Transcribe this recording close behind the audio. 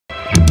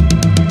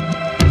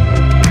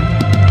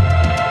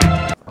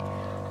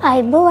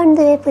අයිබෝවන්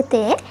දුවේ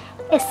පුතේ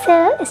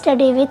SL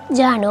Study With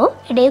Jaanu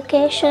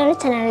educational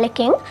channel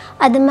එකෙන්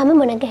අද මම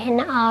මුණ ගැහෙන්න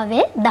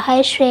ආවේ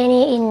 10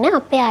 ශ්‍රේණියේ ඉන්න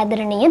අපේ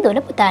ආදරණීය දුර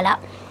පුතාලා.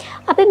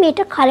 අපි මීට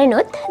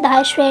කලිනුත්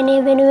 10 ශ්‍රේණිය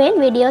වෙනුවෙන්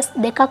වීඩියෝස්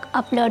දෙකක්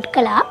අප්ලෝඩ්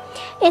කළා.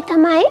 ඒ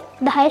තමයි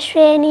 10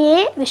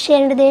 ශ්‍රේණියේ විෂය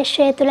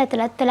නිර්දේශය තුල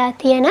ඇතුළත් වෙලා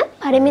තියෙන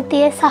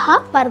පරිමිතිය සහ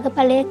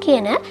වර්ගඵලය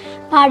කියන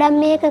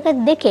පාඩම් මේකක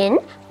දෙකෙන්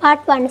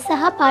part 1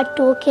 සහ part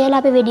 2 කියලා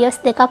අපි වීඩියෝස්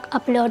දෙකක්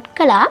අප්ලෝඩ්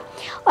කළා.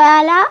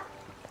 ඔයාලා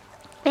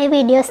මේ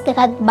වීඩියෝස්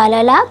දෙකත්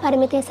බලලා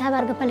පරිමිතිය සහ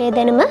වර්ගඵලය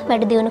දැනුම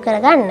වැඩි දියුණු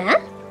කරගන්න.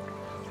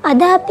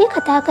 අද අපි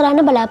කතා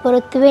කරන්න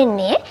බලාපොරොත්තු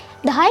වෙන්නේ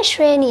 10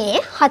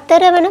 ශ්‍රේණියේ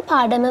 4 වෙනි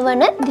පාඩම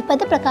වන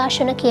dhipadha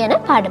ප්‍රකාශන කියන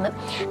පාඩම.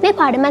 මේ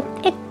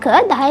පාඩමත් එක්ක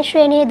 10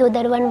 ශ්‍රේණියේ දූ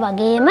දරුවන්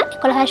වගේම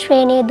 11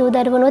 ශ්‍රේණියේ දූ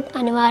දරුවනුත්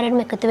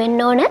අනිවාර්යෙන්ම එකතු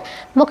වෙන්න ඕන.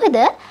 මොකද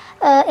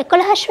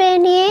 11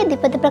 ශ්‍රේණියේ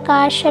dhipadha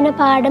ප්‍රකාශන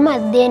පාඩම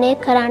අධ්‍යයනය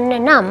කරන්න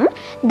නම්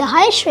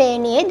 10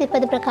 ශ්‍රේණියේ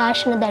dhipadha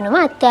ප්‍රකාශන දැනුම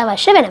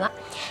අත්‍යවශ්‍ය වෙනවා.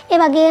 ඒ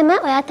වගේම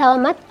ඔයා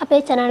තවමත්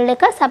අපේ channel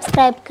එක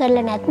subscribe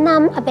කරලා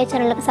නැත්නම් අපේ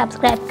channel එක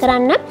subscribe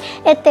කරන්න.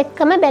 ඒත්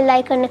එක්කම bell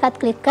icon එකත්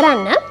click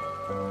කරන්න.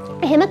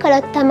 එහෙම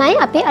කළොත් තමයි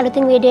අපි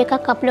අලුතින් වීඩියෝ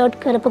එකක් අප්ලෝඩ්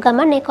කරපු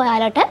ගමන් ඒක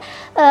ඔයාලට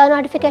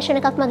notification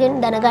එකක් මගෙන්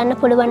දැනගන්න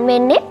පුළුවන්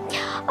වෙන්නේ.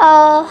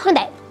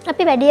 හොඳයි.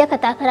 අපි වැඩි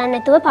කතා කරන්නේ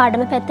නැතුව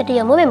පාඩම පැත්තට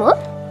යමු වෙමු.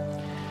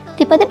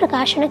 dhipadha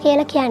ප්‍රකාශන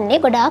කියලා කියන්නේ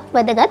ගොඩාක්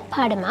වැදගත්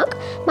පාඩමක්.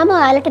 මම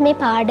ඔයාලට මේ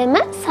පාඩම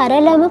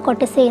සරලම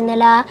කොටසේ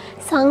ඉඳලා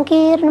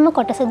සංකීර්ණම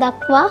කොටස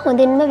දක්වා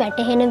හොඳින්ම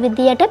වැටහෙන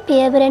විදියට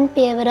පියවරෙන්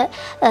පියවර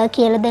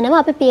කියලා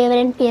දෙනවා. අපි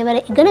පියවරෙන් පියවර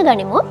ඉගෙන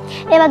ගනිමු.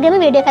 ඒ වගේම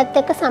වීඩියෝ එකත්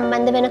එක්ක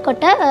සම්බන්ධ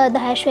වෙනකොට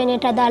 10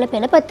 ශ්‍රේණියට අදාළ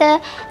පෙළපොත,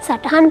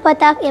 සටහන්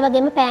පොතක්, ඒ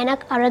වගේම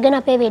පෑනක්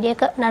අරගෙන අපේ වීඩියෝ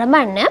එක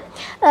නරඹන්න.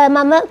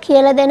 මම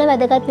කියලා දෙන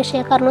වැදගත්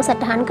විෂය කරුණු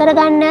සටහන්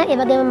කරගන්න. ඒ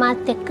වගේම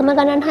මාත් එක්කම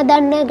ගණන්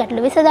හදන්න,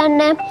 ගැටළු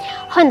විසඳන්න.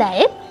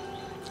 හොඳයි.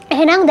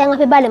 එහෙනම් දැන්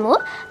අපි බලමු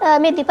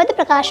මේ dhipadha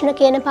ප්‍රකාශන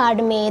කියන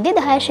පාඩමේදී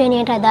 10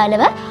 ශ්‍රේණියට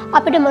අදාළව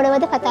අපිට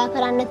මොනවද කතා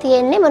කරන්න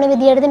තියෙන්නේ, මොන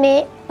විදියටද මේ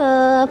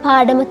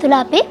පාඩම තුල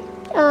අපි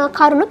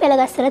කරුණු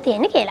පෙළගස්සලා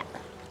තියෙන්නේ කියලා.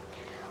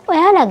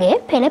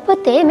 ඔයාලගේ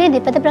පෙළපොතේ මේ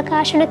dhipadha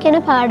ප්‍රකාශන කියන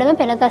පාඩම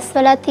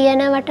පෙළගස්වලා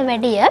තියෙනවට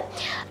වැඩිය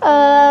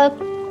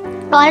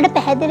ඔයාලට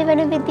පැහැදිලි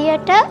වෙන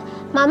විදියට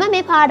මම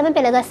මේ පාඩම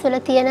පෙළගස්වලා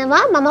තියෙනවා.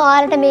 මම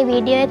ඔයාලට මේ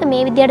වීඩියෝ එක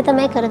මේ විදියට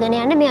තමයි කරගෙන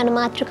යන්නේ. මේ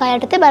අනුමාත්‍රිකා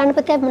යටතේ බලන්න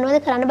පුතේ මොනවද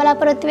කරන්න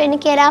බලාපොරොත්තු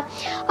වෙන්නේ කියලා.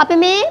 අපි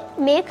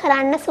මේ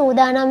කරන්න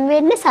සූදානම්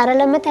වෙන්නේ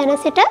සරලම තැන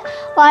සිට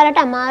ඔයාලට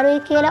අමාරුයි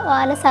කියලා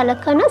ඔයාලා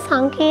සලකන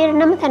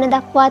සංකීර්ණම තැන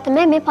දක්වා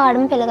තමයි මේ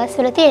පාඩම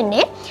පෙළගස්වලා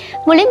තියෙන්නේ.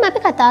 මුලින්ම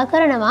අපි කතා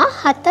කරනවා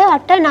 7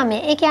 8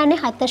 9. ඒ කියන්නේ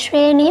 7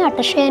 ශ්‍රේණිය,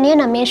 8 ශ්‍රේණිය,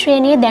 9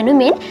 ශ්‍රේණිය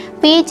දැනුමින්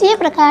පීජීය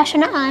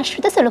ප්‍රකාශන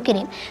ආශ්‍රිත සුළු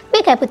කිරීම.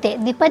 මේකයි පුතේ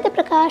dhipadha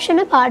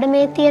ප්‍රකාශන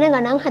පාඩමේ තියෙන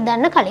ගණන්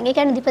හදන්න කලින්. ඒ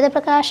කියන්නේ dhipadha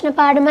ප්‍රකාශන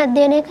පාඩම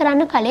අධ්‍යයනය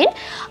කරන්න කලින්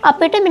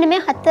අපිට මෙන්න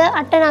මේ 7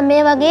 8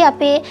 9 වගේ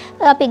අපි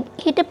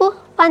හිටපු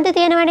පන්ති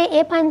තියෙනවනේ.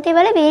 ඒ පන්ති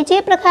වල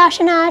පීජීය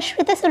ප්‍රකාශන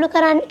ආශ්‍රිත සුළු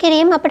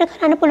කිරීම අපිට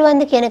කරන්න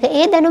පුළුවන්ද කියන එක.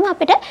 ඒ දැනුම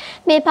අපිට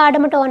මේ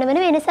පාඩමට ඕන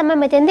වෙන. ඒ නිසා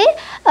මම මෙතෙන්දී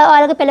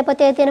ඔයාලගේ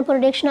පෙළපොතේ තියෙන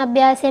පුරුදීක්ෂණ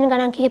අභ්‍යාසයෙන්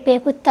ගණන්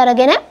කිහිපයකුත්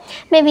අරගෙන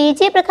මේ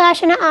පීජීය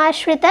ප්‍රකාශන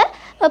ආශ්‍රිත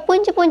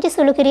පුංචි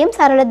සුළු කිරීම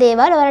සරල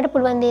දේවල් ඔයාලට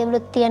පුළුවන්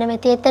දේවලුත්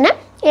තියෙනවා එතන.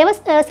 ඒව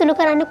සුළු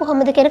කරන්න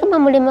කොහොමද කියන එක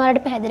මම මුලින්ම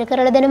ඔයාලට පැහැදිලි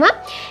කරලා දෙනවා.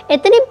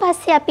 එතනින්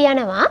පස්සේ අපි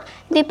යනවා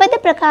dhipadha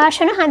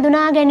ප්‍රකාශන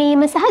හඳුනා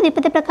ගැනීම සහ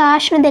dhipadha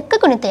ප්‍රකාශන දෙක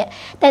ගුණිතය.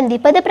 දැන්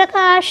dhipadha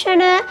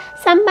ප්‍රකාශන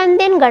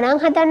සම්බන්ධයෙන්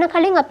ගණන් හදන්න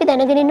කලින් අපි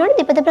දැනගෙන ඉන්න ඕනේ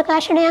dhipadha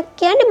ප්‍රකාශනයක්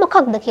කියන්නේ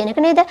මොකක්ද කියන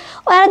එක නේද?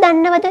 ඔයාලා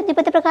දන්නවද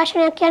dhipadha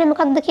ප්‍රකාශනයක් කියන්නේ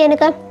මොකක්ද කියන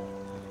එක?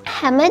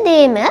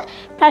 හැමදේම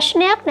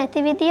ප්‍රශ්නයක්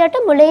නැති විදියට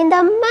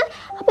මුලින්දම්ම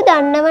අපි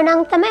දන්නව නම්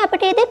තමයි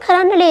අපිට ඒක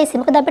කරන්න ලේසි.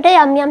 මොකද අපිට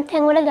යම්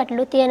තැන්වල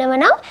ගැටලු තියෙනවා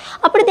නම්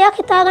අපිට දෙයක්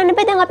හිතා ගන්න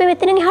බෑ. දැන් අපි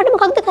මෙතනින් එහාට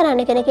මොකක්ද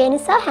කරන්න කියන එක. ඒ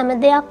නිසා හැම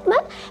දෙයක්ම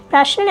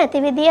ප්‍රශ්න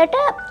නැති විදියට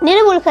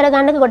නිර්මූල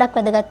කරගන්න ගොඩක්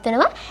වැදගත්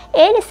වෙනවා.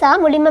 ඒ නිසා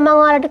මුලින්ම මම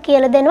ඔයාලට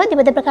කියලා දෙනවා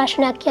dhipadha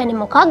ප්‍රකාශනයක්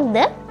කියන්නේ මොකක්ද?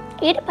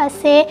 ඊට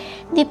පස්සේ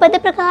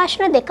dhipadha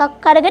ප්‍රකාශන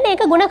දෙකක් අරගෙන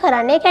ඒක ගුණ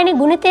කරන්න. ඒ කියන්නේ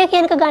ගුණිතය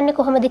කියන එක ගන්න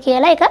කොහොමද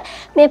කියලා එක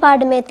මේ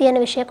පාඩමේ තියෙන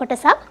විෂය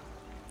කොටසක්.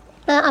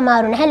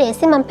 අමාරු නැහැ,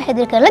 ලේසි. මම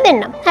පැහැදිලි කරලා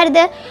දෙන්නම්. හරිද?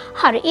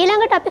 හරි.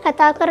 ඊළඟට අපි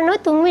කතා කරනවා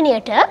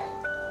තුන්වෙනියට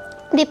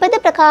dhipadha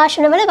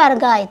ප්‍රකාශන වල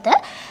වර්ගායත.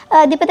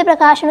 dhipadha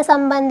ප්‍රකාශන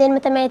සම්බන්ධයෙන්ම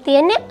තමයි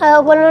තියෙන්නේ.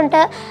 ඔයගොල්ලන්ට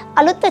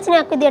අලුත්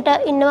වචනයක් විදියට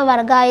ඉන්නව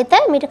වර්ගායත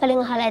මීට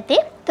කලින් අහලා ඇති.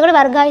 එතකොට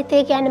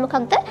වර්ගායතය කියන්නේ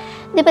මොකක්ද?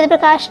 dhipadha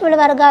ප්‍රකාශන වල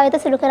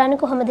වර්ගායත සුළු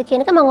කරන්නේ කොහොමද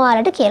කියන එක මම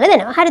ඔයාලට කියලා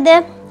දෙනවා. හරිද?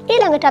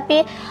 ඊළඟට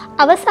අපි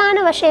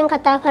අවසාන වශයෙන්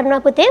කතා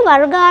කරනවා පුතේ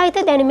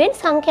වර්ගායත දැනුමින්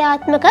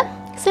සංඛ්‍යාත්මක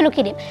සුළු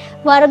කිරීම.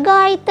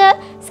 වර්ගායත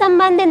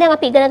සම්බන්ධයෙන් දැන්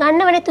අපි ඉගෙන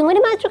ගන්නවනේ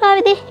තුන්වෙනි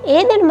මාතෘකාවේදී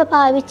ඒ දැනුම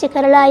පාවිච්චි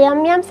කරලා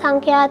යම්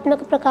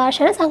සංඛ්‍යාත්මක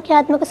ප්‍රකාශන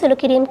සංඛ්‍යාත්මක සුළු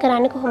කිරීම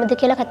කරන්නේ කොහොමද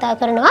කියලා කතා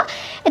කරනවා.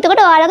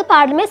 එතකොට ඔයාලගේ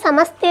පාඩමේ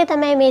සමස්තය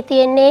තමයි මේ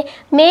තියෙන්නේ.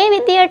 මේ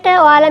විදියට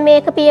ඔයාලා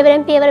මේක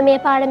පියවරෙන් පියවර මේ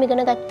පාඩම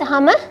ඉගෙන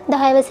ගත්තාම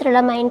 10 වසර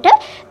ළමයින්ට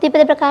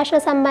dhipadha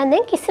ප්‍රකාශන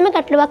සම්බන්ධයෙන් කිසිම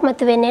ගැටලුවක්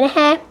මතුවෙන්නේ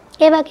නැහැ.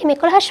 ඒ වගේම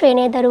 11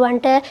 ශ්‍රේණියේ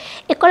දරුවන්ට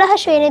 11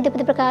 ශ්‍රේණියේ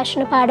dhipadha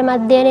ප්‍රකාශන පාඩම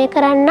අධ්‍යයනය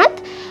කරන්නත්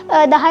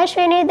 10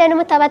 ශ්‍රේණියේ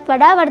දැනුම තවත්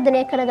වඩා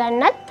වර්ධනය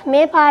කරගන්නත්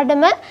මේ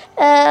පාඩම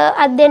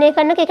අධ්‍යයනය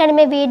කරන එක, ඒ කියන්නේ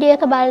මේ වීඩියෝ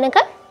එක බලන එක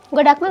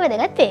ගොඩක්ම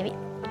වැදගත් වේවි.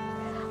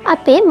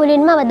 අපි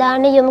මුලින්ම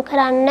අවධානය යොමු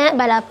කරන්න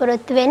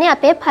බලාපොරොත්තු වෙන්නේ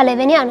අපේ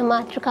පළවෙනි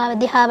අනුමාත්‍රිකාව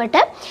දිහාවට.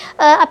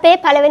 අපේ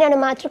පළවෙනි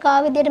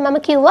අනුමාත්‍රිකාව විදිහට මම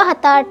කිව්වා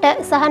 7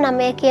 8 සහ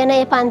 9 කියන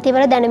මේ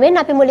පන්තිවල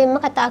දැනුමින් අපි මුලින්ම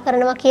කතා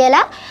කරනවා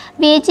කියලා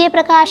බීජීය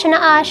ප්‍රකාශන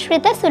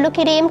ආශ්‍රිත සුළු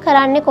කිරීම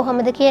කරන්නේ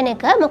කොහොමද කියන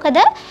එක. මොකද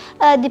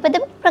ද්විපද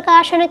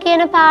ප්‍රකාශන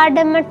කියන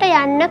පාඩමට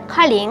යන්න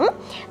කලින්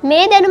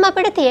මේ දැනුම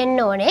අපිට තියෙන්න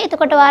ඕනේ.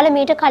 එතකොට ඔයාලා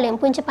මීට කලින්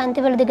පුංචි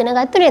පන්තිවලදී ඉගෙන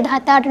ගත්තු නේද?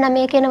 7 8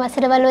 9 කියන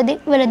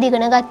වසරවලදී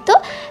ඉගෙන ගත්තු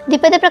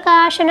ද්විපද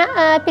ප්‍රකාශන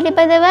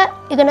පිළිබඳව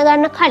ඉගෙන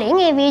ගන්න කලින්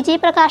මේ VG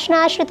ප්‍රකාශන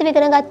ආශ්‍රිතව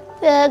ඉගෙන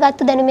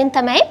ගත්තු දැනුමින්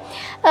තමයි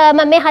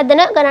මම මේ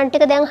හදන ගණන්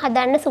ටික දැන්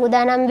හදන්න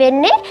සූදානම්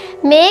වෙන්නේ.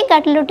 මේ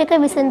ගැටලු ටික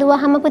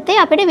විසඳුවාම පුතේ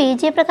අපිට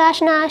VG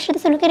ප්‍රකාශන ආශ්‍රිත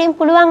සුළු කිරීම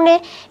පුළුවන් නේ.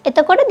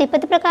 එතකොට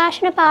ද්විපද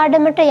ප්‍රකාශන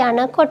පාඩමට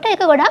යනකොට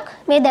ඒක ගොඩක්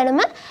මේ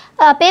දැනුම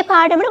අපේ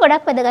පාඩමට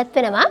ගොඩක් වැදගත්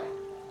වෙනවා.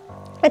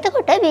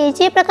 එතකොට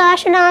VG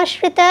ප්‍රකාශන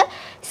ආශ්‍රිත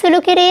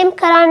සුළු කිරීම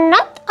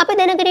කරන්නත් අපි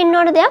දැනගෙන ඉන්න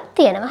ඕන දෙයක්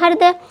තියෙනවා.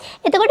 හරිද?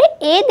 එතකොට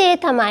ඒ දේ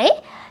තමයි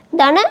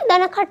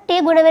ධන කට්ටිය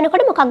ගුණ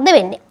වෙනකොට මොකක්ද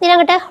වෙන්නේ?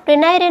 ඊළඟට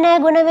ඍණය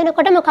ගුණ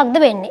වෙනකොට මොකක්ද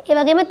වෙන්නේ? ඒ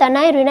වගේම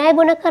ධනයි ඍණය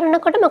ගුණ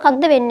කරනකොට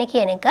මොකක්ද වෙන්නේ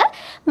කියන එක.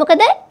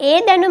 මොකද ඒ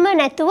දැනුම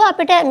නැතුව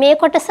අපිට මේ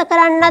කොටස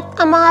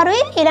කරන්නත්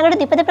අමාරුයි.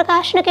 ඊළඟට ද්විපද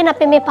ප්‍රකාශන කියන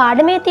අපේ මේ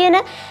පාඩමේ තියෙන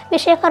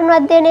විෂය කරුණු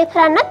අධ්‍යයනය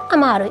කරන්නත්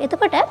අමාරුයි.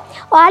 එතකොට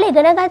ඔයාලා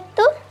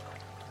ඉගෙනගත්තු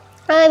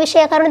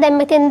විෂය කරුණු දැන්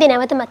මෙතෙන්දී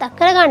නැවත මතක්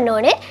කරගන්න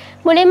ඕනේ.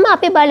 මුලින්ම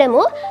අපි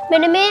බලමු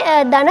මෙන්න මේ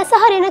ධන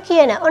සහ ඍණ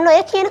කියන ඔන්න ඔය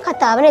කියන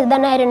කතාව නේද?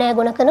 ධනයි ඍණය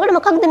ගුණ කරනකොට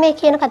මොකක්ද මේ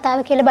කියන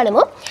කතාව කියලා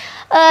බලමු.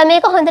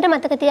 මේක හොඳට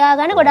මතක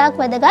තියාගන්න ගොඩාක්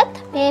වැදගත්.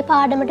 මේ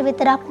පාඩමට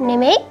විතරක්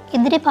නෙමෙයි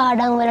ඉදිරි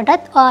පාඩම්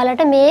වලටත්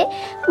ඔයාලට මේ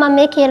මම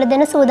මේ කියලා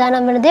දෙන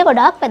සූදානම් වෙන දේ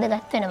ගොඩාක්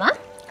වැදගත් වෙනවා.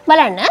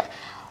 බලන්න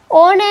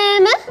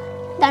ඕනෑම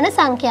ධන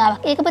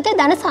සංඛ්‍යාවක්. ඒක පුතේ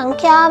ධන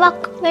සංඛ්‍යාවක්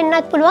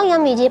වෙන්නත් පුළුවන්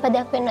යම් විජය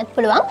පදයක් වෙන්නත්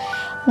පුළුවන්.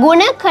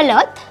 ගුණ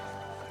කළොත්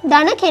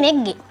ධන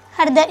කෙනෙක්ගේ.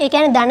 හරිද? ඒ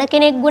කියන්නේ ධන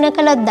කෙනෙක් ගුණ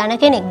කළොත් ධන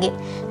කෙනෙක්ගේ.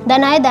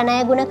 ධනය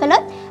ගුණ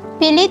කළොත්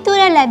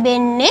පිළිතුර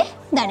ලැබෙන්නේ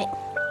ධනෙ.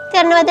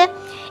 තේරෙනවද?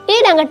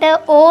 ඊළඟට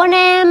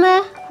ඕනෑම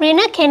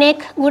ඍණ කෙනෙක්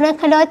ගුණ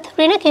කළොත්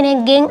ඍණ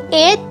කෙනෙක්ගෙන්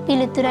ඒත්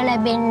පිළිතුර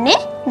ලැබෙන්නේ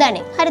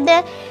ධනෙ. හරිද?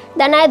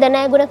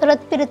 ධනය ගුණ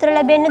කළොත් පිළිතුර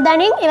ලැබෙන්නේ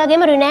ධනෙන්. ඒ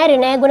වගේම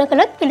ඍණය ගුණ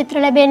කළොත්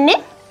පිළිතුර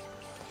ලැබෙන්නේ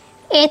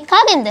ඒත්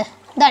කාගෙන්ද?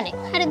 ධනෙ.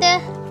 හරිද?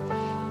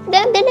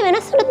 දැන් දෙන්න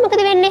වෙනස් වුණොත්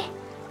මොකද වෙන්නේ?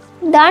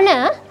 ධන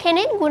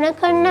කෙනෙක් ගුණ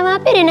කරනවා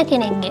අපි ඍණ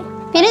කෙනෙක්ගෙන්.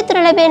 පිළිතුර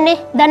ලැබෙන්නේ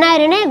ධනයි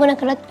ඍණය ගුණ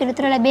කළොත්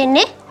පිළිතුර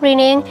ලැබෙන්නේ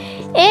ඍණයෙන්.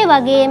 ඒ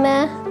වගේම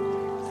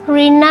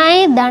ඍණයි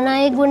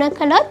ධනයි ගුණ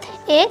කළොත්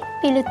ඒ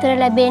පිළිතුර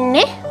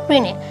ලැබෙන්නේ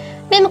ඍණයෙන්.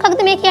 මේ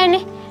මොකක්ද මේ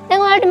කියන්නේ?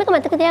 දැන් ඔයාලට මේක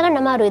මතක තියාගන්න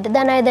අමාරුයිද?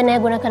 ධනය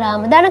ගුණ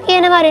කරාම ධන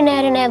කියනවා,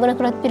 ඍණය ගුණ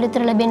කළොත්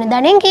පිළිතුර ලැබෙන්නේ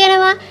ධනෙන්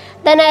කියනවා.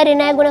 ධනය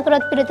ඍණය ගුණ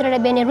කළොත් පිළිතුර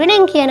ලැබෙන්නේ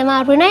ඍණයෙන්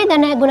කියනවා. ඍණයි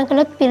ධනය ගුණ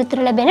කළොත්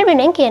පිළිතුර ලැබෙන්නේ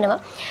ඍණයෙන් කියනවා.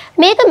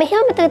 මේක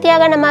මෙහෙම මතක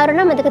තියාගන්න අමාරු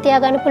නම් මතක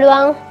තියාගන්න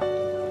පුළුවන්.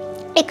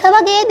 එක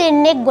වගේ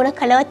දෙන්නෙක් ගුණ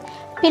කළොත්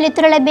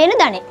පිළිතුර ලැබෙන්නේ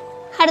ධනෙන්.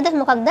 හරිද?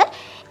 මොකක්ද?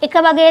 එක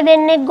වගේ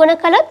දෙන්නෙක් ගුණ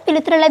කළොත්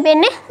පිළිතුර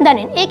ලැබෙන්නේ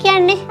ධනෙන්. ඒ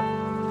කියන්නේ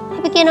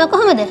අපි කියනවා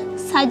කොහොමද?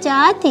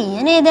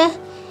 සජාතීය නේද?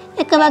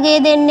 එක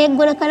වගේ දෙන්නෙක්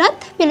ගුණ කළොත්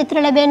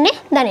පිළිතුර ලැබෙන්නේ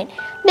ධනෙන්.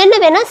 දෙන්න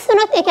වෙනස්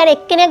වුණොත් ඒ කියන්නේ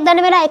එක්කෙනෙක්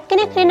ධන වෙලා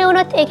එක්කෙනෙක් ඍණ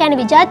වුණොත් ඒ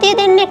කියන්නේ විජාතීය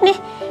දෙන්නෙක් නේ.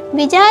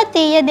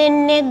 විජාතීය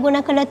දෙන්නෙක්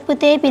ගුණ කළොත්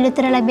පුතේ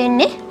පිළිතුර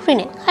ලැබෙන්නේ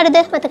ඍණෙන්. හරිද?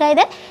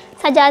 මතකයිද?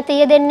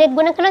 සජාතීය දෙන්නෙක්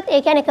ගුණ කළොත්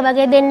ඒ කියන්නේ එක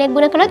වගේ දෙන්නෙක්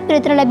ගුණ කළොත්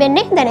පිළිතුර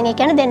ලැබෙන්නේ ධනෙන්. ඒ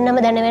කියන්නේ දෙන්නම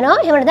ධන වෙනවා.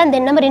 එහෙම නැත්නම්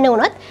දෙන්නම ඍණ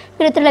වුණොත්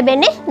පිළිතුර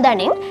ලැබෙන්නේ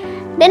ධනෙන්.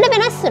 දෙන්න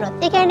වෙනස්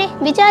වුණොත් ඒ කියන්නේ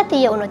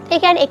විජාතීය වුණොත් ඒ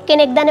කියන්නේ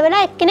එක්කෙනෙක් ධන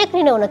වෙලා එක්කෙනෙක්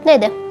ඍණ වුණොත්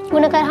නේද?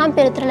 ගුණ කරාම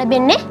පිළිතුර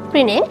ලැබෙන්නේ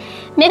ඍණෙන්.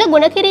 මේක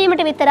ගුණ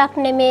කිරීමට විතරක්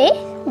නෙමෙයි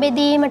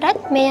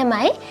බෙදීමටත්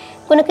මෙයමයි.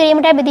 ගුණ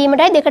කිරීමටයි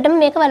බෙදීමටයි දෙකටම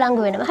මේක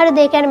වළංගු වෙනවා.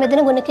 හරිද? ඒ කියන්නේ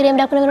මෙතන ගුණ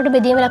කිරීම ලකුණ වලට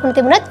බෙදීම ලකුණ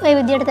තිබුණත් ওই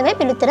විදිහට තමයි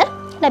පිළිතුර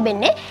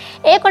ලැබෙන්නේ.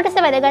 ඒ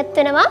කොටස වැදගත්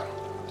වෙනවා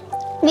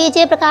VJ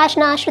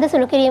ප්‍රකාශන ආශ්‍රිත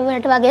සුළු කිරීම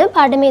වලට වගේම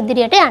පාඩම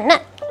ඉදිරියට යන්න.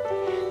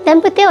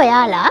 දැන් පුතේ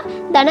ඔයාලා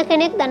ධන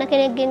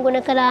කෙනෙක්ගෙන් ගුණ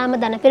කරාම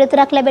ධන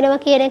පිළිතුරක්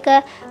ලැබෙනවා කියන එක,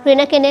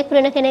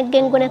 ඍණ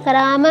කෙනෙක්ගෙන් ගුණ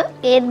කරාම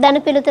ඒත් ධන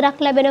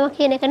පිළිතුරක් ලැබෙනවා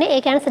කියන එකනේ. ඒ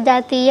කියන්නේ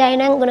සජාතීය අය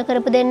නම් ගුණ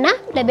කරපු දෙන්න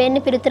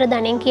ලැබෙන්නේ පිළිතුර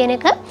ධනෙන් කියන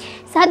එක.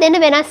 සහ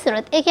දෙන්න වෙනස්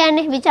වුණොත් ඒ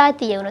කියන්නේ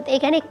විජාතීය වුණොත්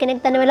ඒ කියන්නේ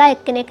එක්කෙනෙක් ධන වෙලා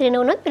එක්කෙනෙක්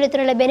ඍණ වුණොත්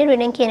පිළිතුර ලැබෙන්නේ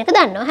ඍණෙන් කියන එක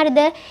දන්නවා.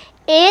 හරිද?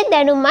 ඒ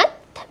දැනුමත්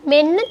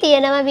මෙන්න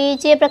තියෙනවා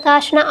VJ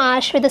ප්‍රකාශන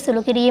ආශ්‍රිත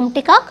සුළු කිරීම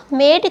ටිකක්.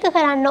 මේ ටික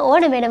කරන්න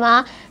ඕන වෙනවා.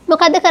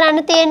 මොකද්ද කරන්න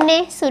තියෙන්නේ?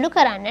 සුළු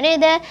කරන්න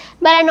නේද?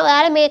 බලන්න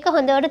ඔයාලා මේක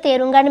හොඳට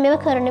තේරුම් ගන්න මේව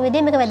කරන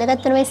විදිහ මේක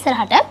වැදගත් වෙනවා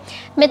ඉස්සරහට.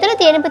 මෙතන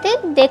තියෙන පුතේ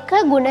දෙක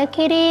ගුණ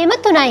කිරීම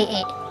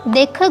 3A.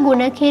 දෙක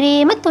ගුණ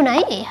කිරීම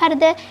 3A.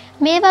 හරිද?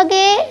 මේ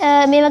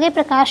වගේ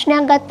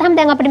ප්‍රකාශනයක් ගත්තාම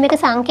දැන් අපිට මේක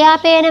සංඛ්‍යා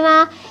පේනවා.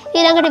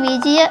 ඊළඟට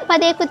VG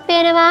පදයකුත්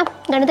පේනවා.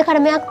 ගණිත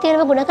කර්මයක්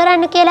තියෙනවා ගුණ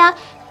කරන්න කියලා.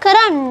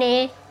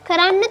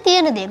 කරන්න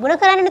තියෙන දේ ගුණ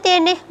කරන්න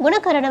තියෙන්නේ ගුණ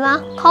කරනවා.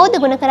 කවුද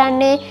ගුණ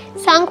කරන්නේ?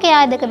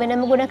 සංඛ්‍යා දෙක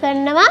වෙනම ගුණ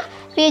කරනවා.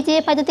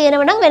 VJ පද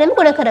තියෙනවා නම් වෙනම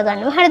ගුණ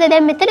කරගන්නවා. හරිද?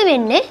 දැන් මෙතන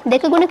වෙන්නේ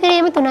දෙක ගුණ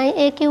කිරීම 3යි.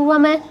 ඒ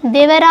කිව්වම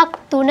දෙවරක්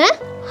 3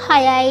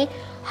 6යි.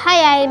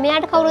 6යි.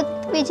 මෙයාට කවුරුත්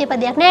VJ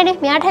පදයක් නැහැනේ.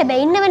 මෙයාට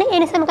හැබැයි ඉන්නවනේ. ඒ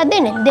නිසා මොකක්ද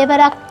වෙන්නේ?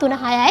 දෙවරක්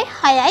 3 6යි.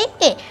 6යි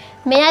ඒ.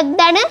 මෙයක්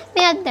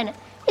ධන.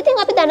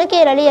 ඉතින් අපි ධන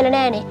කියලා ලියලා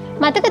නැහැනේ.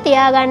 මතක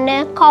තියාගන්න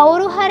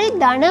කවුරු හරි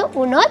ධන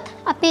වුණොත්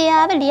අපි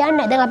ආව ලියන්නේ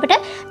නැහැ. දැන් අපිට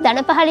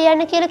ධන 5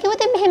 ලියන්න කියලා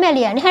කිව්වොත් මෙහෙම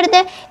ලියන්නේ. හරිද?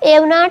 ඒ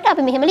වුණාට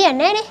අපි මෙහෙම ලියන්නේ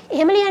නැහැ නේ.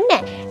 එහෙම ලියන්නේ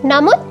නැහැ.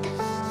 නමුත්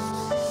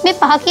මේ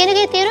 5 කියන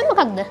එකේ තේරුම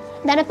මොකක්ද?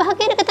 ධන 5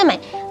 කියන එක තමයි.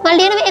 මම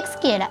ලියනවා x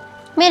කියලා.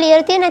 මේ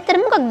ලියලා තියෙන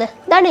ඇත්තටම මොකක්ද?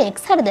 ධන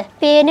x. හරිද?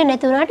 පේන්නේ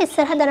නැති වුණාට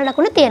ඉස්සරහ ධන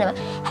ලකුණ තියෙනවා.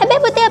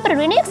 හැබැයි පුතේ අපිට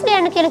ඍණ x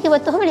ලියන්න කියලා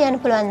කිව්වොත් ඔහොම ලියන්න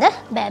පුළුවන්ද?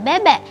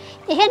 බෑ.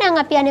 එහෙනම්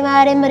අපි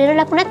අනිවාර්යයෙන්ම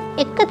ඍණ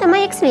ලකුණත් එක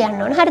තමයි x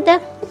ලියන්න ඕන. හරිද?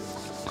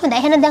 හොඳයි.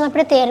 එහෙනම් දැන්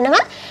අපිට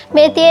තේරෙනවා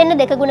මේ තියෙන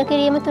දෙක ගුණ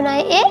කිරීම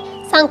 3යි a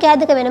සංඛ්‍යා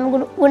දෙක වෙනම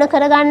ගුණ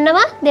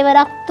කරගන්නවා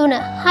දෙවරක් 3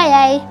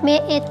 6යි මේ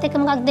ඒත් එක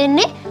මොකක්ද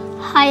දෙන්නේ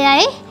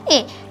 6යි a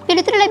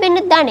පිළිතුර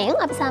ලැබෙන්නේ ධනෙන්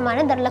අපි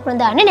සාමාන්‍යයෙන් ධන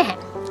ලකුණ දාන්නේ නැහැ.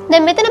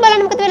 දැන් මෙතන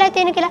බලන්න මොකද වෙලා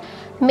තියෙන්නේ කියලා.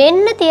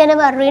 මෙන්න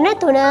තියෙනවා ඍණ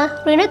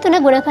 3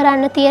 ගුණ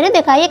කරන්න තියෙන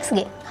 2x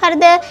ගේ.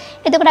 හරිද?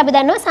 එතකොට අපි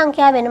දන්නවා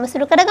සංඛ්‍යා වෙනම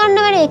සුළු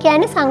කරගන්නවනේ. ඒ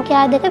කියන්නේ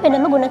සංඛ්‍යා දෙක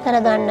වෙනම ගුණ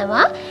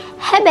කරගන්නවා.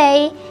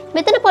 හැබැයි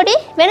මෙතන පොඩි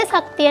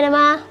වෙනසක්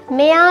තියෙනවා.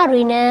 මෙයා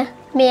ඍණ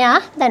මෙයා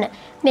ධන.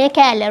 මේ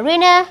කැලල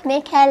ඍණ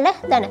මේ කැලල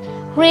ධන.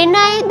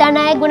 ඍණයි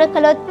ධනයි ගුණ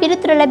කළොත්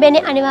පිළිතුර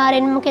ලැබෙන්නේ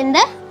අනිවාර්යෙන්ම මොකෙන්ද?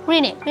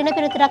 ඍණේ. ඍණ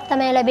පිළිතුරක්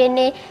තමයි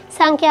ලැබෙන්නේ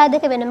සංඛ්‍යා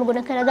දෙක වෙනම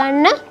ගුණ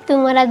කරගන්න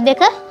 3 වරක්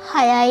 2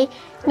 6යි.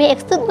 මේ x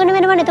තුත් ගුණ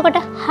වෙනවනේ. එතකොට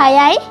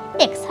 6යි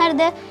x.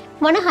 හරිද?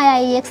 මොන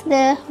 6යි xද?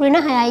 ඍණ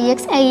 6යි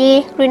x. ඇයි ඒ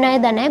ඍණයි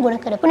ධනයි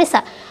ගුණ කරපු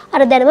නිසා.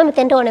 අර දැනම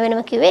මෙතෙන්ට ඕන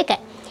වෙනවා කිව්වේ ඒකයි.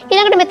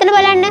 ඊළඟට මෙතන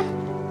බලන්න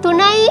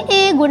 3යි a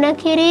ගුණ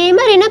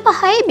කිරීම ඍණ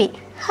 5යි b.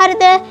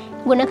 හරිද?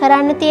 ගුණ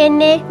කරන්න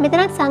තියෙන්නේ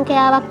මෙතනත්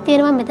සංඛ්‍යාවක්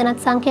තියෙනවා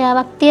මෙතනත්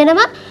සංඛ්‍යාවක්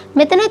තියෙනවා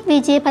මෙතනත්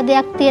බීජීය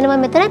පදයක් තියෙනවා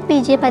මෙතනත්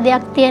බීජීය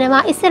පදයක්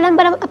තියෙනවා. ඉස්සෙල්ලම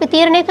බලමු අපි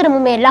තීරණය කරමු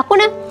මේ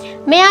ලකුණ.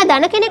 මෙයා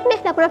ධන කෙනෙක් නේ.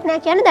 ලකුණක්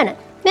නෑ කියන්නේ ධන.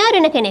 මෙයා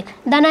ඍණ කෙනෙක්.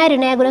 ධනයි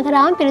ඍණය ගුණ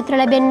කරාම පිළිතුර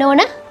ලැබෙන්න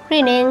ඕන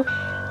ඍණෙන්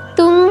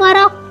 3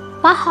 වරක්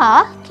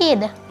 5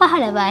 කීයද?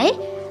 15යි.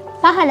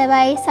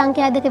 15යි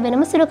සංඛ්‍යා දෙක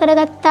වෙනම සුළු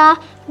කරගත්තා.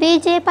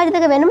 බීජීය පද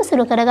දෙක වෙනම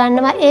සුළු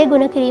කරගන්නවා. a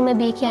ගුණ කිරීම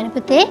b කියන්නේ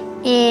පුතේ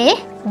a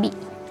b.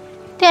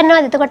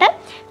 තේරෙනවද? එතකොට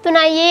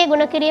 3යි a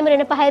ගුණ කිරීම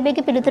ඍණ 5යි b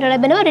ගේ පිළිතුර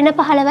ලැබෙනවා ඍණ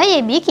 15යි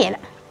ab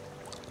කියලා.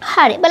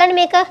 හරි. බලන්න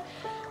මේක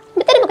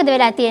මෙතන මොකද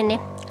වෙලා තියෙන්නේ?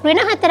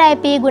 ඍණ 4යි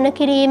p ගුණ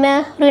කිරීම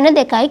ඍණ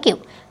 2යි q.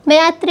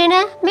 මෙයත් ඍණ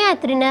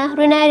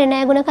ඍණයි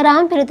ඍණයි ගුණ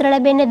කරාම පිළිතුර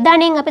ලැබෙන්නේ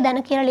ධනෙන්. අපි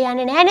ධන කියලා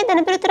ලියන්නේ නැහැ නේ.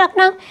 ධන පිළිතුරක්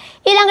නම්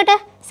ඊළඟට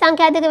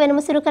සංඛ්‍යා දෙක වෙනම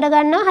සුළු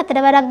කරගන්නවා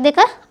 4 වරක්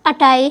 2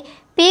 8යි.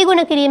 p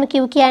ගුණ කිරීම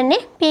q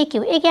කියන්නේ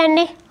pq. ඒ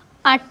කියන්නේ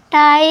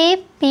 8යි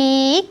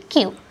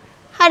pq.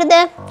 හරිද?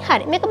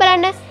 හරි. මේක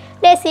බලන්න.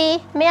 ලේසි.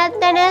 මෙයත්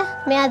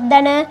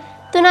ධන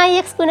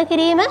 3යි x ගුණ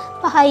කිරීම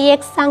 5යි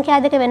x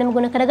සංඛ්‍යා දෙක වෙනම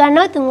ගුණ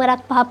කරගන්නවා 3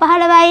 වරක් 5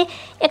 15යි.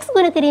 x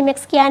ගුණ කිරීම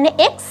x කියන්නේ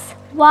x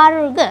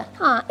වර්ග.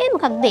 ඒ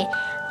මොකක්ද?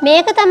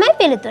 මේක තමයි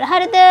පිළිතුර.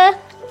 හරිද?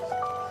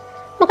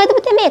 මොකද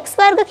පුතේ මේ x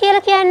වර්ග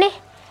කියලා කියන්නේ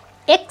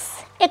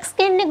x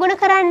කියන්නේ ගුණ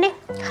කරන්නේ.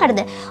 හරිද?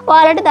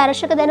 ඔයාලට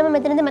දර්ශක දැනුම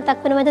මෙතනදී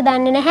මතක් වෙනවද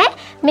දන්නේ නැහැ.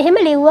 මෙහෙම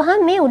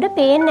ලිව්වහම මේ උඩ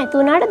පේන්නේ නැතු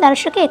වුණාට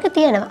දර්ශක එක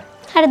තියෙනවා.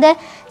 හරිද?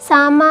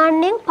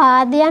 සාමාන්‍යයෙන්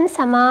පාදයන්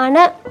සමාන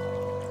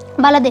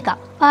බල දෙකක්.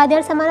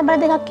 පාදයන් සමාන බල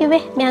දෙකක්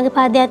කිව්වේ. මෙයාගේ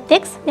පාදයත්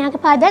x,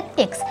 මෙයාගේ පාදයත්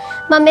x.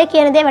 මම මේ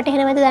කියන දේ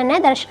වැටහෙනවද දන්නේ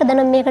නැහැ. දර්ශක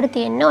දැනුම මේකට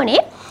තියෙන්න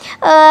ඕනේ.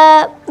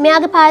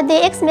 මෙයාගේ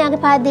පාදයේ x,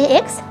 මෙයාගේ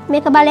පාදයේ x.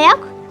 මේක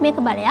බලයක්, මේක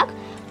බලයක්.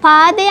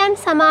 පාදයන්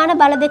සමාන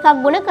බල දෙකක්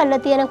ගුණ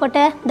කරලා තියෙනකොට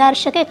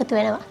දර්ශක එකතු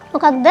වෙනවා.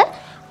 මොකක්ද?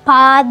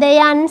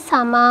 පාදයන්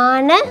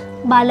සමාන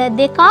බල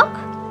දෙකක්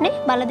නේ.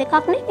 බල දෙකක්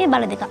නේ. මේ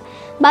බල දෙකක්.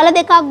 බල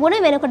දෙකක් ගුණ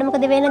වෙනකොට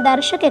මොකද වෙන්නේ?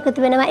 දර්ශක එකතු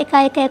වෙනවා. 1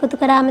 1 එකතු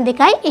කරාම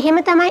 2යි. එහෙම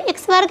තමයි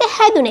x වර්ග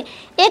හැදුනේ.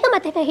 ඒක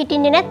මතක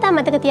හිටින්නේ නැත්නම්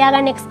මතක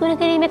තියාගන්න x ගුණ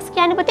කිරීම x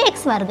කියන්නේ පුතේ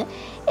x වර්ග.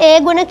 a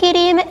ගුණ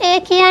කිරීම a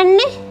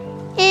කියන්නේ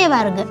a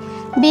වර්ග.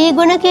 b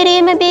ගුණ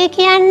කිරීම b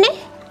කියන්නේ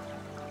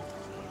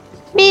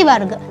b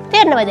වර්ග.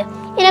 තේරෙනවද?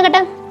 ඊළඟට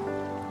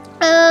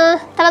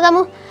තව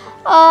ගමු.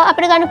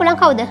 අපිට ගන්න පුළුවන්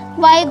කවුද?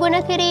 y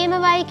ගුණ කිරීම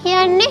y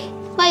කියන්නේ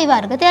y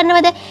වර්ග.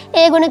 තේරෙනවද?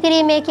 a ගුණ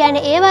කිරීම a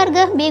කියන්නේ a වර්ග,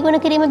 b ගුණ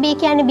කිරීම b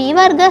කියන්නේ b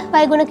වර්ග,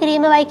 y ගුණ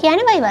කිරීම y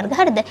කියන්නේ y වර්ග.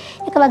 හරිද?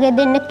 එක වගේ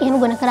දෙන්නෙක් එහෙම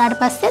ගුණ කරාට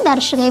පස්සේ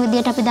දර්ශකයේ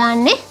විදියට අපි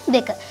දාන්නේ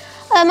 2.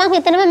 මම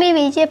හිතනවා මේ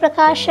විජය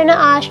ප්‍රකාශන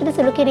ආශ්‍රිත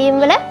සුළු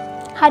කිරීම වල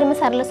හරිම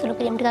සරල සුළු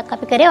කිරීම ටිකක්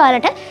අපි කරේ.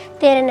 ඔයාලට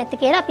තේරෙන්නේ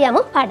නැති කියලා අපි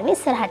යමු පාඩම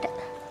ඉස්සරහට.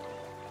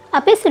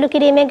 අපි සුළු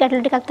කිරීමේ ගැටලු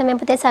ටිකක් තමයි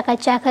පුතේ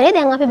සාකච්ඡා කරේ.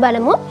 දැන් අපි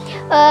බලමු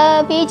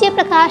විජය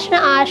ප්‍රකාශන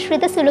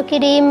ආශ්‍රිත සුළු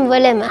කිරීම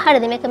වලම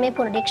හරිද? මේක මේ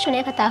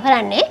පුනරීක්ෂණය කතා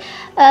කරන්නේ.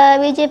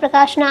 විජය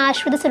ප්‍රකාශන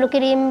ආශ්‍රිත සුළු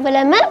කිරීම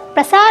වලම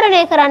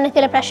ප්‍රසාරණය කරන්න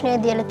කියලා ප්‍රශ්නය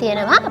දීලා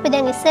තියෙනවා. අපි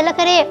දැන් ඉස්සෙල්ලා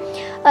කරේ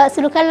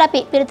සුළු කරලා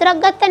අපි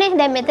පිළිතුරක් ගත්තනේ.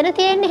 දැන් මෙතන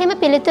තියෙන්නේ එහෙම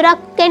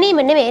පිළිතුරක්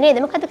ගැනීම නෙවෙයි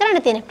නේද? මොකද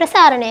කරන්න තියෙන්නේ?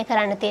 ප්‍රසාරණය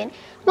කරන්න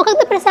තියෙන්නේ.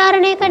 මොකක්ද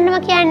ප්‍රසාරණය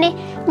කරනවා කියන්නේ?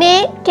 මේ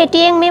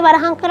කෙටියෙන් මේ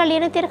වරහන් කරලා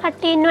ලියන තිර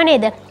කට්ටිය ඉන්නව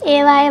නේද?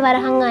 ඒවායේ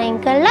වරහන් අයින්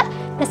කරලා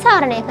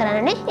ප්‍රසාරණය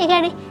කරන්නේ. ඒ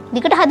කියන්නේ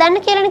දිගට හදන්න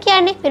කියලානේ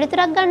කියන්නේ.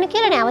 පිළිතුරක් ගන්න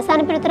කියලා නෑ.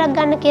 අවසාන පිළිතුරක්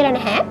ගන්න කියලා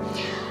නැහැ.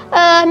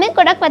 මේ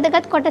ගොඩක්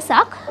වැදගත්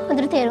කොටසක්.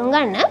 හොඳට තේරුම්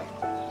ගන්න.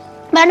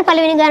 බලන්න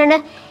පළවෙනි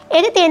ගණන.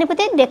 ඒකේ තියෙන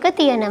පුතේ දෙක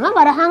තියෙනවා.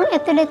 වරහන්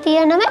ඇතුලේ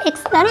තියෙනවා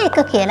x ධන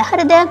 1 කියලා.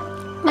 හරිද?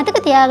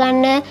 මතක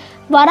තියාගන්න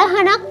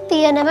වරහණක්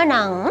තියෙනව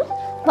නම්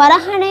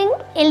වරහණෙන්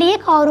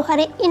එළියේ කවුරු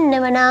හරි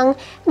ඉන්නව නම්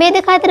මේ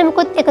දෙක අතර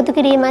මොකොත් එකතු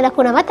කිරීම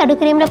ලකුණවත් අඩු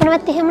කිරීම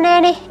ලකුණවත් එහෙම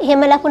නැහැනේ.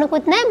 එහෙම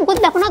ලකුණකුත් නැහැ.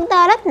 මොකොත් ලකුණක්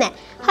දාලත් නැහැ.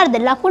 හරිද?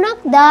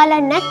 ලකුණක්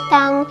දාලා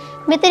නැත්නම්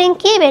මෙතනින්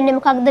කියවෙන්නේ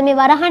මොකක්ද? මේ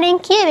වරහණෙන්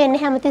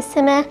කියවෙන්නේ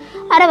හැමතිස්සෙම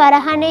අර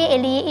වරහණේ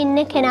එළියේ ඉන්න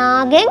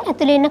කෙනාගෙන්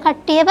ඇතුළේ ඉන්න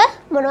කට්ටියව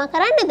මොනවා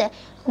කරන්නද?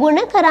 ගුණ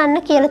කරන්න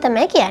කියලා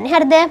තමයි කියන්නේ.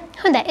 හරිද?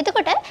 හොඳයි.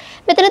 එතකොට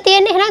මෙතන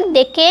තියෙන්නේ එහෙනම්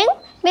දෙකෙන්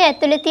මේ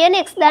ඇතුලේ තියෙන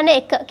x දාන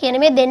 1 කියන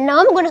මේ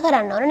දෙන්නවම ගුණ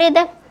කරන්න ඕන නේද?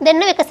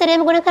 දෙන්නව එක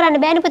සැරේම ගුණ කරන්න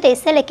බෑනේ පුතේ.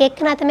 ඉස්සෙල් එක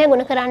එකනා තමයි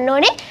ගුණ කරන්න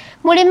ඕනේ.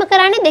 මුලින්ම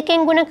කරන්නේ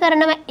දෙකෙන් ගුණ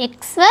කරනවා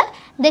x ව.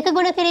 දෙක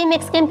ගුණ කිරීම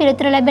x කෙන්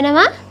පිළිතුර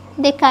ලැබෙනවා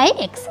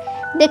 2x.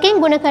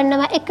 දෙකෙන් ගුණ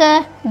කරනවා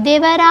 1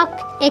 දෙවරක්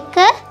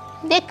 1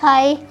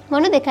 2යි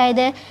මොන දෙකයිද?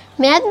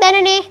 මෙයක්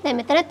ධනනේ. දැන්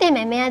මෙතන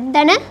තියෙන්නේ මෙයක්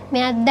ධන,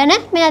 මෙයක් ධන,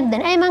 මෙයක්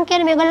ධන. අය මං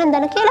කියන්නේ මේගොල්ලන්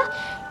ධන කියලා.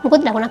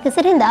 මොකද ලකුණක්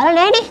ඉස්සරහින් දාලා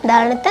නැහැනේ.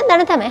 දාලා නැත්තම්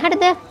ධන තමයි.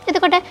 හරිද?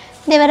 එතකොට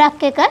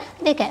දෙවරක් 1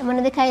 2 මොන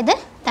දෙකයිද?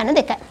 ධන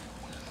 2යි.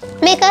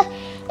 මේක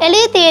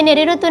එළියේ තියෙන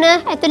ඍණ 3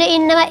 ඇතුලේ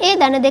ඉන්නවා ඒ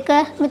ධන 2.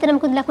 මෙතන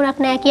මොකද ලකුණක්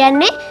නැහැ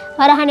කියන්නේ.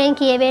 වරහණෙන්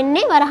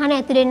කියවෙන්නේ වරහණ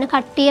ඇතුලේ ඉන්න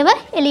කට්ටියව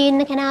එළියේ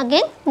ඉන්න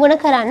කෙනාගෙන් ගුණ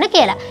කරන්න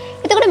කියලා.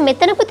 එතකොට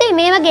මෙතන පුතේ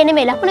මේවා ගෙන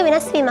මේ ලකුණ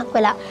වෙනස් වීමක්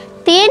වෙලා.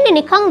 තියෙන්නේ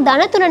නිකන්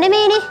ධන 3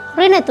 නෙමෙයිනේ.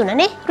 ඍණ 3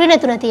 නේ. ඍණ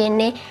 3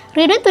 තියෙන්නේ.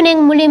 ඍණ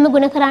 3ෙන් මුලින්ම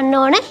ගුණ කරන්න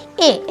ඕන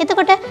a.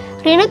 එතකොට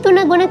ඍණ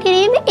 3 ගුණ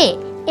කිරීම a.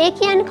 ඒ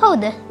කියන්නේ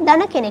කවුද?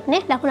 ධන කෙනෙක්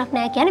නේ. ලකුණක්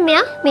නැහැ කියන්නේ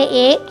මෙයා මේ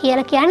a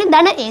කියලා කියන්නේ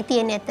ධන a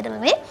තියෙන්නේ ඇත්තටම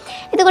මේ.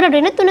 එතකොට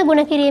ඍණ 3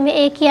 ගුණ කිරීම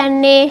a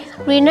කියන්නේ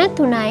ඍණ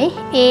 3යි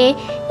a.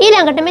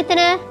 ඊළඟට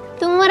මෙතන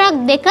 3 වරක්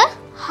 2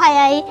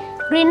 6යි.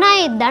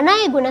 ඍණයි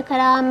ධනයි ගුණ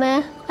කරාම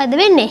මොකද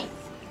වෙන්නේ?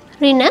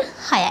 ඍණ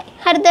 6යි.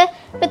 හරිද?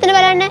 මෙතන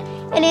බලන්න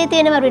එළියේ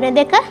තියෙනවා ඍණ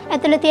 2,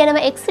 ඇතුළේ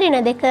තියෙනවා x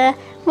ඍණ 2.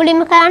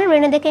 මුලින්ම කරන්නේ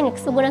ඍණ 2න්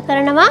x ගුණ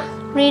කරනවා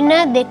ඍණ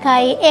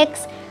 2යි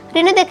x.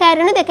 ඍණ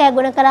 2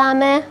 ගුණ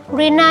කරාම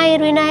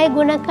ඍණයි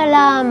ගුණ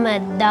කළාම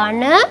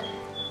ධන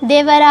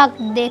දෙවරක්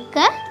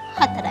 2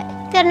 4යි.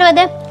 කරනවද?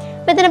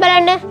 මෙතන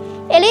බලන්න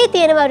එළියේ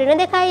තියෙනවා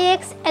ඍණ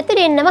 2x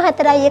ඇතුළේ ඉන්නවා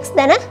 4x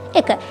ධන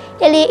 1.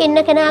 එළියේ ඉන්න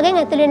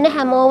කෙනාගෙන් ඇතුළේ ඉන්න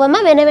හැමෝවම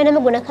වෙන වෙනම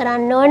ගුණ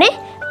කරන්න ඕනේ.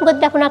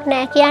 මොකද ලකුණක්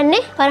නැහැ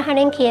කියන්නේ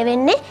වරහණෙන්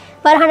කියවෙන්නේ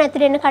වරහණ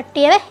ඇතුළේ ඉන්න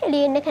කට්ටියව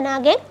එළියේ ඉන්න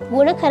කෙනාගෙන්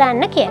ගුණ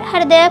කරන්න කියලා.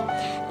 හරිද?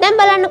 දැන්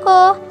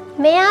බලන්නකෝ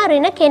මෙයා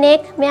ඍණ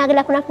කෙනෙක් මෙයාගේ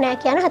ලකුණක්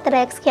නැහැ කියන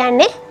 4x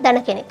කියන්නේ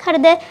ධන කෙනෙක්.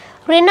 හරිද?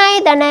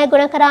 ඍණයි ධනයි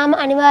ගුණ කරාම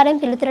අනිවාර්යෙන්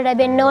පිළිතුර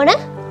ලැබෙන්න ඕන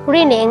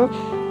ඍණෙන්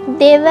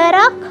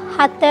දෙවරක්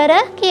 4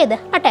 කීයද?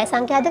 8යි.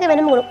 සංඛ්‍යා දෙක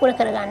වෙනම ගුණ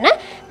කරගන්න.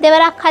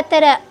 දෙවරක්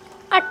 4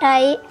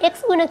 8යි.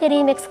 x ගුණ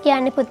කිරීම x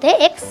කියන්නේ පුතේ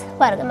x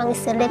වර්ග. මම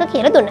ඉස්සෙල්ලා එක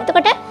කියලා දුන්නා.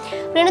 එතකොට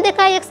ඍණ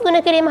 2යි x ගුණ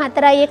කිරීම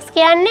 4යි x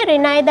කියන්නේ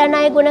ඍණයි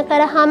ධනයි ගුණ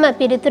කරාම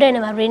පිළිතුර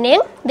එනවා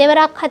ඍණෙන්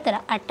දෙවරක් 4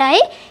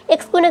 8යි.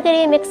 x ගුණ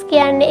කිරීම x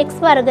කියන්නේ x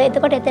වර්ග.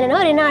 එතකොට එතන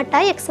එනවා ඍණ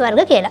 8යි x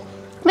වර්ග කියලා.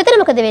 මෙතන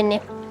මොකද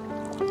වෙන්නේ?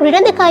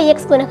 ඍණ 2යි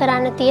x ගුණ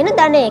කරන්න තියෙන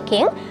ධන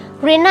එකෙන්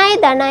ඍණයි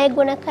ධනයි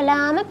ගුණ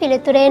කළාම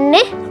පිළිතුර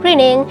එන්නේ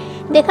ඍණෙන්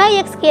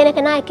 2යි x කියන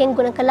කෙනා එකෙන්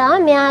ගුණ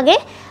කළාම මෙයාගේ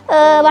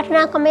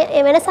වටිනාකම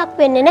වෙනසක්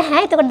වෙන්නේ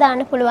නැහැ. එතකොට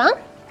දාන්න පුළුවන්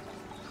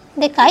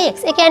 2x.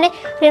 ඒ කියන්නේ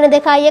ඍණ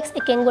 2x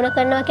එකෙන් ගුණ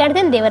කරනවා කියන්නේ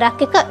දැන්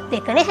දෙවරක් 1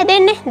 2නේ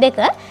හැදෙන්නේ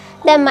 2.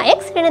 දැම්ම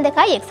x ඍණ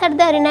 2x.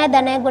 හරිද? ඍණයි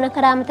ධනයි ගුණ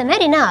කරාම තමයි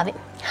ඍණ ආවේ.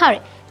 හරි.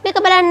 මේක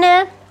බලන්න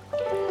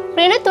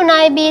ඍණ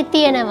 3යි b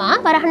තියෙනවා.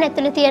 වරහණ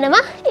ඇතුලේ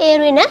තියෙනවා a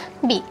ඍණ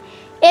b.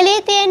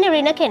 එළියේ තියෙන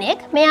ඍණ කෙනෙක්,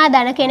 මෙයා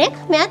ධන කෙනෙක්,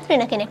 මෙයාත්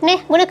ඍණ කෙනෙක් නේ.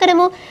 ගුණ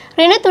කරමු.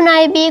 ඍණ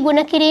 3යි b ගුණ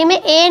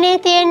කිරීමේ a නේ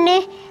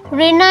තියෙන්නේ.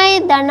 ඍණයි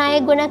ධනයි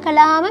ගුණ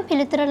කළාම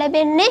පිළිතුර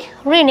ලැබෙන්නේ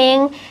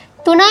ඍණෙන්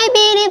 3යි b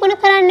නේ ගුණ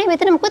කරන්නේ.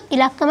 මෙතන මොකොත්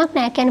ඉලක්කමක්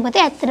නැහැ කියන්නේ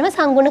පුතේ. ඇත්තටම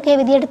සංගුණකයේ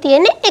විදියට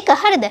තියෙන්නේ 1.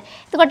 හරිද?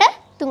 එතකොට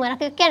 3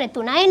 වරක් 1 කියන්නේ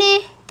 3යි නේ.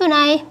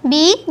 3යි b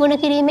ගුණ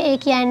කිරීමේ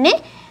a කියන්නේ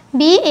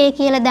b a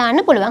කියලා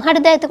දාන්න පුළුවන්.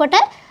 හරිද? එතකොට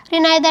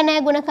ඍණයි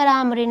ධනයි ගුණ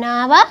කරාම ඍණ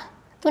ආවා.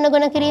 3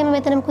 ගුණ කිරීම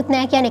මෙතන මොකුත්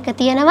නැහැ කියන්නේ 1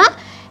 තියෙනවා.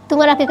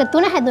 3 වරක් 1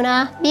 3 හැදුනා.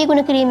 b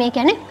ගුණ කිරීමේ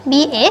කියන්නේ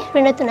ba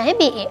ඍණ 3යි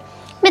ba.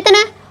 මෙතන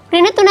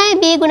ඍණ 3යි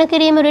b ගුණ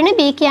කිරීම ඍණ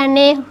b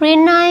කියන්නේ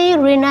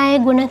ඍණයි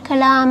ගුණ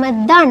කළාම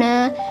ධන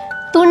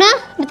 3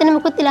 මෙතන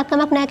මොකුත්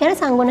ඉලක්කමක් නැහැ කියන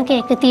සංගුණක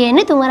 1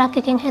 තියෙන්නේ 3 වරක්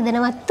 1කින්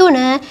හැදෙනවා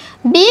 3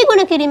 b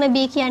ගුණ කිරීම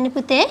b කියන්නේ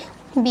පුතේ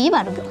b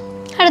වර්ග.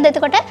 හරිද?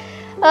 එතකොට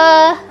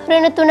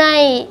ඍණ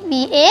 3යි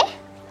ba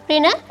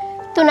ඍණ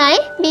 3යි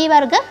b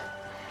වර්ග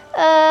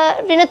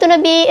ඍණ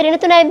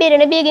 3යි b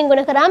ඍණ b ගෙන්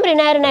ගුණ කරාම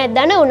ඍණයි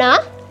ධන වුණා.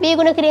 b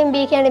ගුණ කිරීම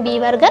b කියන්නේ b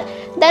වර්ග.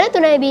 ධන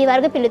 3යි b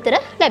වර්ග පිළිතුර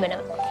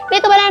ලැබෙනවා.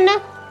 මේක බලන්න.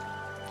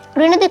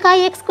 ඍණ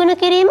 2යි x ගුණ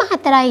කිරීම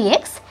 4යි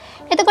x.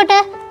 එතකොට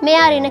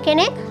මෙයා ඍණ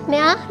කෙනෙක්,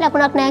 මෙයා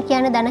ලකුණක් නැහැ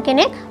කියන්නේ ධන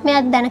කෙනෙක්,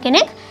 මෙයාත් ධන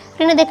කෙනෙක්.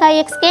 ඍණ 2යි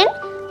x ගෙන්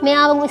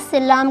මෙයාව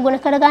ඉස්සෙල්ලාම ගුණ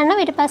කරගන්නවා.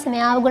 ඊට පස්සේ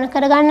මෙයාව ගුණ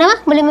කරගන්නවා.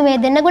 මුලින්ම මේ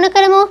දෙන්න ගුණ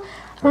කරමු.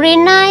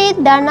 ඍණයි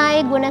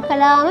ධනයි ගුණ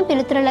කළාම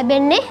පිළිතුර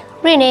ලැබෙන්නේ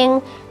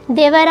ඍණෙන්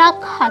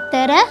දෙවරක්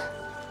 4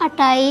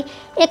 8යි.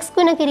 x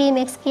ගුණ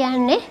කිරීම x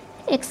කියන්නේ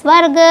x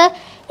වර්ග.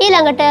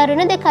 ඊළඟට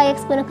ඍණ 2යි x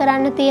ගුණ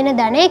කරන්න තියෙන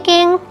ධන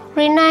එකෙන්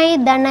ඍණයි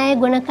ධනයි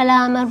ගුණ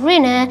කළාම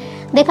ඍණ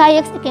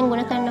 2යි x එකෙන්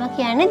ගුණ කරනවා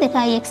කියන්නේ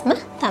 2යි xම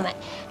තමයි.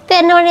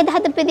 තේරෙනවනේ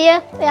දහතපෙදිය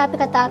ඔය අපි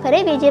කතා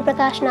කරේ බීජීය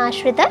ප්‍රකාශන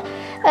ආශ්‍රිත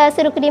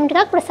සිරු කිරීම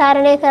ටිකක්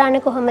ප්‍රසාරණය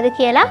කරන්නේ කොහොමද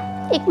කියලා.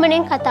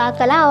 ඉක්මනින් කතා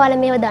කළා.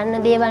 ඔයාලා මේව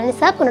දන්න දේවල්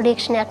නිසා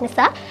පුනරීක්ෂණයක්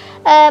නිසා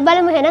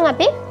බලමු එහෙනම්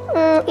අපි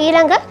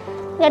ඊළඟ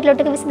ගැටලු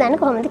ටික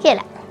විසඳන්න කොහොමද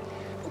කියලා.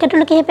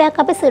 ගැටලු කිහිපයක්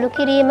අපි සුළු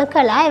කිරීම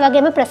කළා. ඒ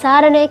වගේම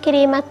ප්‍රසාරණය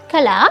කිරීමක්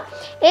කළා.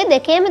 ඒ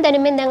දෙකේම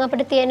දැනුමින් දැන්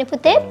අපිට තියෙන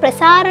පුතේ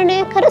ප්‍රසාරණය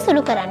කර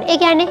සුළු කරන්න. ඒ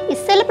කියන්නේ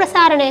ඉස්සෙල්ලා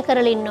ප්‍රසාරණය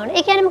කරලා ඉන්න ඕන.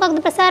 ඒ කියන්නේ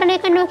මොකක්ද ප්‍රසාරණය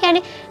කරනවා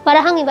කියන්නේ?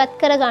 වරහන් ඉවත්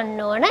කර ගන්න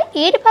ඕන.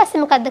 ඊට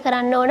පස්සේ මොකද්ද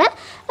කරන්න ඕන?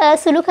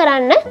 සුළු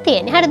කරන්න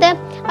තියෙන්නේ. හරිද?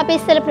 අපි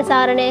ඉස්සෙල්ලා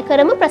ප්‍රසාරණය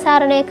කරමු.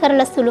 ප්‍රසාරණය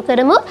කරලා සුළු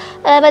කරමු.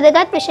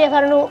 වැදගත් විෂය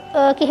කරුණු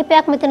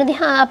කිහිපයක් මෙතනදී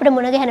අපිට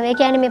මුණ ගැහෙනවා. ඒ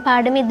කියන්නේ මේ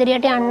පාඩම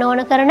ඉදිරියට යන්න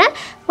ඕන කරන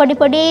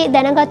පොඩි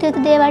දැනගත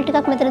යුතු දේවල්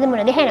ටිකක් මෙතනදී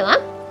මුණ ගැහෙනවා.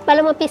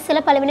 බලමු අපි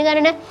ඉස්සෙල්ලා පළවෙනි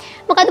ගණන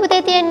මොකද්ද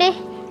පුතේ තියෙන්නේ?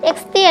 x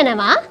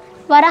තියෙනවා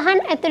වරහන්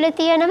ඇතුලේ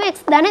තියෙනවා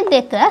x ධන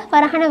 2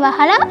 වරහන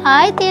වහලා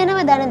ආයෙ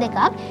තියෙනවා ධන 2ක්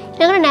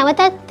ඊළඟට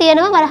නැවතත්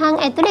තියෙනවා වරහන්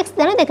ඇතුලේ x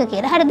ධන 2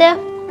 කියලා. හරිද?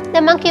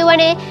 දැන් මම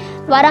කියවනේ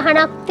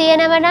වරහනක්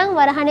තියෙනවා නම්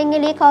වරහනෙන්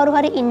එළිය කවුරු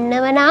හරි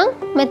ඉන්නවා නම්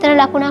මෙතන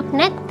ලකුණක්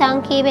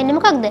නැත්තම් කියවෙන්නේ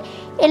මොකක්ද?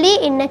 එළිය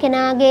ඉන්න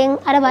කෙනාගෙන්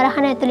අර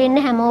වරහන ඇතුලේ ඉන්න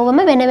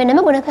හැමෝවම වෙන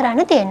වෙනම ගුණ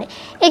කරන්න තියෙන්නේ.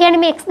 ඒ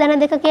කියන්නේ මේ x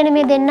ධන 2 කියන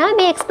මේ දෙන්නා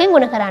මේ x ෙන්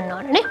ගුණ කරන්න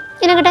ඕනනේ.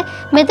 ඊළඟට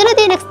මෙතන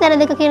තියෙන x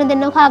ධන 2 කියන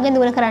දෙන්නව කාගෙන්ද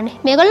ගුණ කරන්නේ?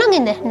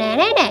 මේගොල්ලොන්ගෙන්ද?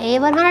 නෑ. ඒ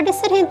වරහනට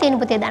ඉස්සරහින් තියෙන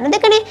පුතේ ධන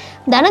 2නේ.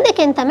 ධන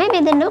 2ෙන් තමයි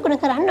මේ දෙන්නව ගුණ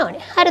කරන්න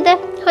ඕනේ. හරිද?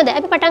 හොඳයි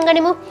අපි පටන්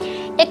ගනිමු.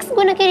 x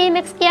ගුණ කිරීම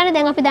x කියන්නේ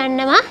දැන් අපි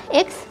දන්නවා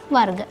x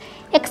වර්ග.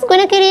 x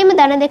ගුණ කිරීම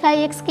ධන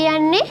 2යි x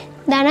කියන්නේ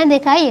ධන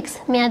 2යි x.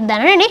 මෙයාත්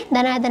ධනනේ.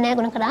 ධන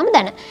ගුණ කරාම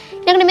ධන.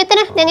 ඊළඟට මෙතන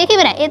දැන් ඒක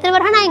ඉවරයි. ඒතර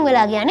වරහන අයින්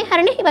වෙලා ගියානේ.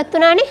 හරිනේ? ඉවත්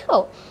වුණානේ.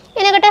 ඔව්.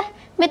 ඊළඟට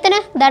මෙතන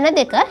ධන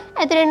 2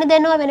 ඇතුලේ ඉන්න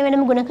දෙන්නවා වෙන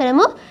වෙනම ගුණ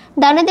කරමු.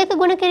 ධන 2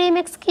 ගුණ කිරීම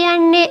x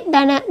කියන්නේ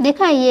ධන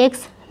 2යි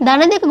x.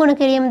 ධන 2 ගුණ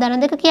කිරීම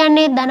ධන 2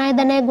 කියන්නේ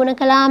ධනයි ගුණ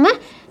කළාම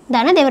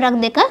ධන දෙවරක්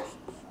 2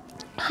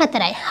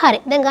 4යි. හරි.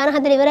 දැන් ගාන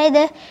 4 ඉවරයිද?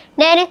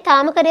 නෑනේ.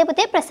 තාම කරේ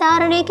පුතේ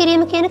ප්‍රසාරණය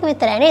කිරීම කියනක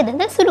විතරයි නේද?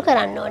 දැන් සුළු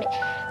කරන්න ඕනේ.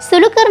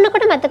 සුළු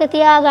කරනකොට මතක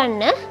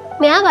තියාගන්න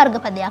මෙයා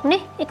වර්ගපදයක්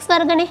නේ. x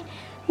වර්ගනේ.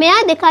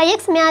 මෙයා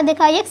 2x මෙයා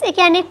 2x. ඒ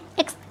කියන්නේ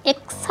x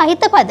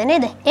සහිත පද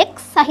නේද?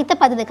 x සහිත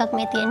පද දෙකක්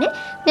මේ තියෙන්නේ.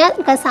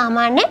 මෙයා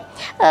සාමාන්‍ය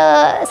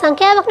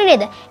සංඛ්‍යාවක්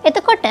නේද?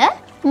 එතකොට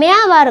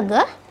මෙයා වර්ග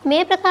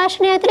මේ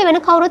ප්‍රකාශනය ඇතුලේ වෙන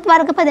කවුරුත්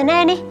වර්ගපද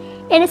නැහැනේ.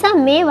 ඒ නිසා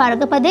මේ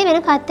වර්ගපදේ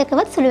වෙන කාත්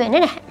එක්කවත් සුළු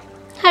වෙන්නේ නැහැ.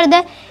 හරිද?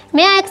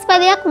 මෙයා x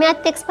පදයක්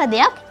මෙයාත් x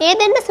පදයක්. ඒ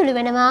දෙන්න සුළු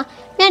වෙනවා.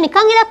 මෙයා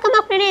නිකන්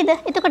ඉලක්කමක් නේද?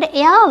 එතකොට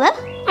එයාව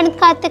අනිත්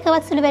කාත්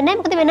එක්කවත් සුළු වෙන්නේ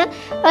නැහැ. මොකද වෙන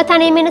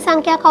තනියම ඉන්න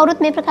සංඛ්‍යා කවුරුත්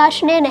මේ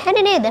ප්‍රකාශනය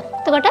නැහැනේ නේද?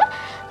 එතකොට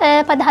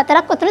පද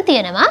 4ක් උතර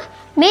තියෙනවා.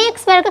 මේ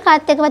x වර්ග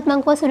කාත් එක්කවත්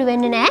මං කෝ සුළු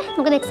වෙන්නේ නැහැ.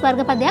 මොකද x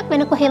වර්ග පදයක්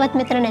වෙන කොහෙවත්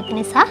මෙතන නැති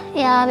නිසා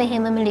එයාව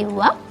එහෙමම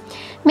ලිව්වා.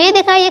 මේ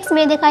 2x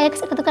මේ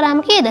 2x එකතු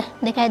කරාම කීයද?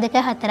 2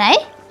 2 4යි.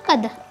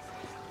 මොකද්ද?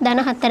 ධන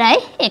 4යි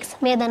x.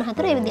 මේ ධන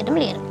 4 ඒ විදිහටම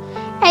ලියනවා.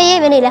 ඇයි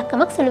වෙන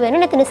ඉලක්කමක් සුළු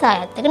වෙන්නේ නැති නිසා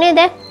ආයත් එක නේද?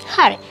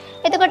 හරි.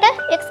 එතකොට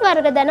x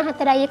වර්ග ධන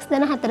 4යි x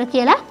ධන 4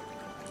 කියලා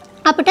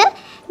අපිට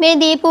මේ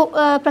දීපු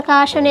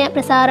ප්‍රකාශනය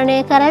ප්‍රසාරණය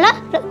කරලා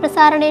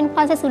ප්‍රසාරණයෙන්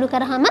පස්සේ සුළු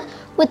කරාම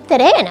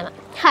උත්තරේ එනවා.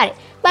 හරි.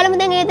 බලමු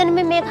දැන් ඒ දැනුම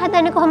මේක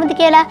හදන්නේ කොහොමද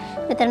කියලා.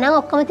 මෙතන නම්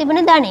ඔක්කොම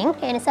තිබුණ ධනෙන්.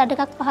 ඒ නිසා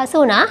ටිකක් පහසු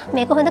වුණා.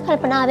 මේක හොඳ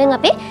කල්පනාවෙන්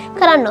අපි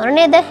කරන්න ඕන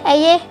නේද?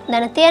 ඇයි ඒ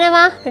ධන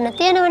තියෙනවා ඍණ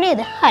තියෙනවා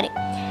නේද? හරි.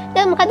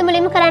 දැන් මොකද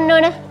මුලින්ම කරන්න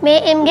ඕන? මේ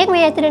m ගෙන්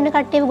මේ ඇතුළේ ඉන්න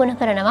කට්ටියව ගුණ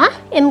කරනවා.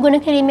 m ගුණ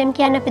කිරීමෙන්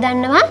කියන්නේ අපි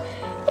දන්නවා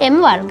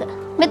m වර්ග.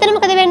 මෙතන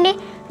මොකද වෙන්නේ?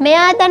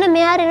 මෙයා ධන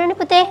මෙයා ඍණනේ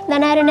පුතේ.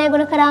 ධන ඍණය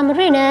ගුණ කරාම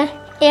ඍණ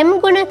m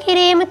ගුණ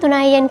කිරීම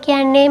 3i n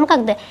කියන්නේ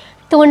මොකක්ද?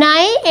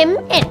 3i m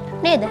n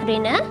නේද?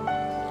 ඍණ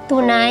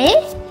 3i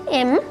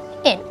m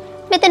n.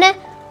 මෙතන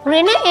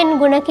ඍණ n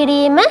ගුණ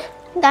කිරීම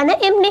ධන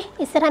m නේ.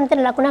 ඉස්සරහම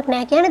මෙතන ලකුණක්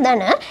නැහැ කියන්නේ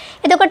ධන.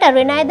 එතකොට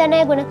ඍණයි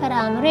ධනයි ගුණ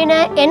කරාම ඍණ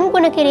n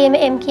ගුණ කිරීම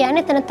m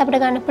කියන්නේ එතනත්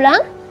අපිට ගන්න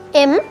පුළුවන්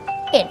m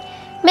n.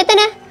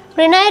 මෙතන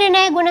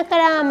ඍණයි ගුණ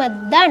කරාම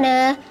ධන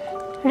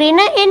ඍණ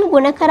n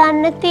ගුණ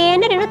කරන්න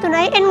තියෙන ඍණ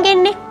 3i n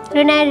ගෙන්නේ.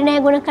 ඍණයි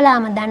ගුණ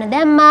කළාම ධන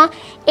දැම්මා.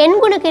 n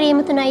ගුණ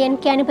කිරීම 3i n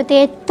කියන්නේ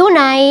පුතේ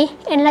 3i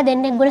n ලා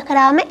දෙන්නෙක් ගුණ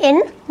කරාම n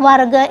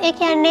වර්ග. ඒ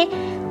කියන්නේ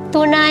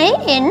 3i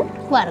n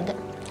වර්ග.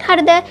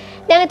 හරිද?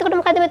 දැන් එතකොට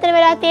මොකද මෙතන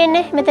වෙලා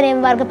තියෙන්නේ? මෙතන m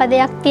වර්ග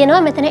පදයක්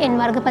තියෙනවා. මෙතන n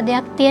වර්ග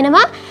පදයක්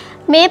තියෙනවා.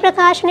 මේ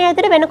ප්‍රකාශනය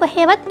ඇතුළේ වෙන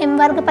කොහෙවත් m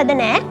වර්ග පද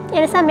නැහැ.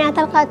 ඒ නිසා මෙයා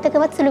තව කාත්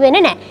එක්කවත් සුළු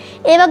වෙන්නේ නැහැ.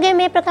 ඒ වගේම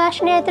මේ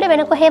ප්‍රකාශනය ඇතුළේ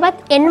වෙන කොහෙවත්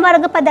n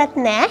වර්ග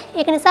පදත් නැහැ.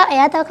 ඒක නිසා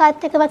එයා තව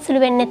කාත් එක්කවත් සුළු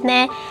වෙන්නෙත්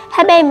නැහැ.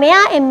 හැබැයි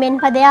මෙයා mn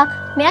පදයක්,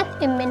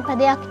 මෙයාත් mn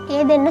පදයක්.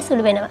 ඒ දෙන්න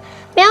සුළු වෙනවා.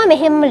 මෙයා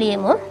මෙහෙම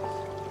ලියමු.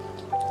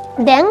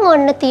 දැන්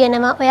ඔන්න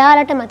තියෙනවා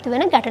ඔයාලට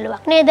මතුවෙන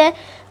ගැටලුවක් නේද?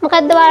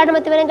 මොකද්ද ඔයාලට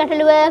මතුවෙන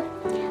ගැටලුව?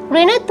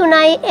 ඍණ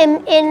 3i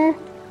mn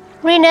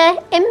ඍණ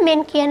mn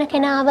කියන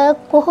කෙනාව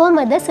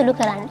කොහොමද සුළු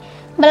කරන්නේ?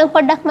 බලමු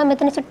පොඩ්ඩක් මම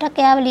මෙතන චුට්ටක්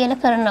එයාව ලියලා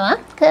කරනවා.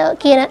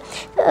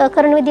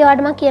 කරන විදිය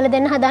වලට මම කියලා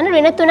දෙන්න හදාන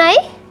ඍණ 3i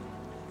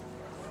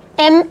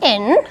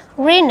mn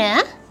ඍණ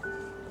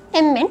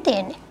mn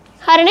තියෙන්නේ.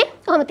 හරිනේ?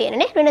 කොහොම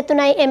තියෙන්නේ? ඍණ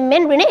 3i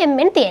mn ඍණ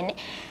mn තියෙන්නේ.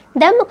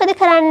 දැන් මොකද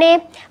කරන්නේ?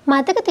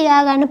 මතක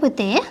තියාගන්න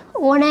පුතේ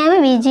ඕනෑම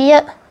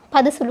විජීය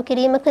පද සුළු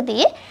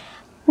කිරීමකදී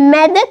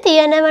මැද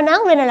තියෙනවා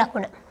නම් ඍණ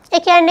ලකුණ.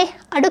 ඒ කියන්නේ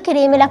අඩු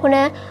කිරීමේ ලකුණ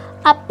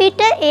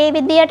අපිට ඒ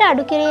විදියට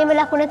අඩු කිරීමේ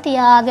ලකුණ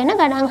තියාගෙන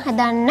ගණන්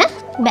හදන්න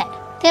බෑ.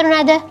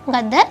 තේරුණාද?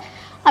 මොකද්ද?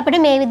 අපිට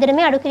මේ විදිහට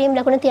මේ අඩු කිරීම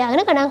ලකුණ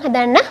තියාගෙන ගණන්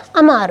හදන්න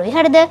අමාරුයි.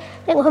 හරිද?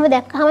 දැන් කොහොම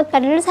දැක්කහම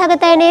පැටලෙන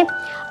සහගතයිනේ.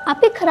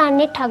 අපි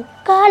කරන්නේ ටක්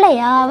ගාලා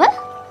යාව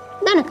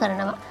ධන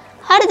කරනවා.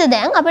 හරිද?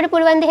 දැන් අපිට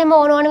පුළුවන් ද එහෙම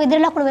ඕන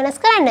විදිහට ලකුණු වෙනස්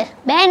කරන්න?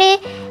 බෑනේ.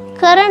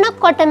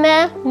 කරනකොටම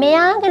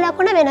මෙයාගේ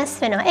ලකුණ වෙනස්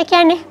වෙනවා. ඒ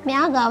කියන්නේ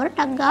මෙයා ගාවට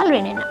ටක් ගාලා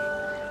වෙනෙනවා.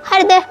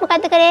 හරිද?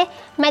 මොකද්ද කරේ?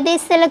 මැද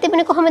ඉස්සෙල්ලා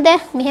තිබුණේ කොහොමද?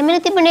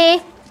 මෙහෙමනේ තිබුණේ.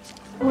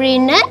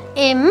 ඍණ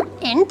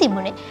mn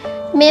තිබුණේ.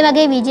 මේ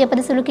වගේ විජය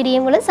පද සුළු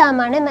කිරීම වල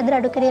සාමාන්‍ය මැද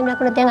අඩු කිරීම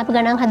ලකුණ දැන් අපි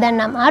ගණන්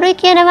හදන්න අමාරුයි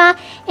කියනවා.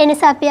 ඒ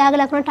නිසා අපි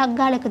යාගේ ලකුණ ටක්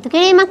ගාලා එකතු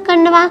කිරීමක්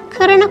කරනවා.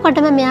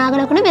 කරනකොටම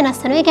මෙයාගේ ලකුණ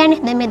වෙනස් වෙනවා. ඒ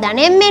කියන්නේ දැන් මේ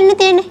ධන mn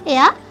තියෙන්නේ.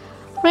 එයා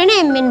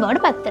ඍණ mn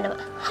බවට පත් වෙනවා.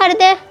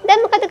 හරිද? දැන්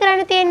මොකද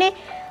කරන්න තියෙන්නේ?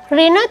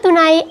 ඍණ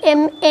 3යි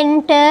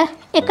mnට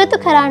එකතු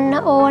කරන්න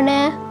ඕන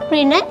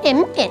ඍණ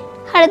mn.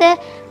 හරිද?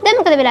 දැන්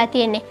මොකද වෙලා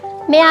තියෙන්නේ?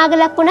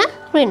 මෙයාගේ ලකුණ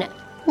ඍණ.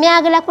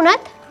 මෙයාගේ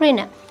ලකුණත්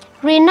ඍණ.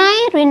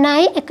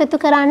 ඍණයි එකතු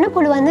කරන්න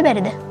පුළුවන්ද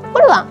බැරිද?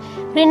 පුළුවන්.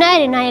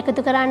 ඍණයි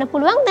එකතු කරන්න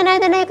පුළුවන්.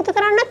 ධනයි එකතු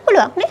කරන්නත්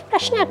පුළුවන් නේ.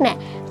 ප්‍රශ්නයක්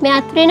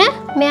නැහැ.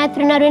 මෙයාත්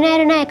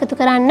ඍණ එකතු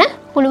කරන්න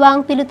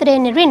පුළුවන්. පිළිතුරේ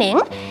එන්නේ ඍණෙන්.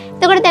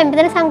 එතකොට දැන්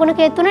මෙතන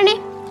සංගුණකයේ 3නේ.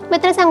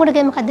 මෙතන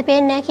සංගුණකයේ මොකද්ද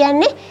පේන්නේ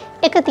කියන්නේ?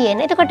 1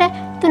 තියෙන. එතකොට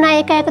 3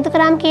 1 එකතු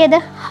කරාම කීයද?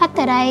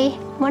 4යි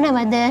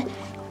මොනවද?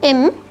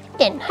 mn.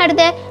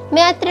 හරිද?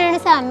 මෙයාත් ඍණ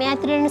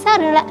නිසා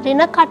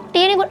ඍණ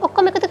කට්ටියනේ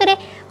ඔක්කොම එකතු කරේ.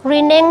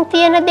 ඍණෙන්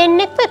තියෙන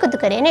දෙන්නෙක්ව එකතු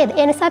කරේ නේද?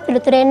 ඒ නිසා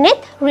පිළිතුර එන්නේ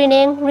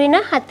ඍණෙන් ඍණ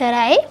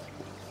 4යි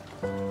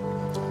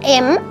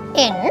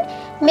mn.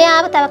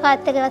 මෙයාව තව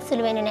කාත් එකවත්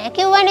සුළු වෙන්නේ නැහැ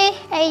කිව්වනේ.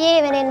 ඇයි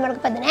ඒ වෙනෙන් වර්ග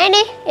පද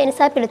නැහැනේ. ඒ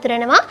නිසා පිළිතුර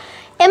එනවා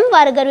m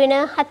වර්ග ඍණ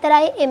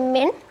 4යි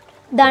mn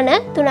ධන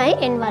 3යි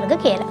n වර්ග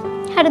කියලා.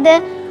 හරිද?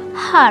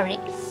 හරි.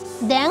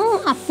 දැන්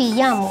අපි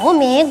යමු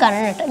මේ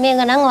ගණනට. මේ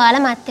ගණන්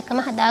ඔයාලා මාත්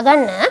එක්කම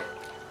හදාගන්න.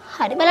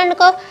 හරි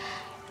බලන්නකෝ.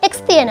 x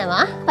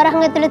තියෙනවා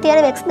වරහන් ඇතුළේ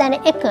තියෙන x ධන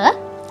 1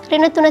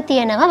 ඍණ 3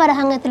 තියෙනවා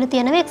වරහන් ඇතුළේ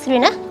තියෙන x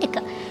ඍණ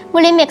 1.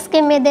 මුලින්ම x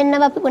කින් මේ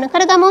දෙන්නව අපි ගුණ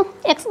කරගමු.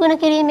 x ගුණ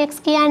කිරීම x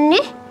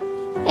කියන්නේ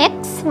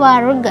x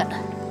වර්ග.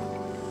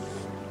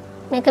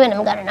 මේක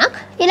වෙනම ගණනක්.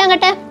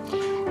 ඊළඟට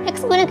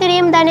x ගුණ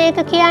කිරීම ධන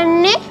 1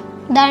 කියන්නේ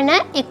ධන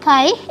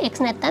 1යි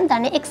x නැත්තම්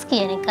ධන x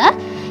කියන එක.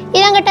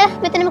 ඊළඟට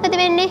මෙතන මොකද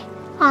වෙන්නේ?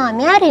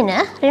 මෙයා ඍණ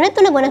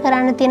 3 ගුණ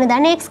කරන්න තියෙන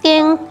ධන x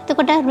කින්.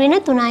 එතකොට ඍණ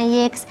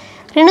 3යි x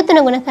ඍණ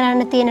 3 ගුණ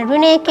කරන්න තියෙන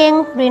ඍණ 1කින්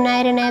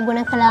ඍණයි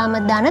ගුණ කළාම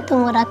ධන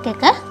 3 වරක්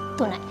 1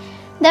 3යි.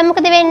 දැන්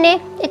මොකද වෙන්නේ?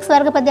 x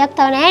වර්ග පදයක්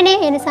තව නැහැනේ.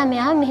 ඒ නිසා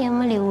මෙයා මෙහෙම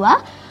ලිව්වා.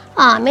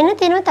 මෙන්න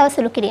තියෙනවා තව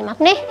සුළු කිරීමක්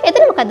නේ.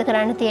 එතන මොකද්ද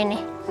කරන්න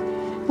තියෙන්නේ?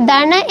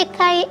 ධන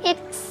 1යි x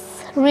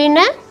ඍණ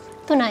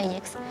 3යි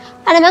x.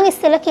 අර මම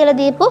ඉස්සෙල්ලා කියලා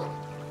දීපු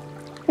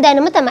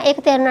දැනුම තමයි. ඒක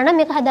තේරුණා නම්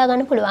මේක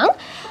හදාගන්න පුළුවන්.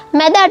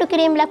 මැද අඩු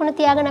කිරීම ලකුණ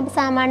තියාගෙන අපි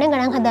සාමාන්‍යයෙන්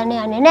ගණන් හදන්න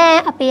යන්නේ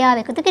නැහැ. අපි යාව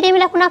එකතු කිරීම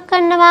ලකුණක්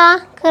කරනවා.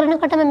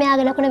 කරනකොටම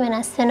මෙයාගේ ලකුණ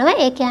වෙනස් වෙනවා.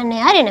 ඒ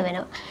කියන්නේ යා ඍණ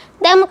වෙනවා.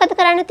 දැන් මොකද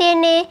කරන්න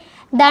තියෙන්නේ?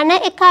 ධන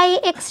 1යි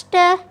x ට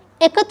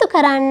එකතු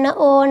කරන්න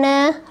ඕන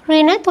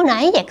ඍණ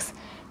 3යි x.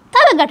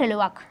 තව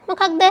ගැටලුවක්.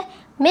 මොකක්ද?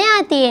 මෙයා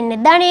තියෙන්නේ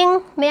ධනෙන්,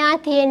 මෙයා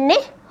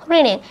තියෙන්නේ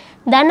ඍණෙන්.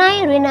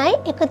 ධනයි ඍණයි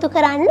එකතු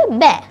කරන්න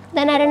බෑ.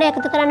 ධන ඍණ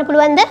එකතු කරන්න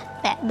පුළුවන්ද?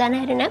 බෑ. ධන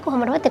ඍණ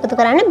කොහොමදවත් එකතු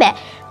කරන්න බෑ.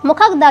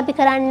 මොකක්ද අපි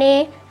කරන්නේ?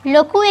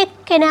 ලොකු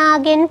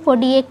එක්කෙනාගෙන්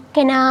පොඩි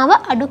එක්කෙනාව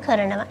අඩු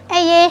කරනවා.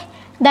 ඇයි ඒ?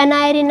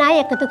 ධනයි ඍණයි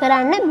එකතු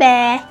කරන්න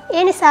බෑ.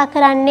 ඒ නිසා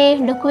කරන්නේ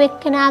ලොකු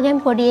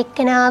එක්කෙනාගෙන් පොඩි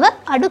එක්කෙනාව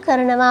අඩු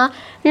කරනවා.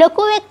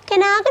 ලොකු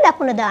එක්කෙනාගේ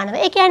ලකුණ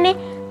දානවා. ඒ කියන්නේ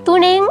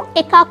 3න්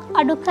එකක්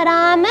අඩු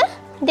කරාම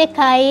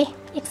 2යි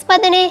x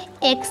පදනේ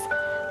x.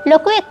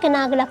 ලොකු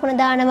එක්කෙනාගේ ලකුණ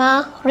දානවා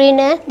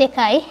ඍණ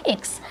 2යි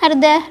x.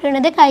 හරිද?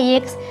 ඍණ 2යි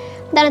x.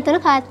 ධන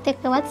 3 කාත්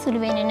එක්කවත් සුළු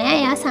වෙන්නේ නැහැ.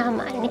 එයා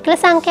සාමාන්‍ය නිකල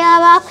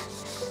සංඛ්‍යාවක්.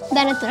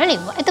 ධන 3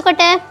 ලිව්වා.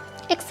 එතකොට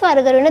x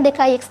වර්ග ඍණ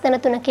 2යි x ධන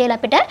 3 කියලා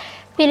අපිට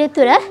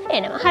පිළිතුර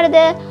එනවා. හරිද?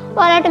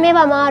 ඔයාලට මේව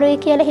අමාරුයි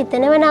කියලා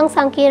හිතෙනව නම්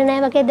සංකීර්ණයි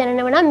වගේ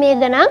දැනෙනව නම් මේ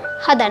ගණන්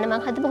හදන්න.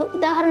 මම හදපු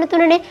උදාහරණ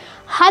තුනනේ.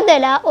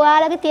 හදලා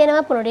ඔයාලගේ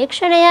තියෙනවා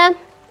පුනරීක්ෂණය.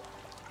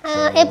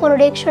 ඒ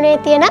පුනරීක්ෂණයේ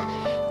තියෙන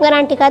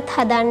ගණන් ටිකත්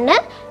හදන්න.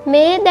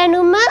 මේ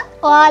දැනුම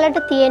ඔයාලට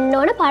තියෙන්න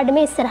ඕන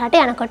පාඩමේ ඉස්සරහට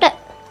යනකොට.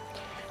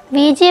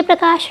 විජය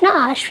ප්‍රකාශන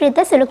ආශ්‍රිත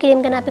සුළු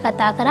කිරීම ගැන අපි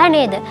කතා කරා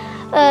නේද?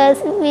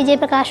 විජය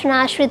ප්‍රකාශන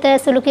ආශ්‍රිත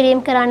සුළු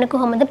කිරීම කරන්නේ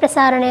කොහොමද?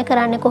 ප්‍රසාරණය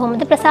කරන්නේ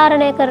කොහොමද?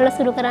 ප්‍රසාරණය කරලා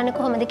සුළු කරන්නේ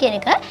කොහොමද කියන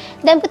එක.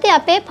 දැන් පුතේ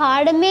අපේ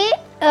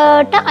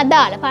පාඩමේට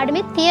අදාළ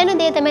පාඩමේ තියෙන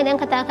දේ තමයි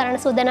දැන් කතා කරන්න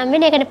සූදානම්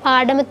වෙන්නේ. ඒ කියන්නේ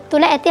පාඩම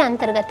තුල ඇති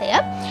අන්තර්ගතය.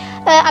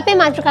 අපේ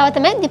මාතෘකාව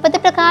තමයි ද්විපද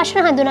ප්‍රකාශන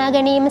හඳුනා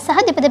ගැනීම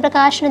සහ ද්විපද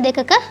ප්‍රකාශන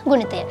දෙකක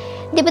ගුණිතය.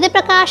 ද්විපද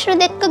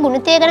ප්‍රකාශන දෙකක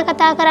ගුණිතය ගැන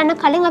කතා කරන්න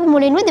කලින් අපි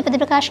මුලින්ම ද්විපද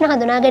ප්‍රකාශන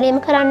හඳුනා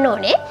ගැනීම කරන්න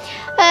ඕනේ.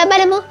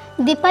 බලමු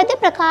ද්විපද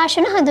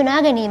ප්‍රකාශන හඳුනා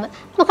ගැනීම.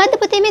 මොකද්ද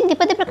පුතේ මේ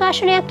ද්විපද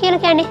ප්‍රකාශනයක්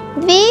කියලා කියන්නේ?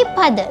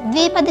 ද්විපද.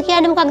 ද්විපද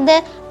කියන්නේ මොකක්ද?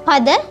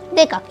 පද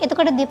දෙකක්.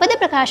 එතකොට ද්විපද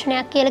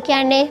ප්‍රකාශනයක් කියලා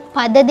කියන්නේ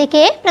පද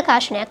දෙකේ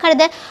ප්‍රකාශනයක්.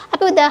 හරිද?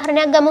 අපි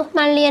උදාහරණයක් ගමු.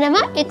 මම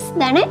ලියනවා x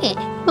ධන a.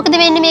 මොකද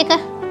වෙන්නේ මේක?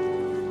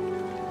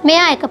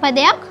 මෙයා එක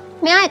පදයක්,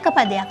 මෙයා එක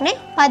පදයක් නේ.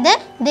 පද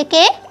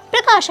දෙකේ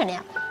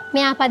ප්‍රකාශනයක්.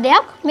 මෙයා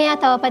පදයක්, මෙයා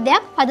තව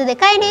පදයක්. පද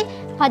දෙකයිනේ.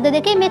 පද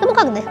දෙකේ මේක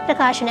මොකක්ද?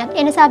 ප්‍රකාශනයක්.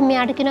 ඒ නිසා අපි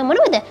මෙයාට කියනවා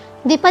මොනවද?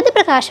 ද්විපද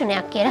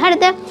ප්‍රකාශනයක් කියලා.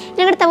 හරිද?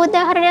 ඊළඟට තව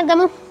උදාහරණයක්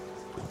ගමු.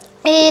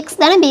 x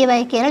ධන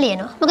by කියලා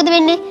ලියනවා. මොකද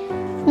වෙන්නේ?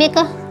 මේක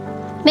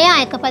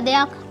මෙයා එක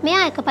පදයක්,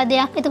 මෙයා එක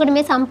පදයක්. එතකොට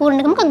මේ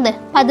සම්පූර්ණ එක මොකක්ද?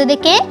 පද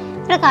දෙකේ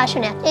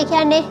ප්‍රකාශනයක්. ඒ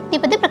කියන්නේ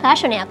ද්විපද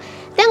ප්‍රකාශනයක්.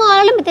 දැන්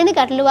ඔයාලට මෙතනදී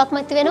ගැටලුවක්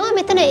මතුවෙනවා.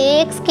 මෙතන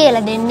AX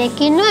කියලා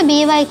දෙන්නෙක් ඉන්නවා,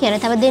 BY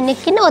කියලා තව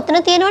දෙන්නෙක් ඉන්නවා.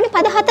 ඔතන තියෙනවනේ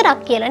පද හතරක්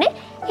කියලානේ.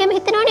 එහෙම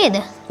හිතනව නේද?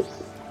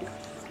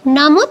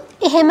 නමුත්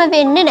එහෙම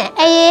වෙන්නේ නැහැ.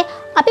 ඇයි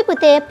අපි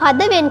පුතේ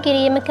පද වෙන්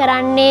කිරීම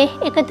කරන්නේ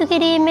එකතු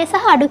කිරීමේ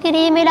සහ අඩු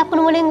කිරීමේ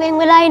ලකුණු වලින් වෙන්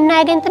වෙලා ඉන්න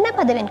අයගෙන් තමයි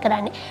පද වෙන්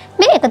කරන්නේ.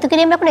 මේ එකතු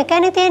කිරීම ලකුණ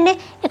එකනේ තියෙන්නේ.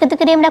 එකතු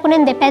කිරීම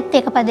ලකුණෙන්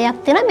දෙපැත්තේ එක පදයක්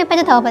තියෙනවා. මේ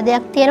පැත්තේ තව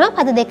පදයක් තියෙනවා.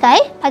 පද දෙකයි.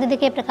 පද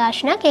දෙකේ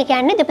ප්‍රකාශනයක්. ඒ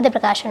කියන්නේ දෙපද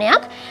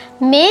ප්‍රකාශනයක්.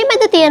 මේ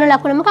මැද තියෙන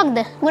ලකුණ මොකක්ද?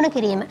 ගුණ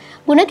කිරීම.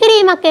 ගුණ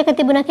කිරීමක් එක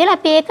තිබුණා කියලා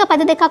අපි ඒක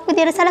පද දෙකක්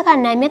විදියට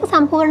සලකන්නේ. මේක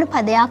සම්පූර්ණ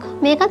පදයක්.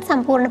 මේකත්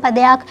සම්පූර්ණ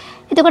පදයක්.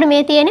 එතකොට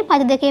මේ තියෙන්නේ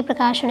පද දෙකේ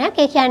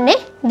ප්‍රකාශනයක්. ඒ කියන්නේ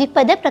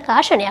ද්විපද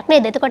ප්‍රකාශනයක්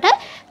නේද? එතකොට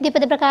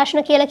ද්විපද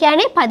ප්‍රකාශන කියලා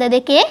කියන්නේ පද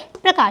දෙකේ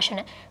ප්‍රකාශන.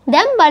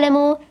 දැන්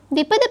බලමු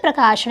ද්විපද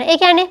ප්‍රකාශන. ඒ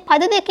කියන්නේ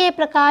පද දෙකේ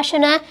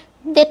ප්‍රකාශන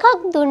දෙකක්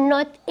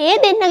දුන්නොත් ඒ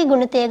දෙන්නගේ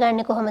ගුණිතය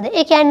ගන්න කොහොමද?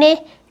 ඒ කියන්නේ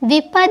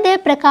ද්විපද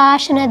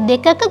ප්‍රකාශන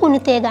දෙකක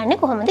ගුණිතය ගන්න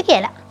කොහොමද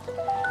කියලා.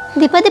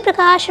 ද්විපද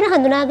ප්‍රකාශන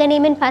හඳුනා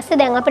ගැනීමෙන් පස්සේ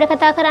දැන් අපිට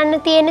කතා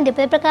කරන්න තියෙන්නේ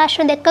ද්විපද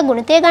ප්‍රකාශන දෙකක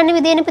ගුණිතය ගන්න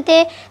විදිහනේ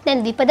පුතේ.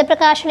 දැන් ද්විපද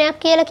ප්‍රකාශනයක්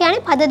කියලා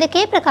කියන්නේ පද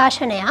දෙකේ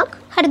ප්‍රකාශනයක්.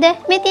 හරිද?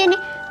 මේ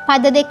තියෙන්නේ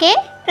පද දෙකේ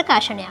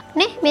ප්‍රකාශනයක්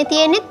නේ. මේ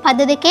තියෙන්නේ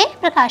පද දෙකේ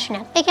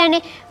ප්‍රකාශනයක්. ඒ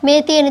කියන්නේ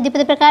මේ තියෙන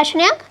ද්විපද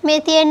ප්‍රකාශනයක්, මේ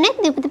තියෙන්නේ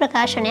ද්විපද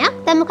ප්‍රකාශනයක්.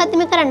 දැන් මොකද්ද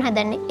මේ කරන්න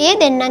හදන්නේ? ඒ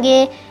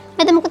දෙන්නගේ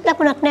මැද මොකද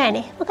ලකුණක්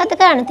නැහැනේ. මොකද්ද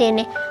කරන්න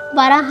තියෙන්නේ?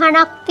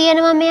 වරහණක්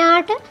තියෙනවා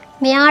මෙයාට,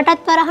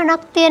 මෙයාටත්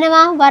වරහණක්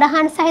තියෙනවා.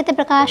 වරහන් සහිත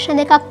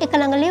ප්‍රකාශන දෙකක් එක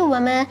ළඟ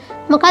ලියුවම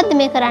මොකද්ද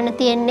මේ කරන්න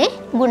තියෙන්නේ?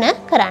 ಗುಣ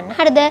කරන්න.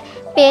 හරිද?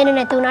 පේන්නේ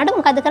නැති වුණාට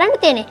මොකද්ද කරන්න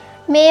තියෙන්නේ?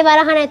 මේ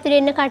වරහණ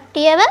ඇතුලේ ඉන්න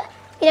කට්ටියව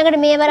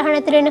ඊළඟට මේ වරහණ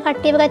ඇතුලේ ඉන්න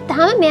කට්ටියව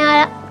ගත්තාම මෙයා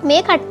මේ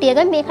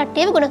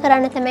කට්ටියව ගුණ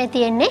කරන්න තමයි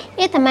තියෙන්නේ.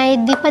 ඒ තමයි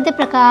ද්විපද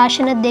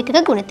ප්‍රකාශන දෙකක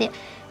ගුණිතය.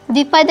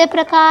 ද්විපද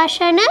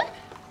ප්‍රකාශන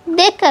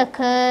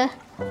දෙකක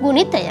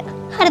ගුණිතය.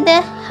 හරිද?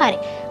 හරි.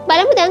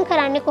 බලමු දැන්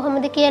කරන්නේ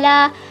කොහොමද කියලා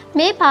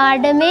මේ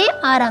පාඩමේ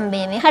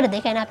ආරම්භයේ මේ. හරිද?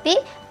 ඒ කියන්නේ අපි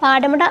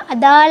පාඩමට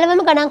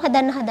අදාළවම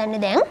ගණන්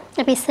හදන්නේ දැන්.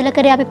 අපි ඉස්සෙල්ලා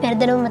කරේ අපි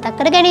පෙරදෙනම මතක්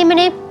කර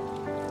ගැනීමනේ.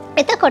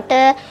 එතකොට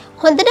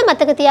හොඳට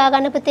මතක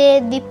තියාගන්න පුතේ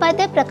ද්විපද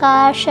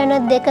ප්‍රකාශන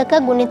දෙකක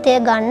ගුණිතය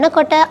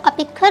ගන්නකොට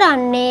අපි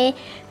කරන්නේ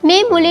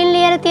මේ මුලින්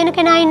ලියලා තියෙන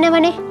කෙනා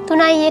ඉන්නවනේ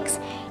 3x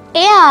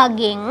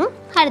එයාගෙන්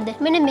හරිද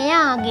මෙන්න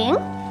මෙයාගෙන්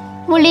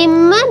මුලින්ම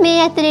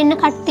මේ ඇතුලේ ඉන්න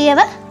කට්ටියව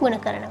ගුණ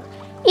කරනවා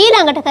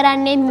ඊළඟට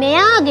කරන්නේ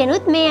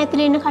මෙයාගෙනුත් මේ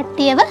ඇතුලේ ඉන්න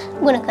කට්ටියව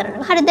ගුණ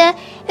කරනවා හරිද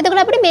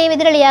එතකොට අපිට මේ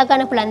විදිහට ලියා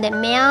ගන්න පුළුවන්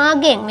දැන්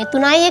මෙයාගෙන් මේ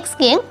 3x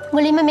ගෙන්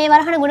මුලින්ම මේ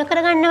වරහන ගුණ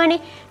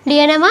කරගන්නවනේ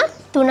ලියනවා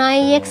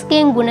 3x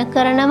ගෙන් ගුණ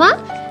කරනවා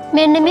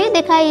මෙන්න මේ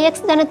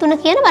 2x ධන 3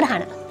 කියන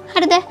වරහන.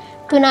 හරිද?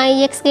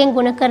 3x ගෙන්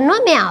ගුණ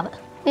කරනවා මෙයාව.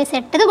 මේ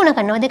සෙට් එක ගුණ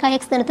කරනවා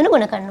 2x ධන 3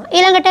 ගුණ කරනවා.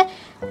 ඊළඟට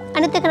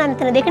අනිත් එක නම්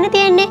මෙතන දෙකනේ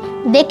තියෙන්නේ.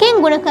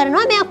 දෙකෙන් ගුණ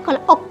කරනවා මේ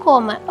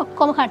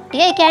ඔක්කොම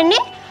කට්ටිය. ඒ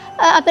කියන්නේ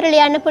අපිට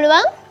ලියන්න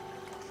පුළුවන්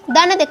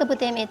ධන දෙක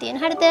පුතේ මේ තියෙන.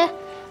 හරිද?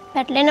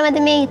 පැටලෙනවද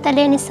මේ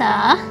ඉතලේ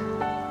නිසා?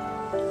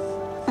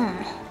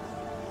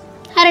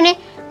 හරිනේ.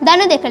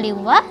 ධන දෙක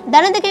ලිව්වා.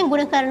 ධන දෙකෙන්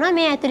ගුණ කරනවා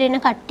මේ ඇතුලේ ඉන්න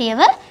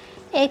කට්ටියව.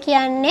 ඒ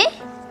කියන්නේ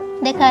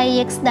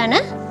 2x ධන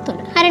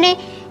 3. හරිනේ.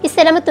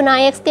 ඉස්සෙල්ලම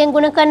 3x ගෙන්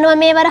ගුණ කරනවා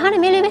මේ වරහන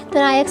මෙලෙවේ.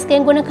 3x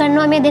ගෙන් ගුණ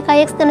කරනවා මේ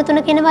 2x ධන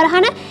 3 කියන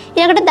වරහන.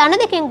 ඊළඟට ධන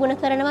දෙකෙන් ගුණ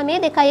කරනවා මේ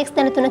 2x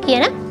ධන 3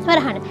 කියන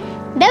වරහන.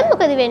 දැන්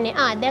මොකද වෙන්නේ?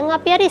 දැන්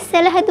අපි අර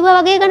ඉස්සෙල්ලා හැදුවා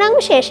වගේ ගණන්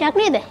විශේෂයක්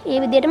නේද? ඒ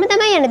විදිහටම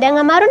තමයි යන්නේ.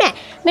 දැන් අමාරු නෑ.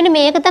 මෙන්න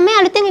මේක තමයි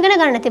අලුතෙන් ඉගෙන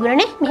ගන්න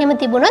තිබුණනේ. මෙහෙම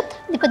තිබුණොත්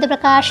ද්විපද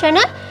ප්‍රකාශන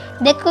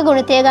දෙක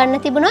ගුණිතය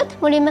ගන්න තිබුණොත්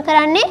මුලින්ම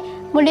කරන්නේ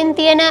මුලින්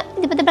තියෙන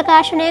ද්විපද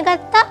ප්‍රකාශනය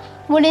ගත්තා.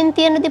 මුලින්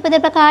තියෙන ද්විපද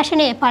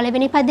ප්‍රකාශනයේ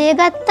පළවෙනි පදය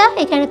ගත්තා.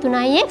 ඒ කියන්නේ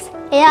 3x.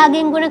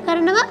 එයාගෙන් ගුණ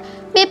කරනවා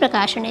මේ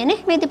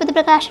ප්‍රකාශනයනේ. මේ ද්විපද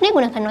ප්‍රකාශනය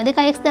ගුණ කරනවා.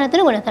 2x ධන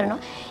 3 ගුණ කරනවා.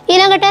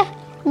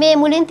 ඊළඟට මේ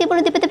මුලින්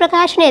තිබුණු ද්විපද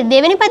ප්‍රකාශනයේ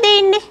දෙවෙනි පදේ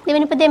ඉන්නේ.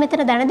 දෙවෙනි පදේ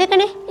මෙතන ධන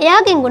දෙකනේ.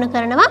 එයාගෙන් ගුණ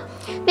කරනවා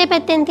මේ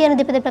පැත්තෙන් තියෙන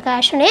ද්විපද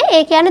ප්‍රකාශනයේ.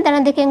 ඒ කියන්නේ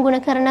ධන දෙකෙන්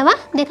ගුණ කරනවා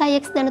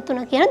 2x ධන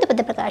 3 කියන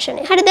ද්විපද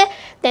ප්‍රකාශනය. හරිද?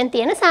 දැන්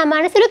තියෙන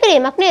සාමාන්‍ය සුළු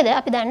කිරීමක් නේද?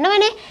 අපි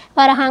දන්නවනේ.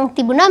 වරහන්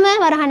තිබුණම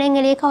වරහනෙන්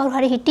එළිය කවුරු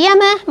හරි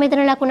හිටියම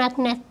මෙතන ලකුණක්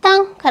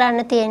නැත්තම්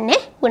කරන්න තියෙන්නේ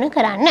ගුණ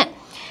කරන්න.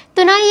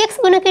 3x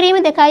ගුණ කිරීම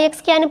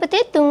 2x කියන්නේ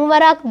පුතේ 3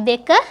 වරක්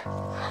 2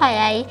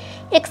 6යි.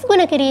 x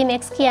ගුණ කිරීම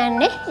x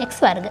කියන්නේ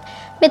x වර්ග.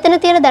 මෙතන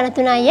තියෙන ධන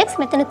 3x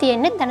මෙතන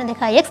තියෙන්නේ ධන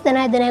 2x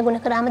ධනය ගුණ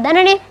කරාම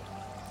ධනනේ.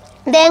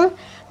 දැන්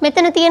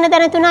මෙතන තියෙන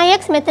ධන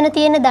 3x මෙතන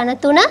තියෙන ධන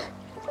 3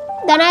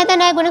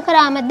 ධනය ගුණ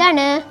කරාම ධන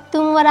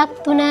 3 වරක්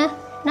 3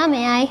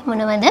 9යි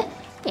මොනවද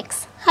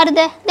x. හරිද?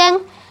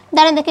 දැන්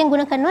ධන දෙකෙන්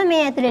ගුණ කරනවා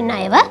මේ ඇතුලේ ඉන්න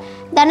අයව.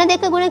 ධන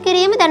දෙක ගුණ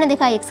කිරීම ධන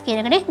 2x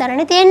කියන එකනේ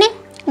ධනනේ තියෙන්නේ.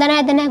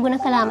 ධනය ගුණ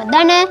කළාම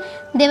ධන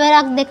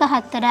දෙවරක් 2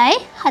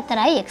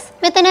 4යි x.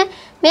 මෙතන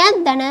මෙයත්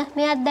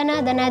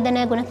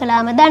ධන ගුණ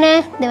කළාම ධන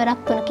දෙවරක්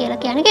 3 කියලා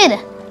කියන්නේ කේද?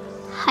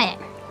 6යි.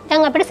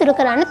 දැන් අපිට සුළු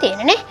කරන්න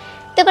තියෙනනේ.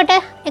 එතකොට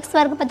x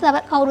වර්ග පද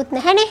තව කවුරුත්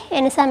නැහැනේ.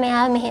 ඒ නිසා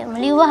මෙයා මෙහෙම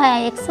ලිව්වා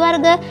 6x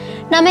වර්ග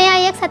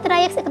 9x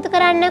 4x එකතු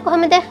කරන්න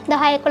කොහොමද?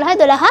 10 11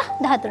 12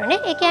 13නේ.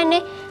 ඒ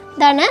කියන්නේ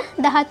ධන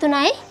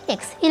 13යි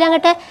x.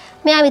 ඊළඟට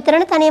මෙයා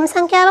විතරනේ තනියම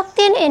සංඛ්‍යාවක්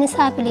තියෙන. ඒ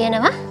නිසා අපි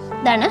ලියනවා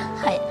ධන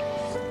 6.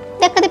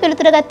 දැක්කද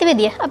පිළිතුර ගත්ත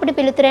විදිය? අපිට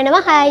පිළිතුර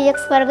එනවා 6x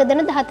වර්ග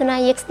ධන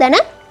 13x ධන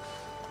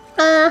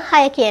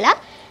 6 කියලා.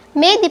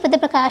 මේ ද්විපද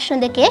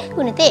ප්‍රකාශන දෙකේ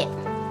ගුණිතය.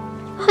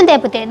 හොඳයි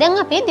පුතේ. දැන්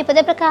අපි ද්විපද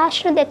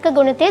ප්‍රකාශන දෙක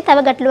ගුණිතය තව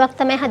ගැටලුවක්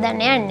තමයි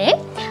හදන්න යන්නේ.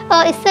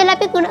 ඉස්සෙල්ලා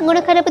අපි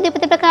ගුණ කරපු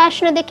ද්විපද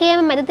ප්‍රකාශන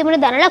දෙකේම මැද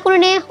තිබුණ ධන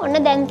ලකුණනේ. ඔන්න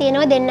දැන්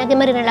තියෙනවා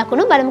දෙන්නගෙම ඍණ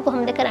ලකුණු. බලමු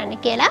කොහොමද කරන්න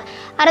කියලා.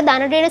 අර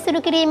ධන ඍණ සුළු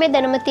කිරීමේ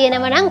දැනුම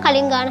තියෙනවා නම්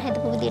කලින් ගාන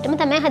හදපු විදිහටම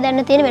තමයි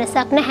හදන්න තියෙන,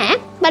 වෙනසක් නැහැ.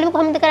 බලමු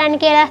කොහොමද කරන්න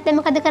කියලා. දැන්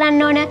මොකද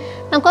කරන්න ඕන?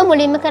 මම කොහොම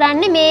මුලින්ම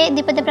කරන්නේ මේ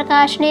ද්විපද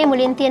ප්‍රකාශනයේ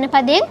මුලින් තියෙන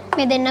පදයෙන්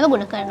මේ දෙන්නම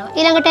ගුණ කරනවා.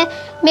 ඊළඟට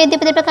මේ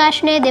ද්විපද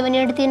ප්‍රකාශනයේ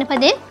දෙවෙනියට තියෙන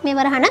පදයෙන් මේ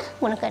වරහන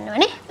ගුණ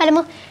කරනවානේ.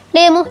 බලමු.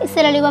 ලියමු.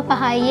 ඉස්සෙල්ලා ලිව්වා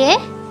 5a.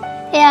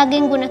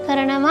 එයාගෙන් ගුණ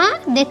කරනවා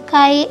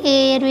 2a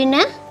ඍණ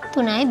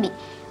 3b.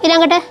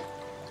 ඊළඟට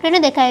ඍණ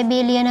 2b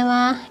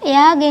ලියනවා.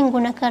 එයාගෙන්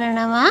ගුණ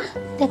කරනවා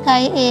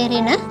 2a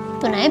ඍණ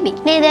 3b.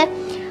 නේද?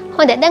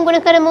 හොඳයි. දැන් ගුණ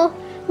කරමු.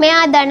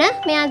 මෙයා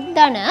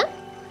ධන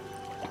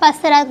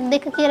පස්සරක්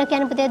දෙක කියලා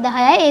කියන පුතේ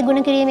 10යි. ඒ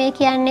ගුණ කිරීමේ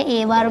කියන්නේ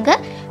a වර්ග.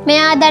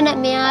 මෙයා ධන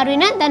මෙයා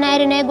ඍණ ධනයි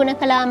ඍණය ගුණ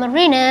කළාම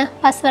ඍණ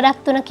පස්වරක්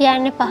 3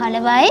 කියන්නේ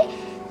 15යි.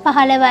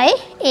 15යි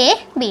a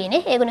b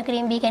නේ. ඒ ගුණ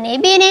කිරීම b කියන්නේ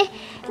a b නේ.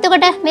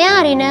 එතකොට මෙයා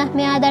ඍණ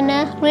මෙයා ධන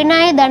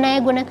ඍණයි ධනයි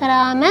ගුණ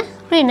කරාම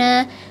ඍණ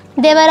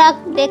දෙවරක්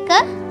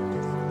 2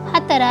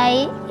 4යි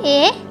a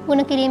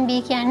ගුණ කිරීම b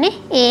කියන්නේ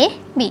a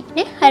b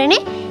නේ.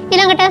 හරිනේ.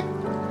 ඊළඟට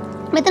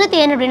මෙතන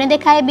තියෙන ඍණ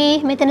 2යි b,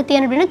 මෙතන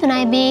තියෙන ඍණ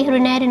 3යි b,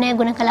 ඍණයි ඍණය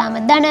ගුණ කළාම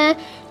ධන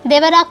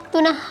දෙවරක්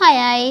 3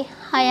 6යි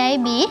 6යි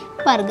b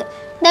වර්ග.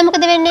 දැන්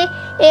මොකද වෙන්නේ?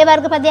 a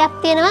වර්ග පදයක්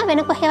තියෙනවා, වෙන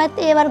කොහෙවත්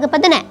a වර්ග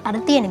පද නැහැ. අර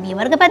තියෙන b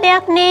වර්ග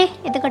පදයක් නේ.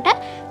 එතකොට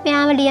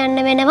මෙයාම ලියන්න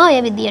වෙනවා ඔය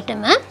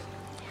විදියටම.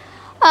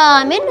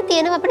 මෙන්න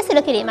තියෙනවා අපිට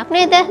සුළු කිරීමක්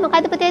නේද?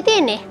 මොකද්ද පුතේ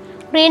තියෙන්නේ?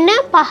 ඍණ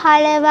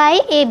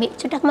 15යි ab.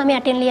 චුට්ටක් මම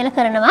යටින් ලියලා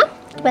කරනවා.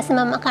 ඊට පස්සේ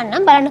මම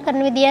කන්නම් බලන්න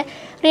කරන විදිය.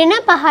 ඍණ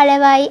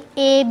 15යි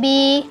ab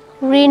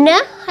ඍණ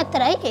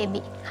 4යි ab.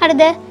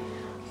 හරිද?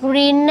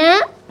 ඍණ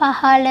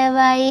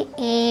 15යි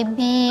ab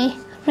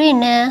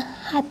ඍණ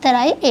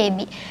 4යි ab.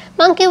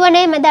 මං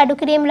කිව්වනේ මැද අඩු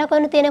කිරීම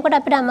ලකුණු තියෙනකොට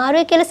අපිට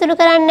අමාරුයි කියලා සුළු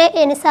කරන්න.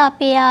 ඒ නිසා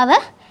අපි ආව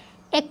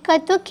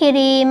එකතු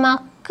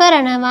කිරීමක්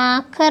කරනවා.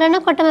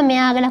 කරනකොටම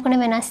මෙයාගේ ලකුණ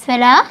වෙනස්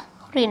වෙලා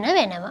ඍණ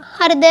වෙනවා.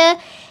 හරිද?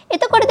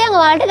 එතකොට දැන්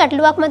ඔයාලට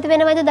ගැටලුවක්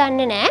මතුවෙනවද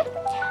දන්නේ නැහැ.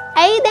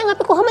 ඇයි දැන්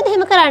අපි කොහොමද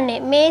එහෙම කරන්නේ?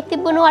 මේ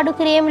තිබුණු අඩු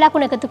කිරීම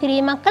ලකුණ එකතු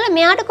කිරීමක් කළා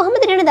මෙයාට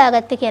කොහොමද ඍණ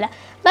දාගත්තේ කියලා.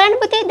 බලන්න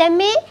පුතේ දැන්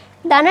මේ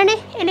ධනනේ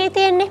එළියේ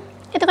තියෙන්නේ.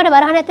 එතකොට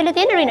වරහන ඇතුලේ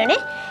තියෙන ඍණනේ.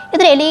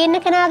 ඒතර එළියේ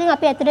ඉන්න කෙනාගෙන්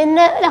අපි ඇතුලෙන්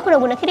ලකුණ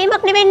ගුණ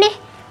කිරීමක් නෙවෙන්නේ.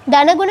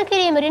 ධන ගුණ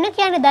කිරීම ඍණ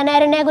කියන්නේ ධන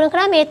ඍණය ගුණ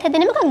කරාම ඒත්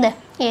හැදෙන්නේ මොකක්ද?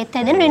 ඒත්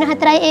හැදෙන ඍණ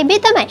 4යි ab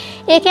තමයි.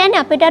 ඒ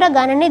කියන්නේ අපිට අර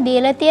ගණනේ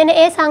දීලා තියෙන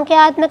ඒ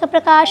සංඛ්‍යාත්මක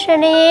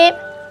ප්‍රකාශනයේ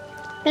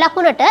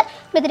ලකුණට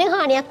මෙතනින්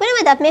හානියක්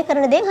වෙනවද? අපි මේ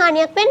කරන දේෙන්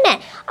හානියක් වෙන්නේ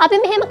නැහැ. අපි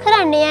මෙහෙම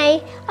කරන්නේ ඇයි?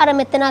 අර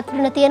මෙතන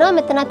අතුරුන තියෙනවා,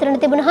 මෙතන අතුරුන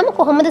තිබුණාම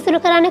කොහොමද සුළු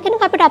කරන්න කියන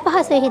එක අපිට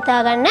අපහසුයි හිතා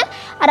ගන්න.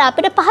 අර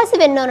අපිට පහසු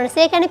වෙන්න ඕන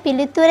නිසා, ඒ කියන්නේ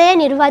පිළිතුරේ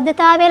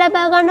නිර්වද්‍යතාවය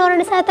ලබා ගන්න ඕන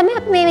නිසා තමයි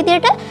අපි මේ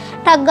විදිහට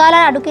ටක්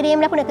ගාලා අඩු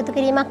කිරීම ලකුණ එකතු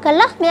කිරීමක්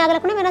කළා මෙයාගේ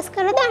ලකුණ වෙනස්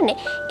කරලා දාන්නේ.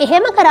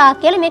 එහෙම කරා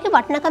කියලා මේකේ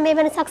වටිනකමේ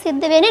වෙනසක්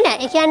සිද්ධ වෙන්නේ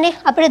නැහැ. ඒ කියන්නේ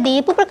අපිට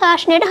දීපු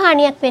ප්‍රකාශනයට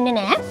හානියක් වෙන්නේ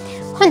නැහැ.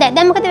 හොඳයි.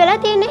 දැන් මොකද වෙලා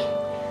තියෙන්නේ?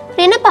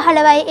 ඍණ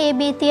 15යි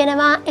ab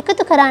තියෙනවා,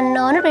 එකතු කරන්න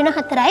ඕන ඍණ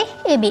 4යි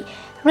ab.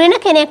 ඍණ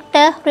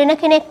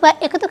කෙනෙක්ව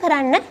එකතු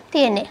කරන්න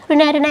තියෙන්නේ.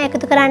 ඍණ ඍණ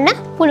එකතු කරන්න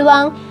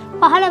පුළුවන්.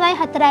 15යි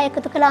 4යි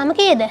එකතු කළාම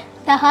කීයද?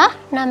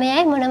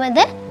 19යි මොනවද?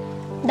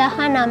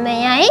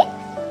 19යි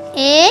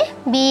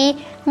ab.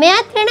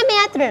 මෙයාත්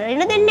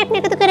ඍණ දෙන්නෙක්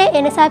එකතු කරේ.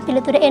 ඒ නිසා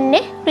පිළිතුර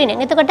එන්නේ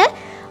ඍණෙන්. එතකොට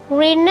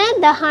ඍණ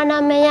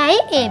 19යි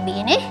ab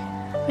නේ.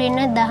 ඍණ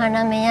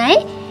 19යි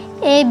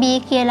ab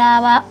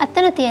කියලා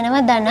අතන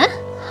තියෙනවා ධන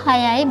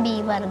 6යි b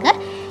වර්ග.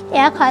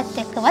 එයා කාත්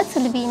එක්කවත්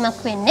සුළු වීමක්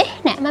වෙන්නේ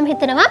නැහැ. මම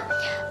හිතනවා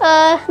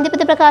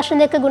ද්විපද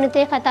ප්‍රකාශන දෙක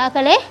ගුණිතය කතා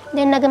කළේ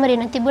දෙන්නගම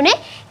ඍණ තිබුණේ.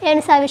 ඒ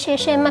නිසා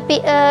විශේෂයෙන්ම අපි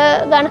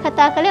ගාන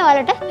කතා කළේ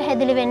ඔයාලට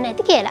පැහැදිලි වෙන්න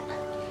ඇති කියලා.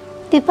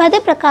 ද්විපද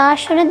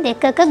ප්‍රකාශන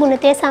දෙකක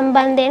ගුණිතය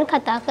සම්බන්ධයෙන්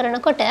කතා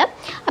කරනකොට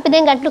අපි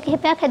දැන් ගැටලු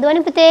කිහිපයක්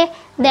හදුවනේ පුතේ.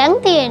 දැන්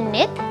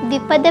තියෙන්නේ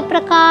ද්විපද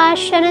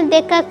ප්‍රකාශන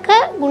දෙකක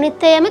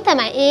ගුණිතයම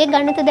තමයි. ඒ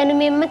ගණිත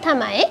දැනුමින්ම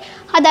තමයි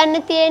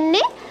හදන්න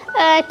තියෙන්නේ.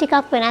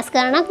 ටිකක් වෙනස්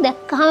ගණනක්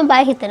දැක්කහම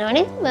බය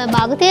හිතෙනවනේ.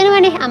 භාග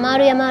තියෙනවනේ.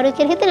 අමාරුයි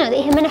කියලා හිතනවාද?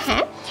 එහෙම නැහැ.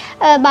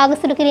 භාග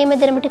සුළු කිරීමේ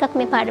දැනුම ටිකක්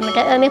මේ පාඩමට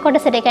මේ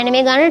කොටසට ඒ කියන්නේ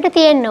මේ ගණනට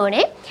තියෙන්න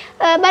ඕනේ.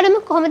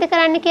 බලමු කොහොමද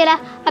කරන්න කියලා.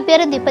 අපි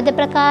අර ද්විපද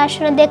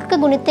ප්‍රකාශන දෙකක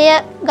ගුණිතය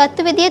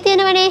ගත්ත විදිය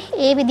තියෙනවනේ.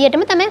 ඒ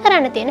විදියටම තමයි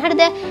කරන්න තියෙන්නේ.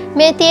 හරිද?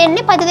 මේ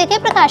තියෙන්නේ පද දෙකේ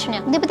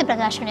ප්‍රකාශනයක්. ද්විපද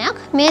ප්‍රකාශනයක්.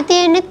 මේ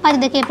තියෙන්නේ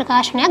පද දෙකේ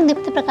ප්‍රකාශනයක්.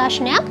 ද්විපද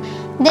ප්‍රකාශනයක්.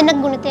 දෙන්නක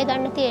ගුණිතය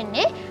ගන්න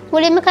තියෙන්නේ.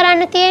 මුලින්ම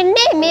කරන්න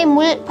තියෙන්නේ මේ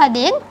මුල්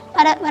පදයෙන්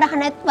අර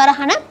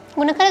වරහන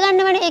ගුණ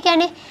කරගන්න වනේ. ඒ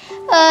කියන්නේ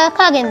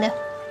කාගෙන්ද?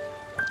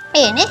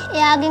 ඒනේ.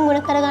 එයාගෙන්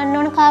ගුණ කරගන්න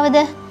ඕන කාවද?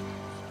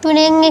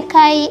 3න්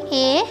 1යි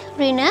a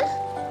ඍණ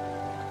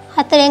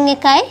 4න්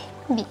 1යි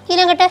b.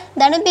 ඊළඟට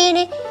ධන b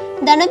නේ.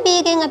 ධන b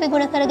ගෙන් අපි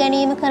ගුණ කර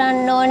ගැනීම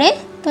කරන්න ඕනේ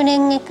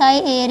 3න් 1යි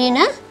a ඍණ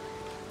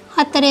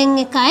 4න්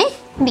 1යි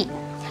b.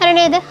 හරි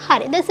නේද?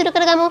 හරි. දැන් සුළු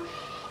කරගමු.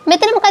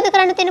 මෙතන මොකද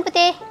කරන්න තියෙන්නේ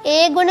පුතේ? a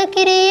ගුණ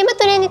කිරීම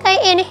 3න් 1යි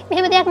a නේ.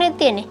 මෙහෙම දෙයක් නේද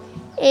තියෙන්නේ?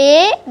 a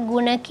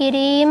ගුණ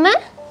කිරීම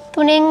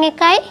 3න්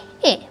 1යි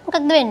a.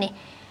 මොකක්ද වෙන්නේ?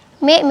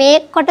 මේ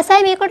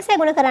කොටසයි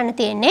ගුණ කරන්න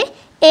තියෙන්නේ.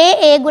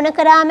 a ගුණ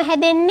කරාම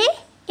හැදෙන්නේ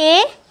a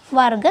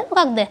වර්ග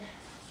මොකක්ද?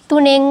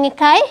 3න්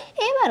 1යි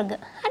a වර්ග.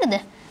 හරිද?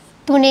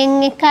 3න්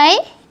 1යි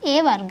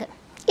a වර්ග.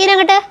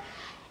 ඊළඟට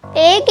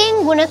a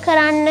ගෙන් ගුණ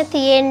කරන්න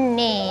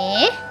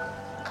තියෙන්නේ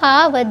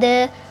කාවද?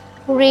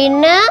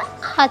 ඍණ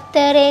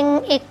 4න්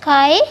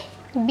 1යි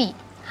b.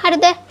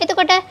 හරිද?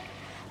 එතකොට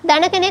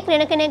ධන කෙනෙක්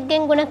ඍණ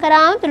කෙනෙක්ගෙන් ගුණ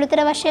කරාම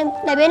පිළිතුර වශයෙන්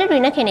ලැබෙන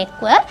ඍණ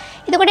කෙනෙක්ව.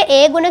 එතකොට a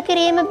ගුණ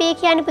කිරීම b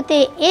කියන්නේ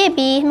පුතේ ab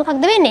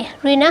මොකක්ද වෙන්නේ?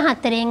 ඍණ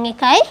 4න්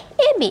 1යි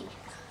ab.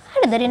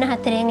 හරිද? ඍණ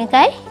 4න් 1යි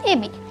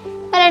ab.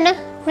 බලන්න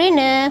ඍණ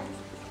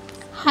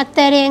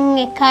 4න්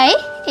 1යි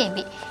ab.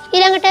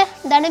 ඊළඟට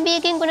ධන b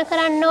ගෙන් ගුණ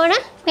කරන්න ඕන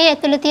මේ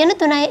ඇතුළේ තියෙන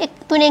 3න්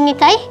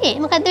 1යි a.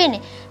 මොකක්ද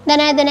වෙන්නේ?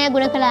 ධනය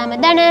ගුණ කළාම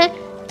ධන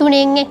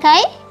 3න්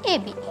 1යි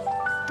ab.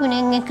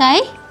 3න්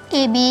 1යි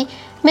ab.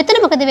 මෙතන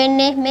මොකද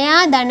වෙන්නේ?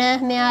 මෙයා ධන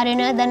මෙයා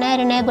ඍණ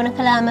ධනය ගුණ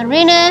කළාම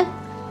ඍණ.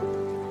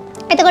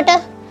 එතකොට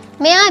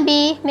මෙයා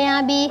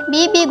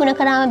b ගුණ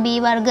කළාම b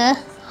වර්ග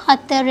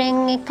 4න්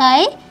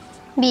 1යි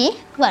b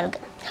වර්ග.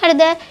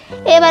 හරිද?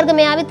 a වර්ග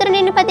මෙයා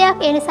විතරනේ ඉන්න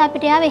පදයක්. ඒ නිසා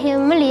අපිට යාව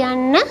එහෙමම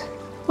ලියන්න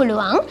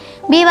පුළුවන්.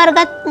 b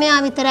වර්ගත්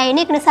මෙයා විතරයි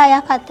ඉන්නේ. ඒක නිසා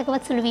යා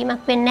කත්තකවත් සුළු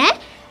වීමක් වෙන්නේ නැහැ.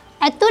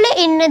 ඇතුළේ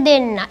ඉන්න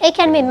දෙන්න. ඒ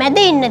කියන්නේ මේ මැද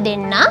ඉන්න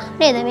දෙන්න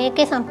නේද?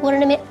 මේකේ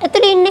සම්පූර්ණ මේ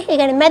ඇතුළේ ඉන්නේ. ඒ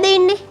කියන්නේ මැද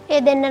ඉන්නේ.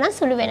 ඒ දෙන්න නම්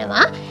සුළු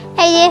වෙනවා.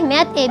 ඇයි ඒ?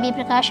 මෙයත් AB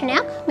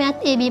ප්‍රකාශනයක්. මෙයත්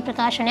AB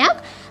ප්‍රකාශනයක්.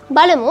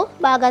 බලමු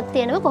භාගත්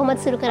තියෙනව කොහොමද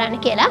සුළු කරන්න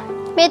කියලා.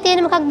 මේ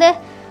තියෙන්නේ මොකක්ද?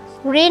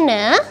 ඍණ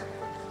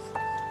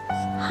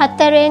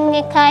 4න්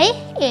 1යි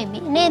AB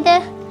නේද?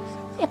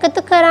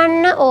 එකතු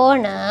කරන්න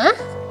ඕන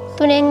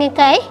 3න්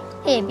 1යි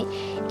AB.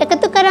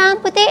 එකතු කරාම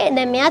පුතේ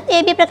දැන් මෙයත්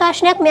AB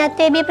ප්‍රකාශනයක් මෙයත්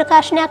AB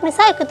ප්‍රකාශනයක්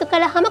නිසා එකතු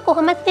කළාම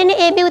කොහොමද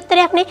වෙන්නේ AB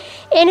උත්තරයක් නේ.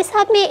 ඒ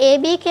නිසා මේ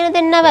AB කියන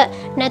දෙන්නව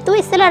නැතුව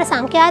ඉස්සෙල්ලා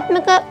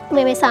සංඛ්‍යාත්මක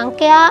මේ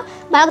සංඛ්‍යා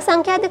භාග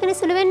සංඛ්‍යා දෙකනේ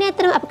සුළු වෙන්නේ.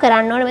 අතරම අපි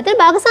කරන්න ඕනේ මෙතන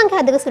භාග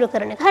සංඛ්‍යා දෙක සුළු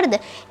කරන එක. හරිද?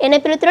 එන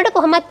පිළිතුරට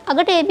කොහොමත්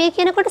අගට AB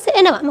කියන කොටස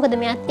එනවා. මොකද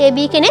මෙයත් AB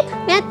කෙනෙක්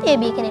මෙයත්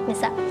AB කෙනෙක්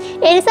නිසා.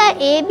 ඒ නිසා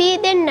AB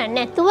දෙන්න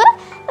නැතුව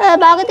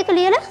භාග දෙක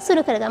ලියලා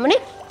සුළු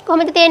කරගමුනේ.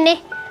 කොහොමද තියෙන්නේ?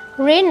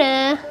 ඍණ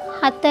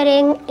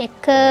 4න්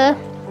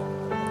 1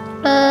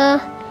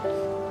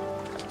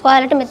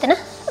 ඔයාලට මෙතන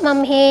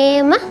මම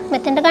මෙහෙම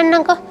මෙතනට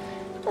ගන්නම්කෝ.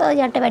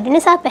 යට වැඩි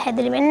නිසා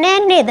පැහැදිලි වෙන්නේ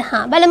නැහැ නේද?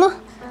 බලමු.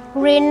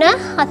 ඍණ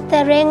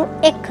 4න්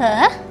 1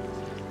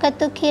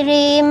 එකතු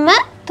කිරීම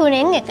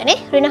 3න් 1 නේ.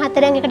 ඍණ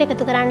 4න් 1ට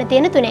එකතු කරන්න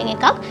තියෙන 3න්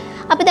 1ක්.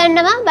 අපි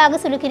දන්නවා භාග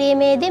සුළු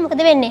කිරීමේදී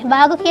මොකද වෙන්නේ?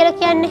 භාග කියලා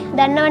කියන්නේ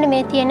දන්නවනේ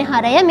මේ තියෙන්නේ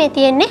හරය මේ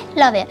තියෙන්නේ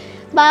ලවය.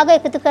 භාග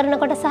එකතු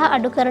කරනකොට සහ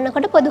අඩු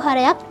කරනකොට පොදු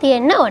හරයක්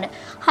තියෙන්න ඕන.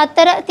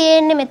 4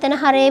 තියෙන්නේ මෙතන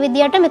හරයේ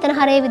විදියට මෙතන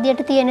හරයේ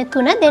විදියට තියෙන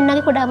 3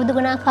 දෙන්නගේ කුඩා බුදු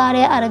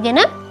ගුණාකාරය අරගෙන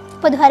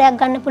පොදු හරයක්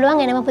ගන්න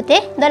පුළුවන් එනම පුතේ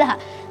 12.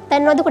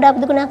 දන්නවද කුඩා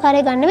බුදු ගුණාකාරය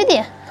ගන්න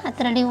විදිය?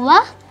 4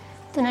 ලිව්වා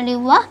 3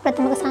 ලිව්වා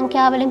ප්‍රථමක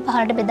සංඛ්‍යාව වලින්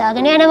පහළට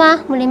බෙදාගෙන යනවා.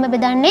 මුලින්ම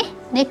බෙදන්නේ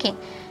 2කින්.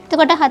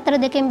 එතකොට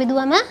 4 2කින්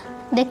බෙදුවම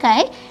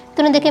 2යි.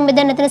 3 2කින්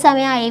බෙදන්න නැති නිසා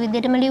මෙයා ඒ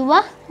විදියටම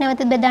ලිව්වා.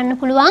 නැවත බෙදන්න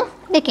පුළුවන්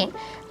 2කින්.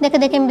 2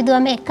 2කින්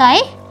බෙදුවම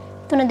 1යි.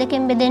 3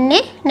 2කින්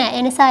බෙදෙන්නේ නැහැ.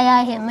 ඒ නිසා යා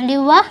එහෙම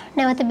ලිව්වා.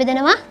 නැවත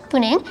බෙදනවා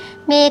 3ෙන්.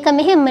 මේක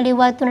මෙහෙම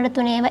ලිව්වා 3ට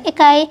 3 ඒවා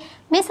 1යි.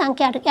 මේ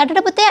සංඛ්‍යාවට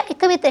යටට පුතේ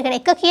 1 විතර. ඒ කියන්නේ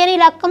 1 කියන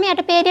ඉලක්කම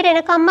යට පේරියට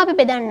එනකම්ම අපි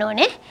බෙදන්න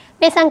ඕනේ.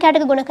 මේ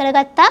සංඛ්‍යාවට ගුණ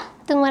කරගත්තා.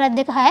 3 වරක්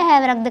 2 6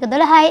 6 වරක් 2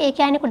 12යි. ඒ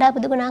කියන්නේ කුඩා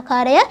පොදු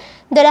ගුණාකාරය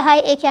 12යි.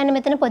 ඒ කියන්නේ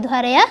මෙතන පොදු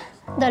හරය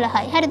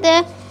 12යි. හරිද?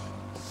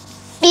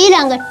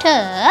 ඊළඟට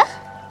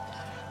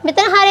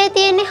මෙතන හරය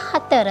තියෙන්නේ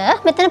 4.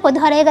 මෙතන පොදු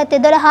හරය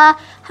ගත්තේ 12.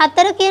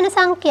 4 කියන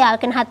සංඛ්‍යාව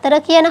කියන්නේ 4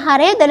 කියන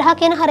හරය 12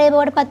 කියන හරය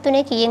බවට පත්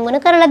උනේ කීයෙන් ගුණ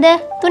කරලාද?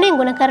 3ෙන්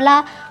ගුණ කරලා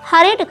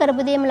හරයට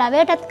කරපු දේම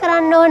ලවයටත්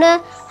කරන්න ඕන.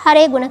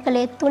 හරය ගුණ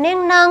කළේ 3ෙන්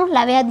නම්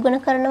ලවයත් ගුණ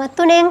කරනවා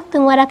 3ෙන්.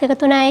 3 වරක් 1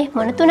 3යි.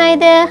 මොන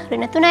 3යිද?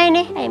 ඍණ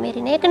 3යිනේ. ඇයි මේ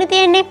ඍණ 1නේ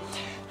තියෙන්නේ?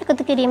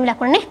 එකතු කිරීම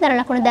ලකුණනේ. දර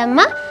ලකුණ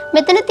දැම්මා.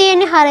 මෙතන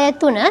තියෙන්නේ හරය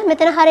 3.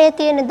 මෙතන හරය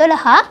තියෙන්නේ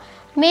 12.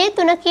 මේ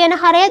 3 කියන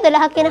හරය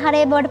 12 කියන හරය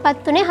බවට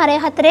පත් උනේ හරය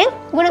 4ෙන්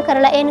ගුණ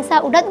කරලා. ඒ නිසා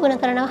උඩත් ගුණ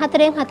කරනවා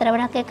 4ෙන් 4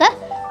 වරක් 1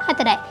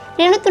 4යි.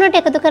 ඍණ 3ට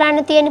එකතු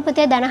කරන්න තියෙන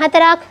පුතේ ධන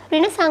 4ක්.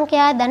 ඍණ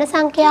සංඛ්‍යා ධන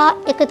සංඛ්‍යා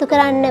එකතු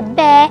කරන්න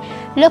බෑ.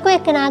 ලොකු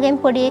එක්කෙනාගෙන්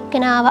පොඩි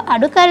එක්කෙනාව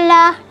අඩු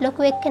කරලා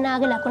ලොකු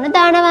එක්කෙනාගේ ලකුණ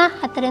දානවා.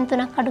 4ෙන්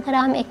 3ක් අඩු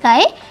කරාම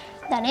 1යි.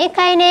 ධන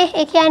 1යිනේ.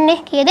 ඒ කියන්නේ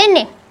කීය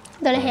දෙන්නේ?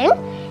 12න්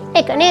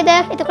 1 නේද?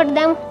 එතකොට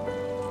දැන්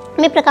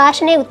මේ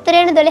ප්‍රකාශනයේ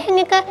උත්තරේන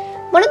 12න් 1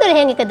 මොන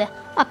 12න් 1ද?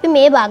 අපි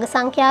මේ භාග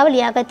සංඛ්‍යාව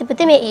ලියාගත්තේ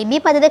පුතේ මේ AB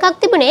පද දෙකක්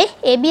තිබුණේ.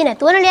 AB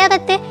නැතුවන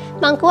ලියාගත්තේ.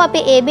 මං කිව්වා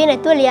අපි AB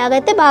නැතුව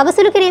ලියාගත්තේ භාග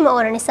සුළු කිරීම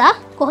ඕන නිසා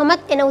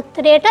කොහොමත් එන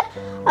උත්තරේට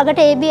අගට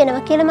AB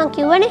එනවා කියලා මං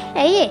කිව්වනේ.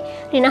 ඇයි ඒ?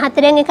 ඍණ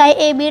 4න් 1යි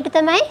ABට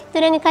තමයි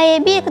 3න් 1යි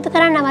AB එකතු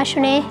කරන්න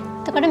අවශ්‍යනේ.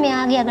 එතකොට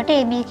මෙයාගේ අගට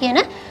AB කියන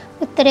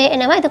උත්තරේ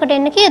එනවා. එතකොට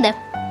එන්න කීයද?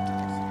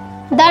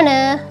 ධන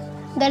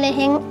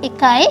 12න්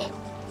 1යි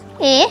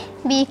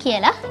AB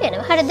කියලා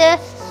එනවා. හරිද?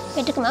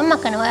 මේ ටික මම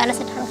මකනවා. ඔයාලා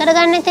සටහන්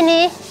කරගන්න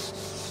එතනේ.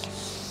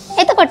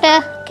 එතකොට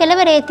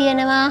කෙලවරේ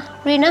තියෙනවා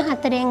ඍණ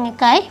 4න්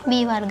 1යි b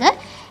වර්ග.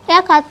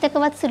 එයා කාත්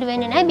එකවත් සුළු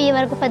වෙන්නේ නැහැ. b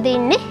වර්ග පදේ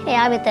ඉන්නේ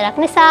එයා විතරක්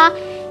නිසා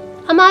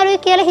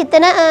අමාරුයි කියලා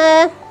හිතන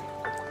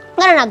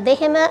ගණනක්ද?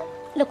 එහෙම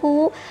ලොකු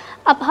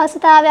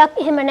අපහසුතාවයක්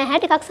එහෙම නැහැ.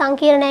 ටිකක්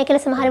සංකීර්ණයි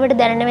කියලා සමහර වෙලට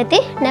දැනෙන වෙති.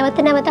 නැවත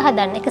නැවත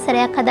හදන්න. එක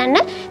සැරයක් හදන්න.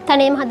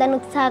 තනියම හදන්න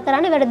උත්සාහ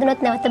කරන්න.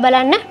 වැරදුනොත් නැවත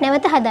බලන්න.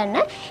 නැවත හදන්න.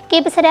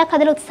 කීප සැරයක්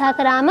හදලා උත්සාහ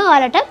කරාම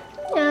ඔයාලට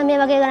මේ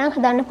වගේ ගණන්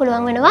හදන්න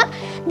පුළුවන් වෙනවා.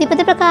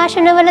 ද්විපද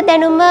ප්‍රකාශනවල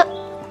දැනුම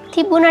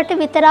තිබුණට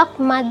විතරක්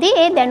මදි.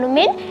 ඒ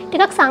දැනුමෙන්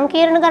ටිකක්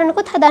සංකීර්ණ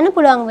ගණනකුත් හදන්න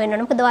පුළුවන්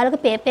වෙනවා. මොකද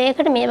ඔයාලගේ පේපර්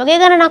එකකට මේ වගේ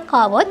ගණනක්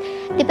ආවොත්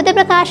ද්විපද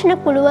ප්‍රකාශන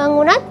පුළුවන්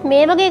වුණත්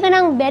මේ වගේ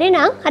ගණන් බැරි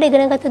නම් අර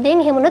ඉගෙනගත්ත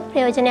දේෙන් එහෙම වුණොත්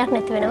ප්‍රයෝජනයක්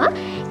නැති වෙනවා.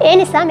 ඒ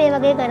නිසා මේ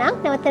වගේ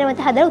ගණන් නැවත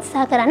නැවත හදලා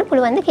උත්සාහ කරන්න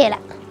පුළුවන්ද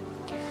කියලා.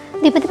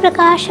 ද්විපද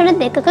ප්‍රකාශන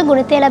දෙකක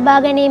ගුණිතය ලබා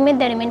ගැනීමේ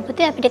දැනුමින්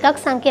පුතේ අපි ටිකක්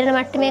සංකීර්ණ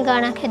මට්ටමේ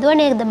ගණනක් හදුවා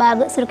නේද? භාග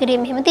සුළු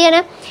කිරීම එහෙම තියෙන.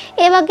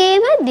 ඒ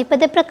වගේම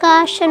ද්විපද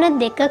ප්‍රකාශන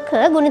දෙකක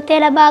ගුණිතය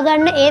ලබා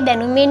ගන්න ඒ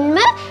දැනුමින්ම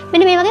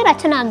මෙන්න මේ වගේ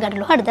රචනා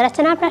ගැටලු. හරිද?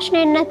 රචනා ප්‍රශ්න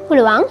එන්නත්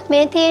පුළුවන්.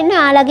 මේ තියෙන්නේ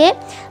ඔයාලගේ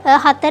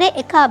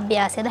 4-1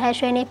 අභ්‍යාසය. 10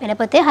 ශ්‍රේණියේ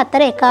පෙළපොතේ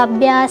 4-1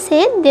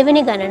 අභ්‍යාසයේ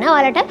දෙවෙනි ගණන.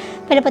 ඔයාලට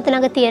පෙළපොත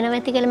ළඟ තියෙනවා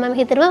ඇති කියලා මම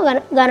හිතනවා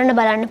ගණන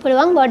බලන්න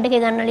පුළුවන්. බෝඩ්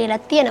එකේ ගණන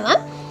ලියලා තියෙනවා.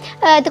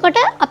 එතකොට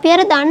අපි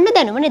අර දන්න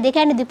දැනුම නේද? ඒ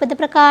කියන්නේ ද්විපද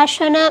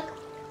ප්‍රකාශන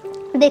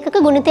දෙකක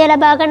ගුණිතය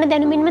ලබා ගන්න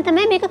දැනුමින්ම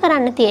තමයි මේක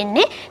කරන්න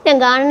තියෙන්නේ.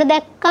 දැන් ගානන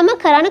දැක්කම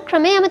කරන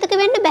ක්‍රමය අමතක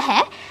වෙන්න බෑ.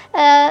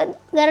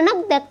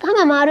 ගණනක් දැක්කම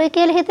අමාරුයි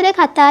කියලා හිතලා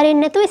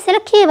කතාරින් නැතුව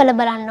ඉස්සෙල්ලා කියවලා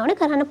බලන්න ඕනේ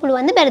කරන්න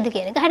පුළුවන්ද බැරිද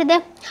කියන එක. හරිද?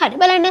 හරි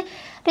බලන්න.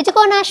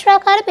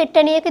 ත්‍රිකෝණාශ්‍රාකාර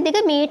පිට්ටනියක දිග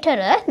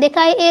මීටර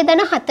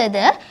 2a-7ද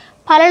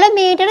පළල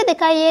මීටර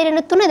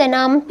 2a-3ද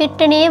නම්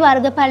පිට්ටනියේ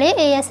වර්ගඵලය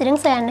ඒ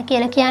ඇසිරින් සොයන්න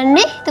කියලා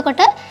කියන්නේ.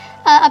 එතකොට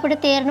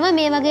අපිට තේරෙනවා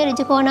මේ වගේ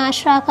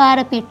ත්‍රිකෝණාශ්‍රාකාර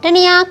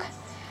පිට්ටනියක්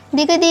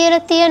දිග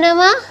දීලා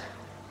තියෙනවා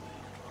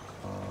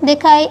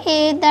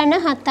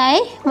 2a-7යි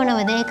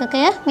මොනවද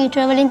ඒකකය මීටර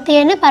වලින්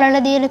තියෙන පළල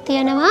දීලා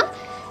තියෙනවා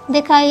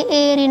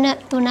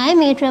 2a-3යි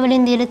මීටර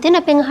වලින් දීලා තියෙන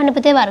අපෙන් අහන්න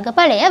පුතේ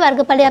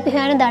වර්ගඵලය අපි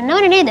හොයන්න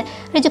දන්නවනේ නේද?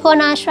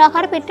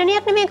 ත්‍රිකෝණාශ්‍රාකාර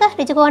පිට්ටනියක් නෙමේක.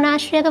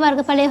 ත්‍රිකෝණාශ්‍රයක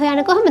වර්ගඵලය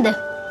හොයන්න කොහොමද?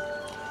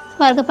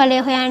 වර්ගඵලය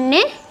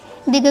හොයන්නේ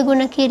දිග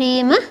ගුණ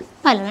කිරීම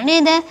පළල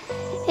නේද?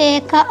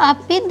 ඒක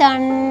අපි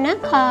දන්න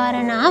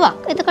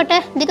කාරණාවක්. එතකොට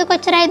දිග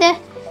කොච්චරයිද?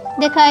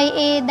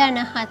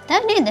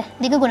 2a-7 නේද?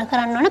 දිග ගුණ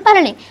කරන්න ඕන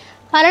පළලෙන්.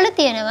 පළල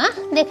තියෙනවා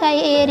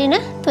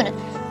 2a-3.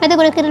 මැද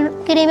ගුණ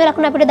කිරීමේ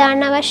ලකුණ අපිට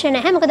දාන්න අවශ්‍ය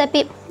නැහැ. මොකද අපි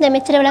දැන්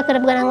මෙච්චර වෙලා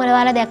කරපු ගණන් වල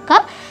ඔයාලා දැක්කා.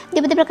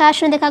 ද්විපද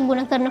ප්‍රකාශන දෙකක්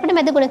ගුණ කරනකොට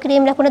මැද ගුණ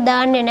කිරීම ලකුණ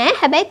දාන්නේ නැහැ.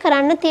 හැබැයි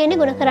කරන්න තියෙන්නේ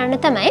ගුණ කරන්න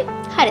තමයි.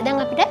 හරි.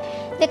 දැන් අපිට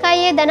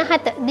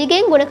 2a-7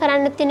 දිගෙන් ගුණ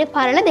කරන්න තියෙන්නේ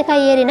පළල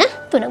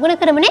 2a-3 ගුණ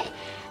කරමුනේ.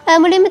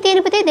 මුලින්ම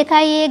තියෙන පුතේ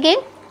 2a ගෙන්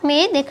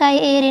මේ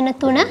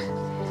 2a-3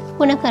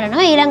 ගුණ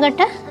කරනවා.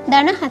 ඊළඟට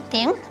ධන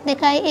 7න්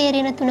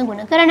 2a-3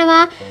 ගුණ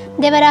කරනවා.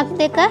 දෙවරක්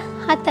 2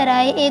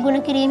 4යි ඒ ගුණ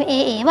කිරීම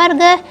ඒ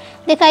වර්ග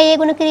 2a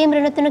ගුණ කිරීම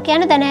ඍණ 3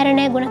 කියන්නේ ධන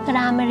ඍණය ගුණ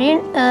කරාම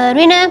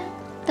ඍණ.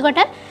 එතකොට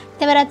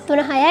දෙවරක්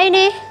 3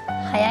 6යිනේ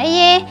 6යි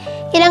ඒ.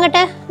 ඊළඟට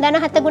ධන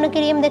 7 ගුණ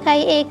කිරීම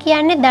 2a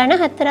කියන්නේ ධන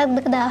 4ක්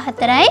 2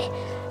 14යි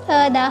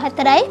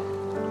 14යි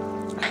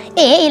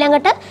ඒ.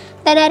 ඊළඟට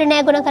ධන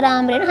ඍණය ගුණ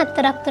කරාම ඍණ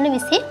 4ක් 3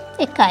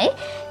 21යි.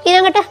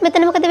 ඊළඟට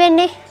මෙතන මොකද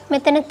වෙන්නේ?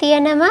 මෙතන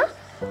තියෙනවා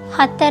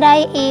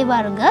 4යි a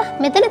වර්ග.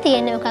 මෙතන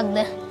තියෙන්නේ මොකක්ද?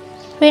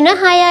 ඍණ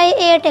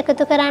 6යි aට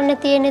එකතු කරන්න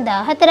තියෙන්නේ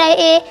 14යි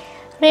a.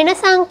 ඍණ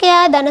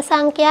සංඛ්‍යා ධන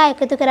සංඛ්‍යා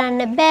එකතු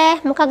කරන්න බෑ.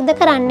 මොකක්ද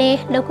කරන්නේ?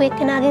 ලොකු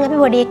එක්කෙනාගෙන් අපි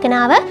පොඩි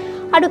එක්කෙනාව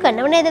අඩු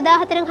කරනවා නේද?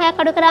 14න් 6ක්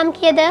අඩු කරාම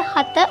කීයද?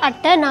 7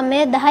 8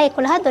 9 10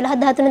 11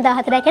 12 13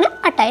 14 කියන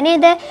 8යි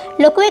නේද?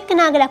 ලොකු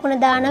එක්කෙනාගේ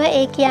ලකුණ දානවා.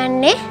 ඒ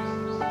කියන්නේ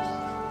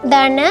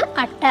ධන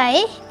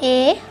 8යි a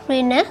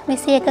ඍණ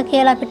 21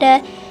 කියලා අපිට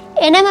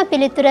එනම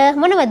පිළිතුර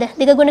මොනවද?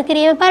 දිග ගුණ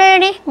කිරීම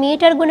පළලනේ.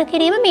 මීටර ගුණ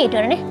කිරීම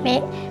මීටරනේ.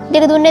 මේ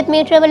දිග දුන්නෙත්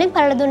මීටර වලින්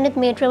පළල දුන්නෙත්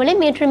මීටර වලින්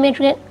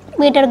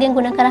මීටරගෙන්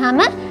ගුණ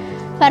කරාම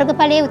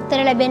වර්ගඵලයේ උත්තර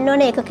ලැබෙන්න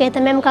ඕනේ. ඒකකය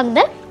තමයි මොකක්ද?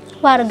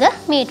 වර්ග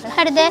මීටර.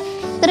 හරිද?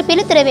 ඒතර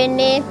පිළිතුර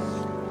වෙන්නේ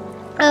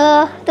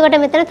එතකොට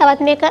මෙතන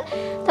තවත් මේක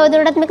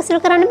තවදුරටත් මේක සුළු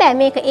කරන්න බෑ.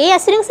 මේක ඒ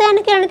ඇසිරින් සොයන්න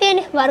කියලා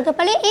තියෙන්නේ.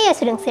 වර්ගඵලයේ ඒ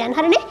ඇසිරින් සොයන්න.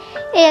 හරිනේ?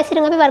 ඒ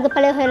ඇසිරින් අපි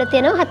වර්ගඵලය හොයලා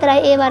තියෙනවා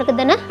 4යි a වර්ග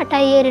ධන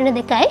 8යි a ඍණ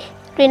 2යි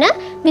ඍණ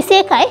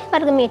 21යි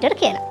වර්ග මීටර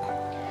කියලා.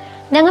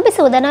 දැන් අපි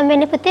සූදානම්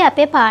වෙන්නේ පුතේ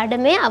අපේ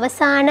පාඩමේ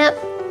අවසාන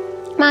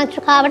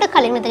මාතෘකාවට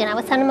කලින් මෙතන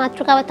අවසාන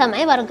මාතෘකාව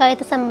තමයි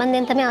වර්ගායත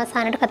සම්බන්ධයෙන් තමයි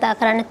අවසානට කතා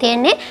කරන්න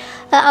තියෙන්නේ.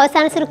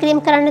 අවසාන සුළු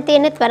කිරීම කරන්න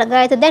තියෙන්නේ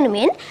වර්ගායත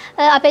දැනුමින්.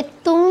 අපේ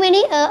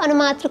තුන්වෙනි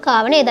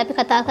අනුමාතෘකාව නේද අපි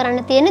කතා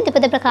කරන්න තියෙන්නේ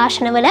ද්විපද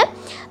ප්‍රකාශනවල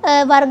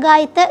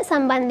වර්ගායත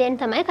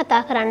සම්බන්ධයෙන් තමයි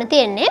කතා කරන්න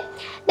තියෙන්නේ.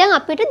 දැන්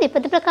අපිට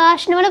ද්විපද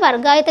ප්‍රකාශනවල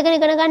වර්ගායත ගැන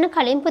ඉගෙන ගන්න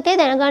කලින් පුතේ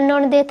දැනගන්න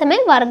ඕන දේ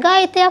තමයි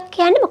වර්ගායතයක්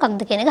කියන්නේ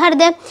මොකක්ද කියන එක.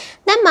 හරිද?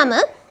 දැන් මම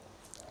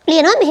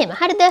ලියනවා මෙහෙම.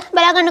 හරිද?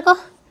 බලාගන්නකෝ.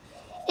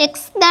 x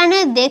ධන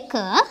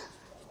 2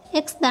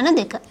 x ධන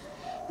 2.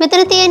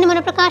 මෙතන තියෙන්නේ මොන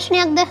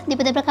ප්‍රකාශනයක්ද?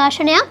 ද්විපද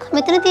ප්‍රකාශනයක්.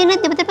 මෙතන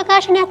තියෙන්නේ ද්විපද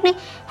ප්‍රකාශනයක් නේ.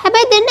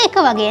 හැබැයි දෙන්න එක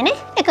වගේනේ.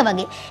 එක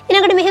වගේ.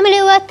 ඊළඟට මෙහෙම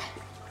ලියුවත්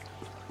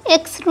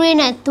x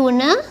ඍණ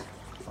 3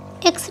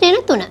 x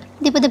ඍණ 3.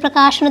 ද්විපද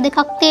ප්‍රකාශන දෙකක්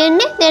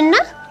තියෙන්නේ දෙන්න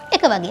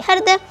එක වගේ.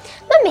 හරිද?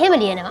 මම මෙහෙම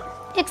ලියනවා.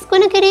 x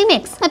ගුණ කිරීම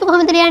x. අපි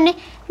කොහොමද ලියන්නේ?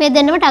 මේ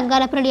දෙන්නම ටක්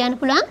ගාලා අපිට ලියන්න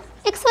පුළුවන්.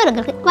 x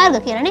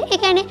වර්ග කියලානේ. ඒ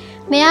කියන්නේ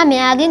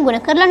මෙයාගෙන් ගුණ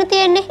කරලානේ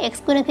තියෙන්නේ.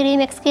 x ගුණ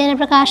කිරීම x කියන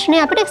ප්‍රකාශනය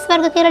අපිට x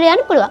වර්ග කියලා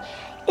ලියන්න පුළුවන්.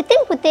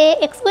 ඉතින් පුතේ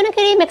x ගුණ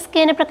කිරීම x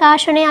කියන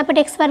ප්‍රකාශනය අපිට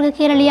x වර්ග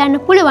කියලා ලියන්න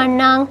පුළුවන්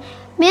නම්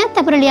මෙයත්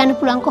අපිට ලියන්න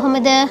පුළුවන්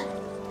කොහොමද?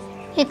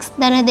 x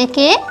ධන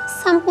 2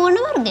 සම්පූර්ණ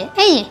වර්ගය.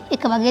 ඇයි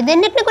එක වගේ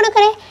දෙන්නෙක් නේ ගුණ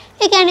කරේ.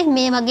 ඒ කියන්නේ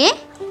මේ වගේ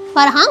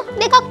වරහන්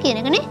දෙකක් කියන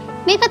එකනේ.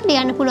 මේකත්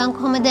ලියන්න පුළුවන්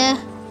කොහොමද?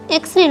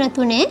 x ඍණ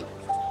 3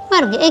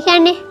 වර්ගය. ඒ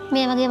කියන්නේ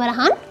මේ වගේ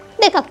වරහන්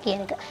දෙකක්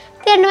කියන එක.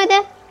 තේරෙනවද?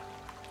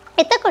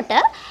 එතකොට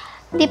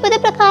ද්විපද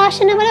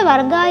ප්‍රකාශනවල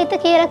වර්ගායත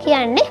කියලා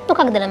කියන්නේ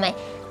මොකක්ද ළමයි?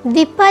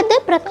 ද්විපද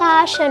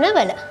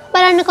ප්‍රකාශනවල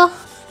බලන්නකෝ.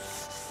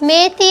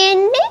 මේ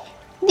තියෙන්නේ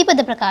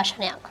ද්විපද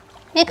ප්‍රකාශනයක්.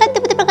 මේකත්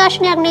ද්විපද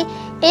ප්‍රකාශනයක් නේ.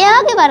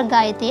 එයාගේ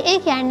වර්ගායතය. ඒ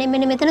කියන්නේ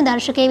මෙන්න මෙතන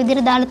දර්ශකයේ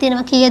විදිහට දාලා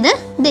තියෙනවා කීයද?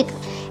 2.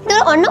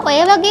 ඒතකොට ඔන්න ඔය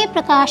වගේ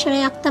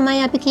ප්‍රකාශනයක්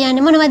තමයි අපි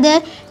කියන්නේ මොනවද?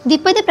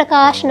 ද්විපද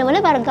ප්‍රකාශනවල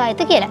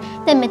වර්ගායත කියලා.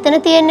 දැන් මෙතන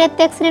තියෙන්නේත්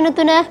x ඍණ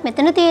 3,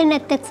 මෙතන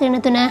තියෙන්නේත් x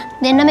ඍණ 3.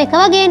 දෙන්නම එක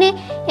වගේනේ.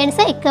 ඒ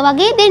නිසා එක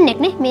වගේ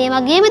දෙන්නෙක් නේ. මේ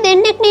වගේම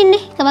දෙන්නෙක් නේ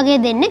ඉන්නේ. එක වගේ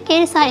දෙන්නෙක්.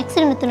 ඒ නිසා x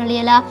ඍණ 3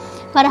 ලියලා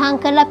වරහන්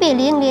කරලා අපි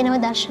එළියෙන්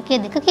ලියනවා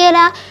දර්ශකයේ 2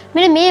 කියලා.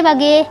 මෙන්න මේ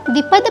වගේ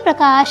ද්විපද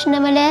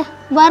ප්‍රකාශනවල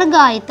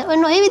වර්ගායත.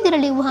 ඔන්න ඔය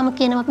විදිහට ලිව්වහම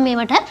කියනවා අපි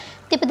මේවට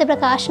ද්විපද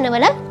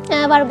ප්‍රකාශනවල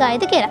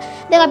වර්ගායත කියලා.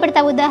 දැන් අපිට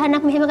තව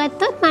උදාහරණයක් මෙහෙම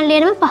ගත්තොත් මම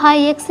ලියනවා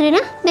 5x ඍණ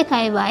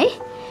 2y.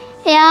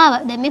 එයාව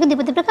දැන් මේක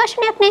ද්විපද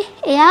ප්‍රකාශනයක් නේ.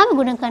 එයාව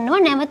ගුණ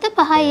කරනවා නැවත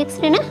 5x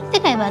ඍණ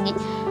 2y වගේ.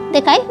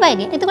 2y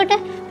වගේ. එතකොට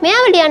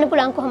මෙයාව ලියන්න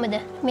පුළුවන් කොහොමද?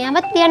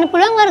 මෙයාවත් ලියන්න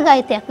පුළුවන්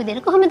වර්ගායතයක්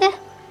විදිහට. කොහොමද?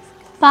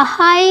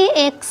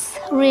 5x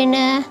ඍණ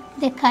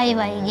 2y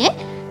ගේ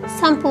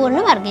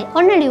සම්පූර්ණ වර්ගය.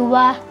 ඔන්න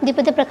ලිව්වා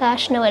ද්විපද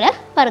ප්‍රකාශනවල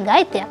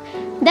වර්ගායතයක්.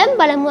 දැන්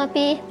බලමු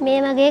අපි මේ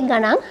වගේ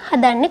ගණන්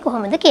හදන්නේ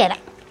කොහොමද කියලා.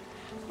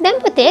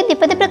 දැන් පුතේ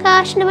ද්විපද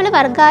ප්‍රකාශනවල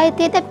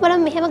වර්ගායතයට අපි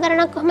බලමු මෙහෙම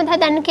ගණනක් කොහොමද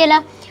හදන්නේ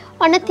කියලා.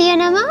 ඔන්න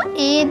තියෙනවා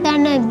a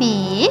ධන b,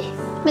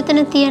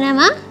 මෙතන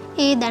තියෙනවා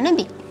a ධන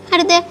b.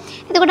 හරිද?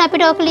 එතකොට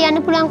අපිට ඕක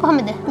ලියන්න පුළුවන්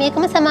කොහොමද?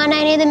 මේකම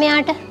සමානයි නේද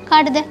මෙයාට?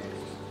 කාටද?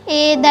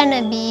 a ධන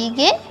b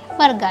ගේ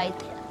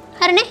වර්ගායතය.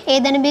 හරිනේ? a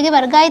ධන b ගේ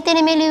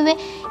වර්ගායතයනේ මේ ලිව්වේ.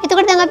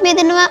 එතකොට දැන් අපි මේ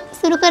දෙන්නවා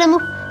සුළු කරමු.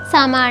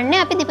 සාමාන්‍ය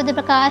අපි ද්විපද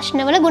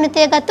ප්‍රකාශනවල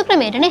ගුණිතය ගත්ත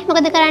ක්‍රමයටනේ.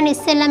 මොකද කරන්නේ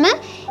ඉස්සෙල්ලම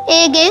a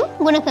ගෙන්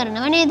ගුණ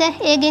කරනවා නේද?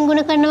 a ගෙන්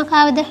ගුණ කරනවා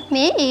කාවද?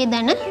 මේ a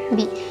ධන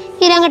b.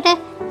 ඊළඟට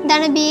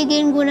ධන b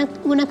ගෙන්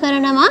ගුණ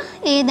කරනවා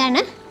a ධන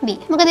b.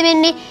 මොකද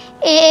වෙන්නේ?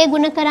 a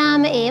ගුණ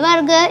කරාම a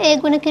වර්ග, a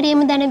ගුණ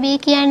කිරීම ධන b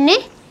කියන්නේ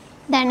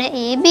ධන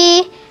ab.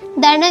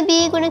 ධන b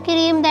ගුණ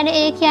කිරීම ධන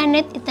a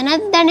කියන්නේ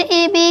එතනත් ධන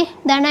ab.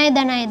 ධනයි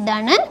ධනයි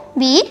ධන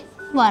b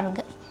වර්ග.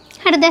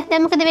 හරිද?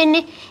 දැන් මොකද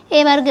වෙන්නේ? a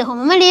වර්ග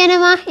කොහොමම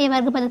ලියනවා. a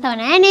වර්ග පද තව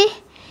නැහැනේ.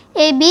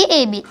 ab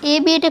ab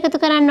ab ට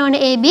එකතු කරන්න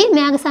ඕනේ ab.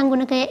 මෙයාගේ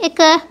සංගුණකය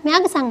 1,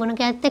 මෙයාගේ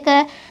සංගුණකයත් 1.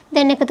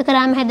 දැන් එකතු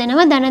කරාම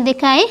හැදෙනවා ධන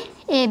 2යි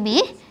ab.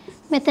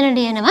 මෙතන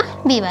ලියනවා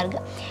b වර්ග.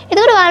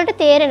 එතකොට ඔයාලට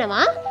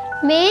තේරෙනවා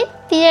මේ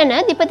තියෙන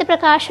ද්විපද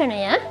ප්‍රකාශනය,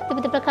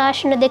 ද්විපද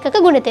ප්‍රකාශන දෙකක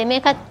ගුණිතය.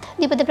 මේකත්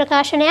ද්විපද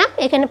ප්‍රකාශනයක්,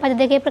 ඒ කියන්නේ පද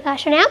දෙකේ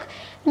ප්‍රකාශනයක්.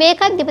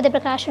 මේකත් ද්විපද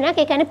ප්‍රකාශනයක්,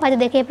 ඒ කියන්නේ පද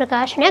දෙකේ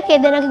ප්‍රකාශනයක්. ඒ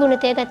දෙකගේ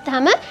ගුණිතය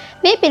ගත්තාම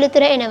මේ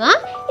පිළිතුර එනවා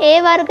a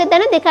වර්ග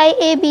ධන 2යි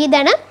ab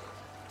ධන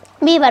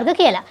b වර්ග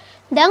කියලා.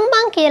 දැන්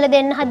මං කියලා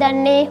දෙන්න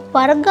හදන්නේ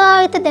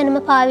වර්ගායත දැනුම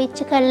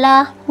පාවිච්චි කරලා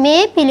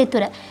මේ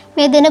පිළිතුර,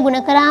 මේ දෙන ගුණ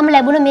කරාම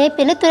ලැබුණ මේ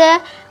පිළිතුර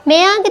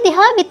මෙයාගේ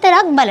දිහා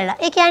විතරක් බලලා.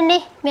 ඒ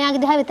කියන්නේ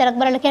මෙයාගේ දිහා විතරක්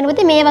බලලා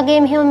කියනකොට මේ වගේ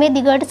මෙහෙම මේ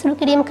දිගට සුළු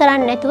කිරීම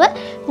කරන්නේ නැතුව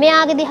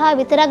මෙයාගේ දිහා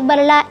විතරක්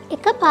බලලා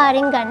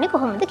එකපාරින් ගන්න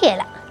කොහොමද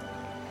කියලා.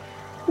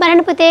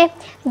 බලන්න පුතේ,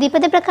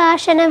 ද්විපද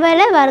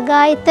ප්‍රකාශනවල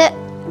වර්ගායත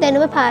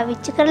දැනුම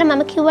පාවිච්චි කරලා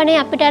මම කියවනේ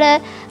අපිට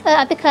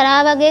අපි කරා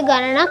වගේ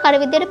ගණනක් අර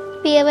විදිහට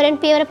පියවරෙන්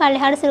පියවර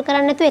පල්ලෙහාට සුළු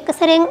කරන්නේ නැතුව එක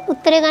සැරෙන්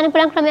උත්තරේ ගන්න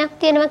පුළුවන් ක්‍රමයක්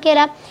තියෙනවා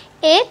කියලා.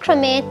 ඒ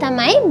ක්‍රමය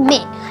තමයි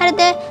මේ. හරිද?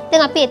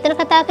 දැන් අපි එතන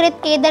කතා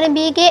කරේත් a ධන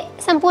b ගේ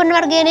සම්පූර්ණ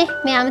වර්ගයනේ.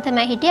 මෙයාම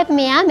තමයි හිටියේ. අපි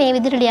මෙයා මේ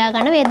විදිහට ලියා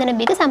ගන්න a ධන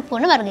b ගේ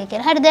සම්පූර්ණ වර්ගය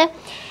කියලා. හරිද?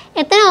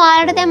 එතන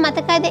ඔයාලට දැන්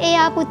මතකයිද ඒ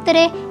ආපු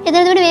උත්තරේ? එතන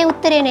තිබුණේ මේ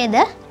උත්තරේ නේද?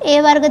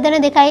 a වර්ග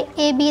ධන 2යි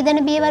ab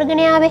ධන b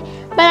වර්ගනේ ආවේ.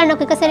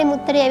 බලන්නකො එක සැරෙම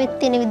උත්තරේ ඇවිත්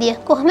තියෙන විදිය.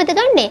 කොහොමද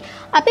ගන්නෙ?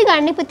 අපි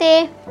ගන්න පුතේ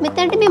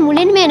මෙතනට මේ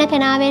මුලින්ම එන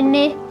කෙනා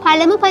වෙන්නේ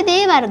පළමු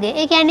පදයේ වර්ගය.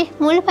 ඒ කියන්නේ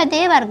මුල්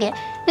පදයේ වර්ගය.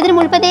 මෙතන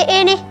මුල් පදේ a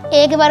නේ.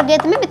 a ගේ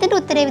වර්ගය තමයි මෙතනට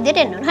උත්තරේ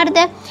විදියට එන්න ඕන. හරිද?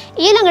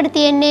 ඊළඟට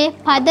තියෙන්නේ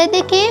පද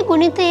දෙකේ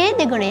ගුණිතයේ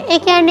දෙගුණය. ඒ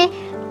කියන්නේ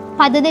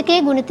පද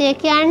දෙකේ ගුණිතය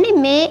කියන්නේ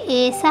මේ a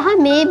සහ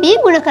මේ b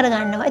ගුණ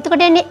කරගන්නවා.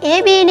 එතකොට එන්නේ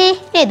ab නේ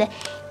නේද?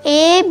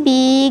 ab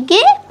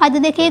ගේ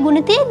පද දෙකේ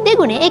ගුණිතයේ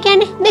දෙගුණය. ඒ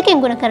කියන්නේ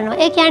දෙකෙන් ගුණ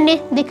කරනවා. ඒ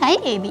කියන්නේ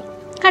 2යි ab.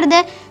 හරිද?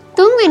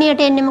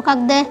 තුන්වෙනියට එන්නේ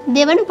මොකක්ද?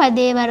 දෙවන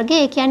පදයේ වර්ගය.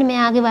 ඒ කියන්නේ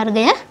මෙයාගේ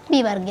වර්ගය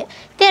b වර්ගය.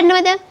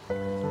 තේරෙනවද?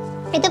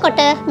 එතකොට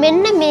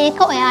මෙන්න මේක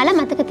ඔයාලා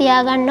මතක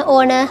තියාගන්න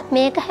ඕන.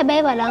 මේක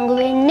හැබැයි වළංගු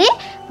වෙන්නේ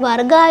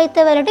වර්ගායත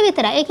වලට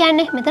විතරයි. ඒ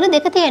කියන්නේ මෙතන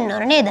දෙක තියෙන්න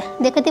ඕන නේද?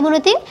 දෙක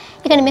තිබුණොත් ඒ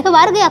කියන්නේ මේක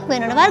වර්ගයක්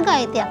වෙන්න ඕන,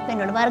 වර්ගායතයක්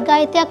වෙන්න ඕන.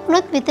 වර්ගායතයක්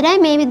වුණොත් විතරයි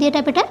මේ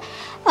විදිහට අපිට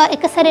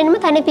එක සැරේම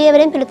තනි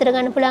පියවරෙන් පිළිතුර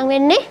ගන්න පුළුවන්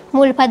වෙන්නේ.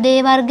 මුල්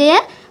පදයේ වර්ගය,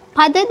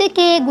 පද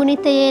දෙකේ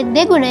ගුණිතයේ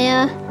දෙගුණය,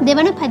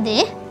 දෙවන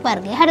පදයේ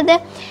වර්ගය. හරිද?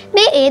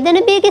 මේ a ධන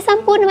b ගේ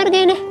සම්පූර්ණ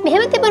වර්ගයනේ.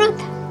 මෙහෙම තිබුණොත්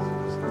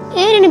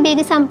a ධන b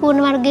ගේ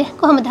සම්පූර්ණ වර්ගය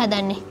කොහොමද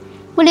හදන්නේ?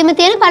 මුලින්ම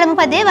තියෙන පළමු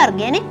පදයේ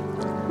වර්ගයනේ.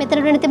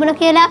 මෙතන වෙන තිබුණා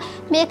කියලා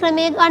මේ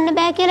ක්‍රමයේ ගන්න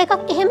බෑ කියලා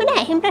එකක් එහෙම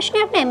නෑ. එහෙම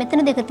ප්‍රශ්නයක් නෑ.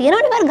 මෙතන දෙක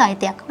තියෙනවනේ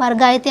වර්ගායතයක්.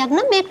 වර්ගායතයක්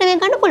නම් මේ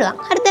ක්‍රමයෙන් ගන්න පුළුවන්.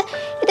 හරිද?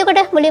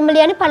 එතකොට මුලින්ම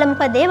ලියන්නේ පළමු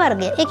පදයේ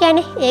වර්ගය. ඒ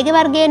කියන්නේ a ගේ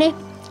වර්ගයනේ.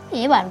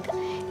 a වර්ග.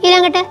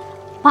 ඊළඟට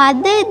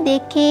පද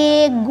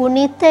දෙකේ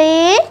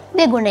ගුණිතයේ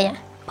දෙගුණය.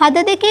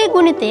 පද දෙකේ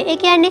ගුණිතය. ඒ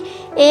කියන්නේ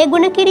ඒ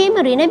ගුණ කිරීම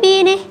ඍණ b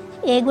නේ.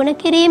 ඒ ගුණ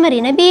කිරීම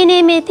ර්ණ b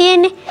නේ මේ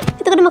තියෙන්නේ.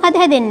 එතකොට මොකද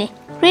හැදෙන්නේ?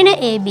 ඍණ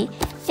ab.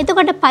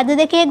 එතකොට පද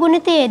දෙකේ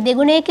ගුණිතයේ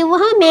දෙගුණය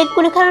කිව්වහම මේක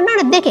ගුණ කරන්න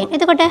ඕන දෙකෙන්.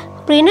 එතකොට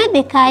ඍණ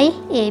 2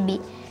 ab.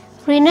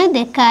 ඍණ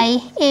 2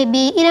 ab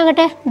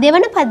ඊළඟට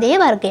දෙවන පදයේ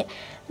වර්ගය.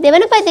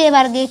 දෙවන පදයේ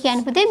වර්ගය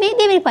කියන්නේ පුතේ මේ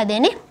දෙවෙනි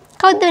පදයනේ.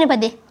 කවුද දෙවෙනි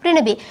පදේ?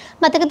 ඍණ b.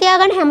 මතක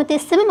තියාගන්න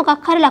හැමතිස්සෙම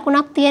මොකක් හරි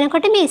ලකුණක්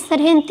තියෙනකොට මේ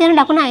ඉස්සරහින් තියෙන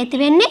ලකුණ අයිති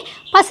වෙන්නේ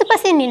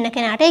පසුපසින් ඉන්න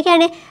කෙනාට. ඒ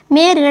කියන්නේ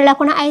මේ ඍණ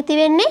ලකුණ අයිති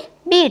වෙන්නේ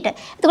b ට.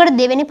 එතකොට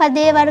දෙවෙනි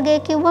පදයේ වර්ගය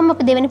කිව්වම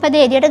අපි දෙවෙනි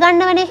පදේ එළියට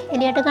ගන්නවනේ.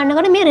 එළියට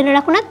ගන්නකොට මේ ඍණ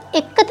ලකුණත්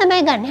එක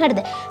තමයි ගන්න.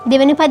 හරිද?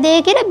 දෙවෙනි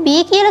පදයේ කියලා b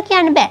කියලා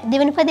කියන්න බෑ.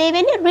 දෙවෙනි පදේ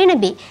වෙන්නේ ඍණ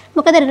b.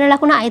 මොකද ඍණ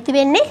ලකුණ අයිති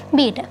වෙන්නේ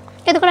b ට.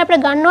 එතකොට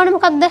අපිට ගන්න ඕනේ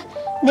මොකක්ද?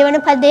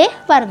 දෙවෙනි පදයේ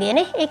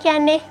වර්ගයනේ. ඒ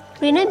කියන්නේ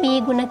ඍණ b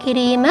ගුණ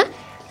කිරීම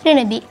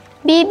ඍණ b.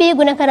 b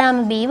ගුණ කරාම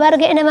b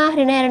වර්ග එනවා.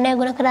 ඍණ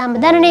ගුණ කරාම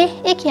ධනනේ.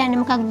 ඒ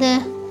කියන්නේ මොකක්ද?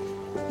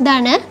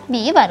 ධන b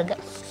වර්ග.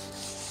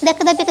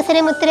 දැක්කද අපි එක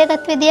සැරේම උත්තරය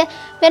ගත්ත විදිය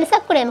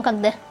වෙනසක් උනේ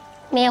මොකක්ද?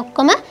 මේ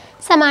ඔක්කොම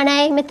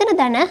සමානයි. මෙතන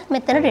ධන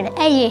මෙතන ඍණ.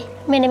 ඇයි ඒ?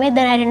 මෙන්න මේ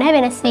ධන ඍණ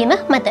වෙනස් වීම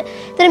මත.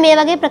 ඒතර මේ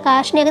වගේ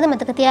ප්‍රකාශනයකද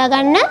මතක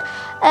තියාගන්න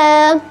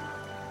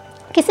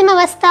කිසිම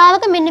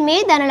අවස්ථාවක මෙන්න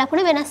මේ ධන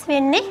ලකුණ වෙනස්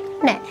වෙන්නේ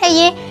නැහැ.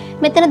 ඇයි ඒ?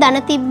 මෙතන ධන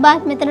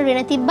තිබ්බත් මෙතන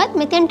ඍණ තිබ්බත්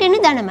මෙතෙන්ට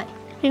එන්නේ ධනමයි.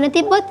 ඍණ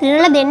තිබ්බොත්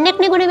ඍණල දෙන්නෙක්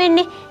නේ ගුණ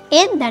වෙන්නේ.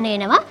 ඒත් ධන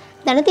එනවා.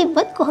 ධන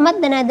තිබ්බොත්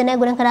කොහොමද ධන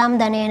ගුණ කරාම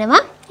ධන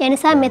එනවා. ඒ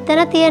නිසා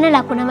මෙතන තියෙන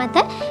ලකුණ මත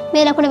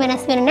මේ ලකුණ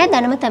වෙනස් වෙන්නේ නැහැ.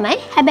 ධනම තමයි.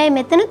 හැබැයි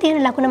මෙතන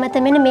තියෙන ලකුණ මත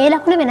මෙන්න මේ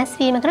ලකුණ වෙනස්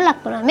වීමකට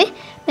ලක් වෙනවා. මේ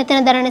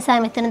මෙතන ධන නිසා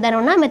මෙතන ධන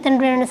වුණා. මෙතන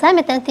ඍණ නිසා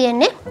මෙතන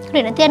තියෙන්නේ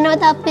ඍණ.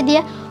 තේරෙනවද අප්පිදිය?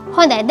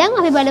 හොඳයි.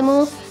 දැන් අපි බලමු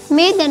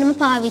මේ දැනුම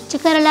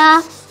පාවිච්චි කරලා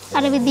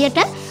අර විදියට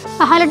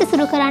පහළට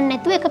සුරු කරන්නේ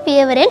නැතුව එක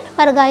පියවරෙන්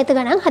වර්ගායත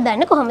ගණන්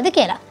හදන්නේ කොහොමද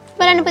කියලා.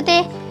 බලන්න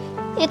පුතේ.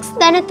 x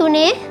ධන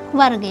 3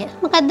 වර්ගය.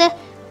 මොකද්ද?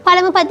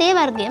 පළමු පදයේ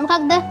වර්ගය.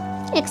 මොකක්ද?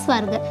 x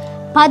වර්ග.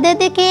 පද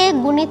දෙකේ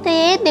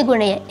ගුණිතයේ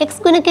දෙගුණය. x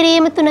ගුණ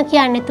කිරීම 3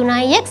 කියන්නේ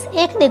 3x.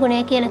 ඒක දෙගුණය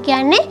කියලා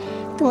කියන්නේ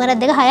 3 වරක්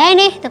 2 6යි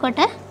නේ.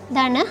 එතකොට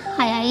ධන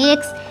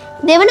 6x.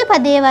 දෙවන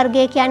පදයේ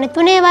වර්ගය කියන්නේ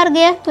 3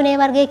 වර්ගය. 3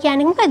 වර්ගය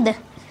කියන්නේ මොකද්ද?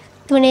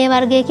 3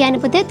 වර්ගය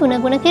කියන්නේ පුතේ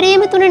 3 ගුණ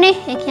කිරීම 3 නේ.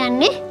 ඒ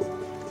කියන්නේ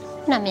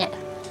 9යි.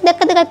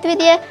 දැක්කද ගත්ත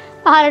විදිය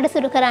පහළට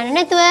සුරු කරන්නේ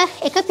නැතුව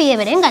එක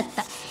පියවරෙන්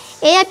ගත්තා.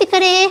 ඒ අපි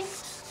කරේ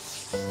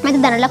මැද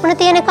ධන ලකුණ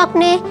තියෙන එකක්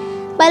නේ.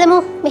 බලමු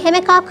මෙහෙම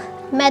එකක්.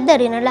 මැද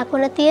ඍණ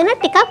ලකුණ තියෙන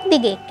ටිකක්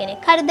දිග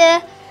එක්කෙනෙක්. හරිද?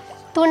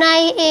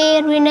 3යි a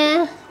ඍණ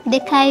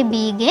 2යි b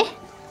ගේ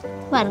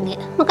වර්ගය.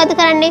 මොකද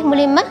කරන්නේ?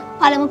 මුලින්ම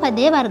පළමු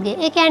පදයේ වර්ගය.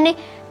 ඒ කියන්නේ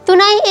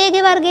 3යි a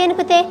ගේ වර්ගයනේ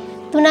පුතේ.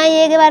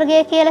 3යි a ගේ වර්ගය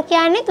කියලා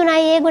කියන්නේ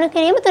 3යි a ගුණ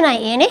කිරීම 3යි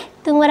a නේ.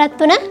 3 වරක්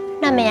 3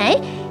 9යි.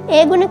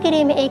 a ගුණ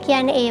කිරීම a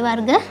කියන්නේ a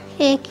වර්ග.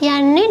 ඒ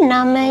කියන්නේ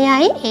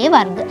 9යි a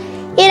වර්ග.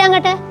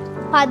 ඊළඟට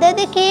පද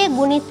දෙකේ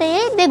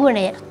ගුණිතයේ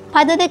දෙගුණය.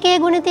 පද දෙකේ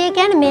ගුණිතය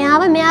කියන්නේ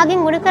මෙයාව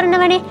මෙයාගෙන් ගුණ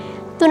කරනවනේ.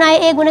 3යි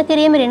a ගුණ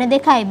කිරීම ඍණ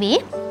 2යි b.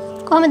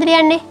 කොහොමද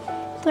ලියන්නේ?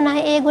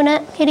 3යි a ගුණ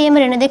කිරීම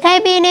ඍණ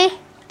 2යි b නේ.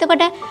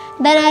 එතකොට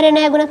ධන ඍණ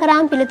ගුණ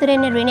කරාම පිළිතුරු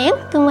එන්නේ ඍණයෙන්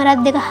 3 වරක්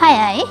 2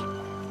 6යි.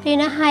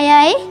 ඍණ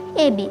 6යි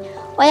ab.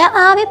 ඔය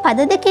ආවේ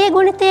පද දෙකේ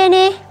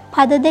ගුණිතයනේ.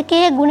 පද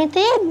දෙකේ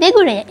ගුණිතයේ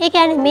දෙගුණය. ඒ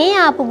කියන්නේ මේ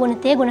ආපු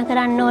ගුණිතය ගුණ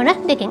කරන්න ඕන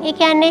දෙකෙන්. ඒ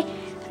කියන්නේ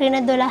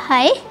ඍණ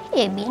 12යි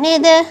ab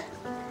නේද?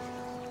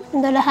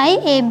 12යි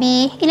ab.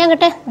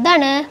 ඊළඟට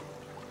ධන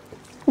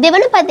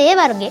දෙවන පදයේ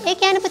වර්ගය. ඒ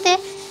කියන්නේ පුතේ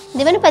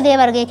දෙවන පදයේ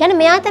වර්ගය කියන්නේ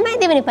මෙයා තමයි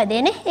දෙවෙනි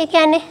පදයනේ. ඒ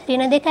කියන්නේ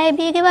ඍණ 2යි b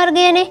ගේ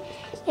වර්ගයනේ.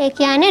 ඒ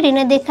කියන්නේ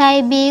ඍණ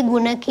 2යි b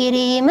ගුණ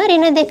කිරීම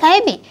ඍණ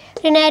 2යි b.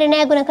 ඍණ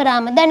ගුණ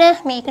කරාම ධන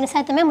මේක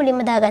නිසා තමයි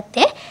මුලින්ම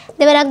දාගත්තේ.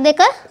 දෙවරක්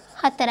 2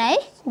 4යි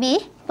b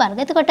වර්ග.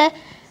 එතකොට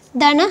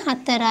ධන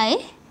 4යි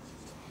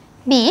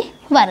b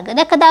වර්ග.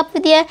 දැක්කද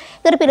අප්පිදිය?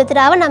 ඒතර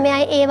පිළිතුරාව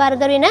 9යි a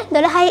වර්ග ඍණ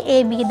 12යි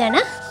ab ධන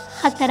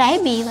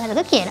 4යි b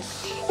වර්ග කියලා.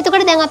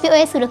 එතකොට දැන් අපි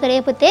ඔය සුළු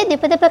කරේ පුතේ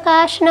දෙපද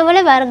ප්‍රකාශනවල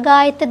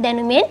වර්ගායත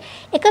දැනුමෙන්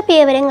එක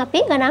පියවරෙන් අපි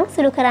ගණන්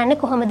සුළු කරන්නේ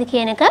කොහොමද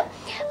කියන එක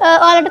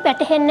ඔයාලට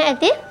පැටහෙන්න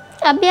ඇති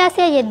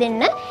අභ්‍යාසය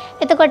යෙදෙන්න.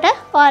 එතකොට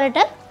ඔයාලට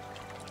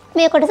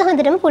මේ කොටස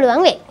හොඳටම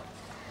පුළුවන් වෙයි.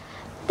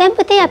 දැන්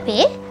පුතේ අපි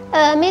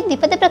මේ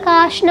දෙපද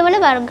ප්‍රකාශනවල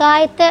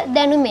වර්ගායත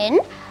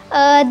දැනුමෙන්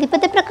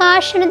දෙපද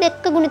ප්‍රකාශන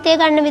දෙක ගුණිතය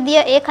ගන්න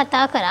විදිය ඒ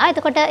කතා කරා.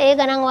 එතකොට ඒ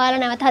ගණන්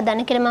ඔයාලා නැවත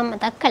හදන්න කියලා මම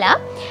මතක් කළා.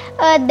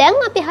 දැන්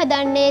අපි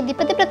හදන්නේ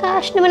දෙපද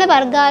ප්‍රකාශනවල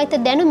වර්ගායත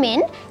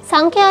දැනුමෙන්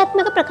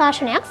සංඛ්‍යාත්මක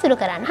ප්‍රකාශනයක් සුළු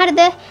කරන්න.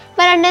 හරිද?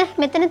 බලන්න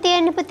මෙතන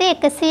තියෙන පුතේ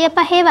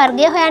 105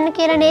 වර්ගය හොයන්න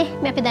කියලානේ.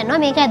 අපි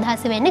දන්නවා මේක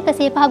අදහස වෙන්නේ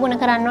 105 ගුණ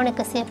කරන්න ඕනේ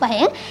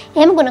 105න්.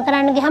 එහෙම ගුණ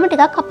කරන්න ගියාම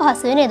ටිකක්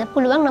අපහසුයි නේද?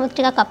 පුළුවන් නමුත්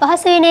ටිකක්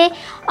අපහසුයි නේ.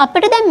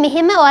 අපිට දැන්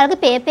මෙහෙම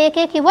ඔයාලගේ පේපර්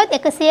එකේ කිව්වොත්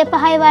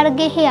 105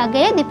 වර්ගයේ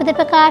යගය දෙපද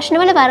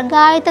ප්‍රකාශනවල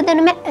වර්ගායත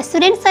දැනුම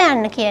ඇසුරෙන්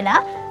සොයන්න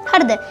කියලා.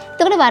 හරිද?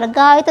 එතකොට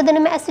වර්ගායත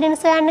දැනුම ඇසුරෙන්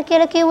සොයන්න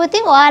කියලා කිව්වොත්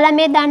ඔයාලා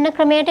මේ දන්න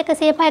ක්‍රමයට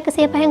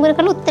 105 ගුණ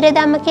කරලා උත්තරේ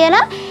දාන්න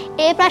කියලා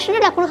ඒ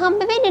ප්‍රශ්නේ ලකුණු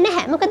හම්බ වෙන්නේ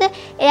නැහැ. මොකද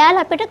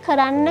එයාලා අපිට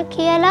කරන්න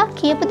කියලා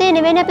කියපු දේ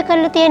නෙවෙයි අපි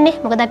කරලා තියෙන්නේ.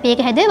 මොකද අපි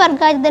ඒක හැදුවේ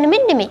වර්ගායත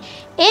දැනුමෙන් නෙමෙයි.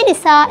 ඒ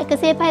නිසා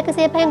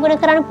 105 ගුණ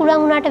කරන්න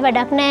පුළුවන් වුණාට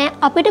වැඩක් නැහැ.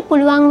 අපිට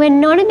පුළුවන්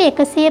වෙන්න ඕනේ මේ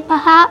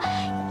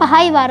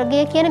 105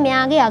 වර්ගය කියන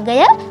මෙයාගේ අගය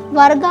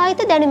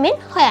වර්ගායත දැනුමෙන්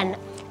හොයන්න.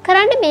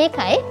 කරන්නේ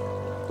මේකයි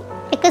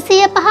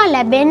 105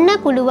 ලැබෙන්න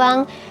පුළුවන්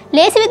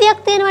ලේසි විදියක්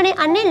තියෙනවනේ.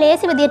 අන්නේ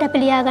ලේසි විදියට අපි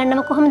ලියා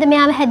ගන්නවා කොහොමද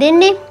මෙයාව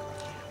හැදෙන්නේ?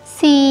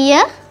 100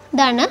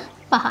 ධන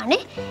 5නේ.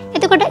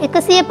 එතකොට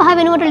 105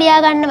 වෙනුවට ලියා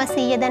ගන්නවා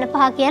 100 ධන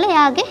 5 කියලා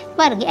එයාගේ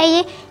වර්ගය.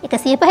 ඇයි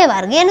 105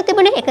 වර්ගයන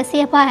තිබුණේ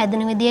 105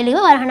 හැදුණු විදිය ලියව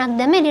වරහණක්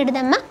දැම්ම එළියට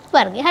දැම්ම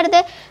වර්ගය. හරිද?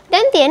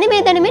 දැන් තියෙන්නේ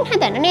මේ දැනුමින්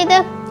හදන්න නේද?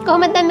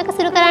 කොහොමද දැන් මේක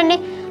සිදු කරන්නේ?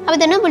 අපි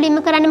දන්නවා මුලින්ම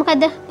කරන්නේ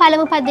මොකද්ද?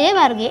 පළමු පදයේ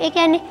වර්ගය. ඒ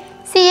කියන්නේ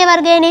 100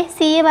 වර්ගයනේ.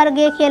 100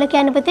 වර්ගය කියලා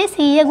කියන්නේ පුතේ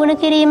 100 ගුණ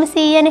කිරීම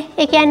 100නේ.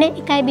 ඒ කියන්නේ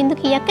 1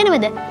 කීයක්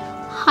එනවද?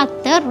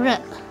 4.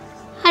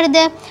 හරිද?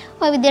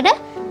 ඔය විදිහට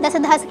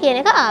දසදහස කියන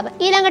එක ආවා.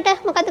 ඊළඟට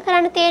මොකද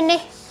කරන්න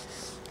තියෙන්නේ?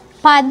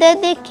 පද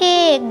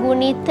දෙකේ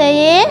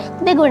ගුණිතයේ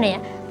දෙගුණය.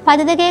 පද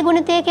දෙකේ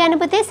ගුණිතය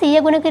කියන්නේ පුතේ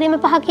 100 ගුණ කිරීම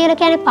 5 කියලා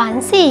කියන්නේ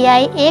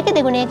 500යි. ඒක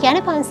දෙගුණය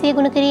කියන්නේ 500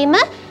 ගුණ කිරීම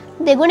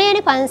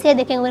දෙගුණයනේ 500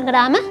 දෙකෙන් ගුණ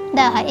කරාම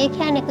 1000. ඒ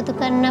කියන්නේ එකතු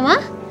කරනවා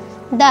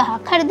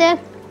 1000ක්. හරිද?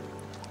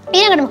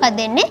 ඊළඟට මොකක්ද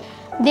දෙන්නේ?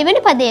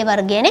 දෙවෙනි පදයේ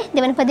වර්ගයනේ.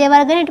 දෙවෙනි පදයේ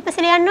වර්ගනේ ඊට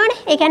පස්සේ ලියන්න ඕනේ.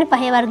 ඒ කියන්නේ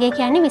පහේ වර්ගය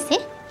කියන්නේ 25යි.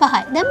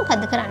 දැන්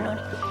මොකද්ද කරන්න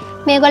ඕනේ?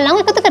 මේගොල්ලන්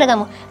එකතු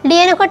කරගමු.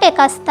 ලියනකොට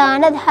 1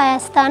 ස්ථාන 10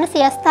 ස්ථාන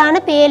 100 ස්ථාන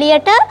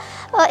පේලියට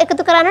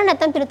එකතු කරන්න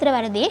නැත්නම් පිළිතුර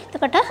වැරදි.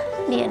 එතකොට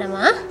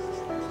ලියනවා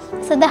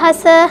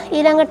 1000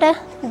 ඊළඟට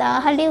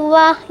 1000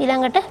 ලිව්වා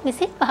ඊළඟට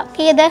 25.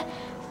 කීයද?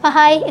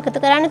 5යි එකතු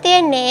කරන්න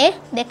තියෙන්නේ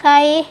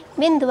 2යි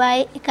 0යි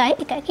 1යි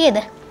 1යි කීයද?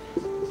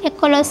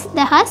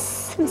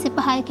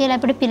 11025 කියලා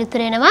අපිට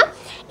පිළිතුර එනවා.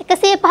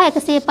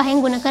 105න්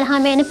ගුණ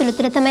කරාම එන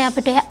පිළිතුර තමයි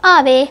අපිට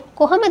ආවේ.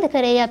 කොහොමද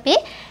කරේ අපි?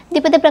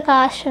 ද්විපද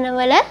ප්‍රකාශන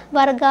වල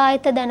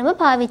වර්ගායත දැනුම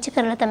පාවිච්චි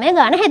කරලා තමයි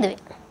ගාන හැදුවේ.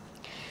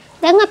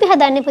 දැන් අපි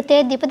හදන්නේ පුතේ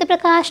ද්විපද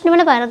ප්‍රකාශන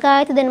වල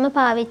වර්ගායත දැනුම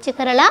පාවිච්චි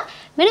කරලා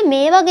මෙන්න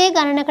මේ වගේ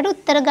ගණනකට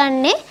උත්තර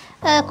ගන්නේ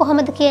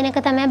කොහොමද කියන එක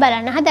තමයි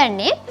බලන්න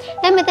හදන්නේ.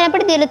 දැන් මෙතන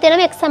අපිට දීලා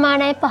තියෙනවා x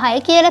සමානයි 5යි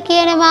කියලා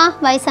කියනවා,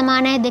 y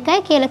සමානයි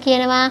 2යි කියලා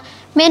කියනවා.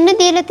 මෙන්න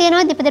දීලා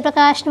තියෙනවා ද්විපද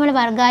ප්‍රකාශන වල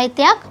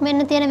වර්ගායතයක්.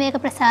 මෙන්න තියෙන මේක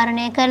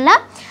ප්‍රසාරණය කරලා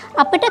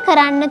අපිට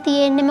කරන්න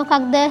තියෙන්නේ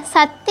මොකක්ද?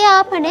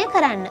 සත්‍යාපනය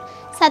කරන්න.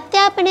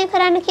 සත්‍යාපනය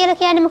කරන්න කියලා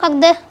කියන්නේ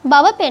මොකක්ද?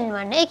 බව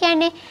පෙන්වන්න. ඒ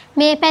කියන්නේ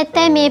මේ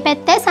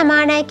පැත්තයි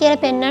සමානයි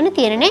කියලා පෙන්වන්න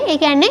තියෙන්නේ. ඒ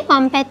කියන්නේ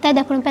වම් පැත්තයි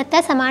දකුණු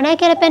පැත්තයි සමානයි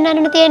කියලා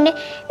පෙන්වන්න තියෙන්නේ.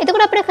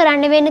 එතකොට අපිට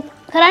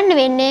කරන්න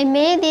වෙන්නේ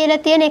මේ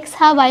දීලා තියෙන x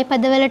හා y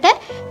පදවලට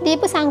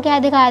දීපු සංඛ්‍යා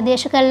දෙක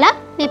ආදේශ කරලා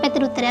මේ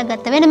පැත්තට උත්තරයක්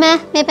ගත්ත වෙනම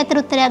මේ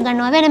පැත්තට උත්තරයක්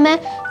ගන්නවා වෙනම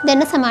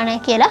දෙන්න සමානයි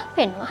කියලා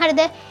පෙන්වනවා.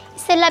 හරිද?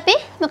 ඉතින් අපි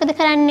මොකද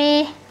කරන්නේ?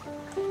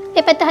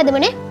 මේ පැත්ත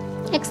හදමුනේ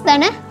x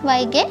ධන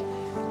y ගේ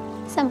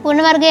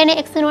සම්පූර්ණ වර්ගයනේ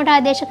x වෙනුවට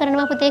ආදේශ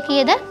කරනවා පුතේ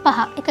කීයද?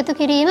 5. එකතු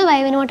කිරීම y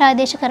වෙනුවට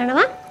ආදේශ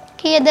කරනවා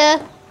කීයද?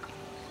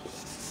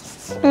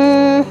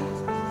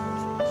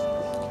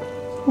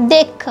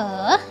 2.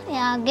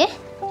 එයාගේ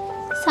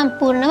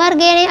සම්පූර්ණ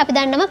වර්ගයනේ. අපි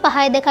දන්නවා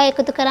 5යි 2යි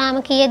එකතු කරාම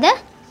කීයද?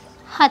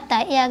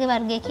 7යි. එයාගේ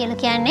වර්ගය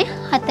කියලා කියන්නේ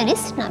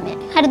 49යි.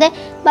 හරිද?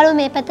 බලමු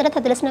මේ පැත්තට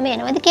 49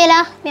 එනවද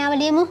කියලා. මෙයාව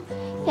ලියමු.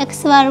 x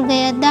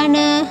වර්ගය ධන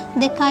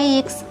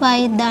 2xy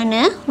ධන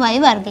y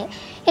වර්ගය.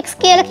 x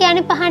කියලා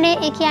කියන්නේ 5නේ.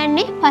 ඒ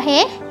කියන්නේ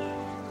 5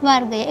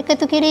 වර්ගය.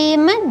 එකතු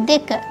කිරීම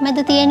 2. මැද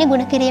තියෙන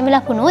ගුණ කිරීම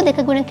ලකුණු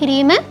 2 ගුණ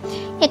කිරීම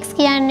x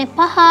කියන්නේ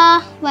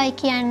 5 y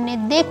කියන්නේ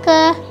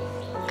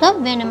 2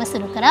 වෙනම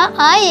සුළු කරා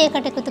ආයේ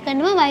ඒකට එකතු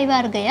කරනවා y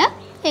වර්ගය.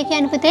 ඒ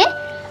කියන්නේ පුතේ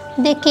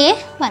 2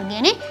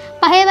 වර්ගයනේ.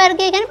 5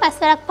 වර්ගය කියන්නේ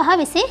 5 වරක්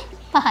 5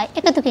 25යි.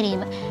 එකතු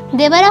කිරීම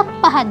දෙවරක්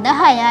 5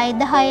 10යි.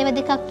 10ව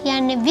දෙකක්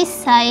කියන්නේ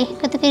 20යි.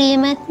 එකතු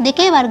කිරීම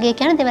 2 වර්ගය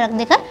කියන්නේ දෙවරක්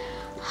 2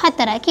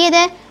 4යි. කීයද?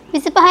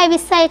 25යි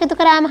 20යි එකතු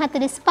කරාම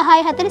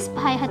 45යි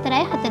 45යි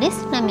 4යි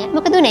 49යි.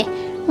 මොකද උනේ?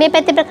 මේ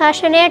පැත්තේ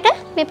ප්‍රකාශනයට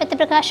මේ පැත්තේ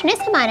ප්‍රකාශනය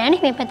සමානයි.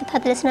 මේ පැත්තේ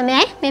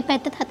 49යි මේ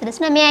පැත්තේ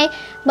 49යි.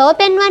 බව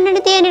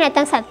පෙන්වන්නනේ තියෙන්නේ.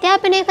 නැත්නම්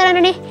සත්‍යාපනය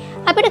කරන්නනේ.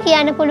 අපිට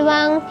කියන්න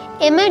පුළුවන්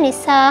එම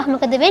නිසා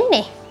මොකද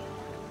වෙන්නේ?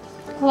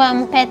 වම්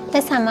පැත්ත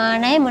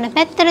සමානයි මොන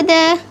පැත්තටද?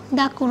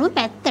 දකුණු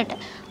පැත්තට.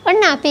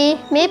 ඔන්න අපි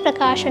මේ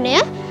ප්‍රකාශනය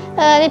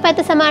මේ පැත්ත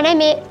සමානයි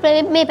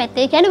මේ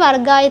පැත්තේ කියන්නේ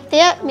වර්ගායතය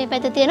මේ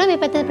පැත්තේ තියෙනවා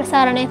මේ පැත්තේ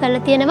ප්‍රසාරණය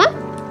කරලා තියෙනවා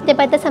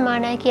දෙපැත්ත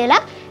සමානයි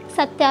කියලා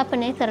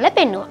සත්‍යාපනය කරලා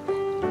පෙන්වුවා.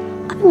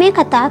 අපි මේ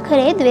කතා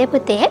කරේ දුවේ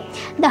පුතේ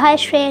 10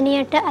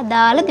 ශ්‍රේණියට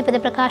අදාළ ද්විපද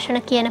ප්‍රකාශන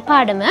කියන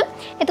පාඩම.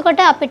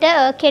 එතකොට අපිට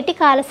කෙටි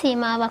කාල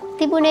සීමාවක්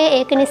තිබුණේ.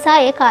 ඒක නිසා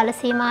ඒ කාල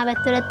සීමාව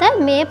ඇතුළත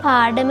මේ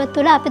පාඩම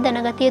තුල අපි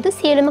දැනගත යුතු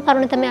සියලුම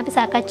කරුණු තමයි අපි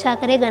සාකච්ඡා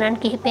කරේ ගණන්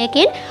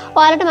කිහිපයකින්.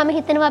 ඔයාලට මම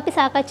හිතනවා අපි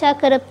සාකච්ඡා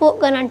කරපු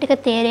ගණන් ටික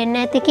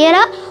තේරෙන්නේ නැති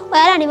කියලා.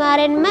 ඔයාලා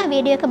අනිවාර්යෙන්ම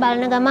වීඩියෝ එක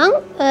බලන ගමන්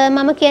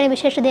මම කියන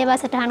විශේෂ දේවල්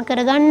සටහන්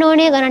කරගන්න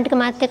ඕනේ. ගණන් ටික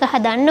මාත් එක්ක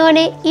හදන්න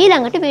ඕනේ.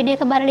 ඊළඟට වීඩියෝ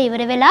එක බලලා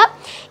ඉවර වෙලා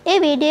ඒ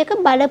වීඩියෝ එක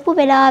බලපු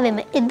වෙලාවෙම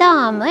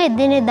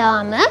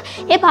එදිනෙදාම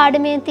ඒ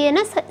පාඩමේ තියෙන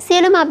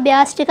සියලුම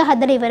අභ්‍යාස ටික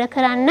හදලා ඉවර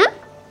කරන්න.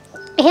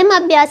 එහෙම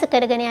අභ්‍යාස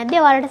කරගෙන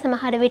යද්දී ඔයාලට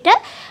සමහර විට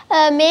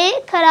මේ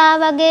කරා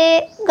වගේ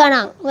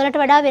ගණන් වලට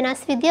වඩා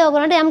වෙනස් විදිය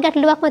ඔයගොල්ලන්ට යම්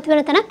ගැටලුවක්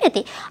මතුවෙන තැනක්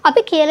ඇති.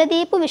 අපි කියලා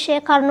දීපු විෂය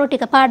කරුණු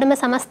ටික පාඩම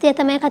සමස්තය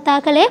තමයි කතා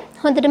කළේ.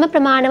 හොඳටම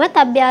ප්‍රමාණවත්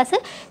අභ්‍යාස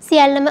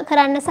සියල්ලම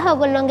කරන්න සහ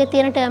ඔයගොල්ලෝගේ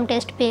තියෙන ටර්ම්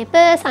ටෙස්ට්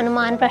පේපර්ස්,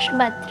 අනුමාන ප්‍රශ්න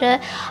පත්‍ර,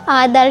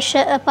 ආදර්ශ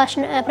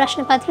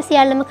ප්‍රශ්න පත්‍ර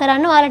සියල්ලම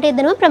කරන්න ඔයාලට ඒ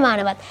දැනුම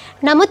ප්‍රමාණවත්.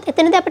 නමුත්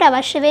එතනදී අපිට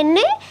අවශ්‍ය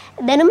වෙන්නේ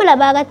දැනුම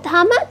ලබා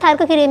ගත්තාම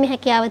තර්ක කිරීමේ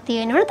හැකියාව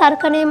තියෙන්න ඕන.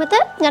 තර්කණය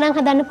මත ගණන්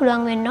හදන්න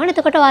පුළුවන් වෙන්න ඕන.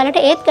 එතකොට ඔයාලට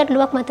ඒත්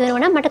ගැටලුවක්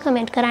මතුවෙනවා නම් මට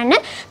කමෙන්ට් කරන්න.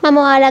 මම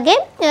ඔයාලගේ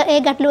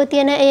ඒ ගැටලුව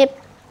තියෙන ඒ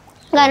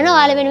ගණන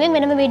ඔයාලා වෙනුවෙන්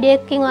වෙනම වීඩියෝ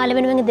එකකින් ඔයාලා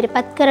වෙනුවෙන්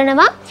ඉදිරිපත්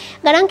කරනවා.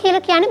 ගණන්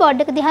කියලා කියන්නේ බෝඩ්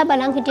එක දිහා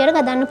බලන් හිටියට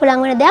ගදන්න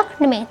පුළුවන් වෙන දෙයක්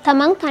නෙමෙයි.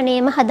 තමන්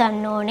තනියම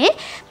හදන්න ඕනේ.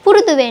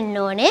 පුරුදු වෙන්න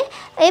ඕනේ.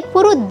 ඒ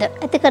පුරුද්ද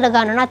ඇති කර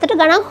ගන්න ඕන. අතට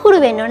ගණන් හුරු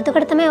වෙන්න ඕනේ.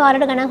 එතකොට තමයි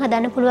ඔයාලට ගණන්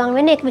හදන්න පුළුවන්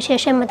වෙන්නේ. ඒක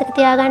විශේෂයෙන් මතක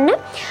තියාගන්න.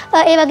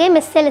 ඒ වගේම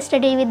SL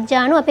Study With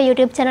Jaanu අපේ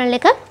YouTube channel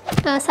එක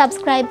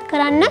subscribe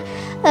කරන්න.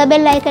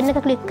 bell icon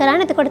එක click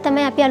කරන්න. එතකොට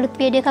තමයි අපි අලුත්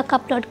වීඩියෝ එකක්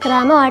upload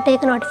කරාම ඔයාලට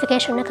ඒක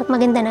notification එකක්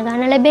මගෙන්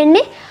දැනගන්න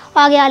ලැබෙන්නේ.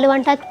 ඔයාගේ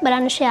යාළුවන්ටත්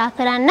බලන්න share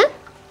කරන්න.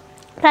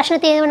 ප්‍රශ්න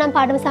තියෙනවා නම්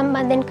පාඩම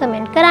සම්බන්ධයෙන්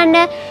කමෙන්ට් කරන්න.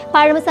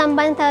 පාඩම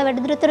සම්බන්ධව තව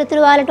වැඩිදුර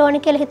තොරතුරු ඔයාලට ඕන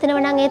කියලා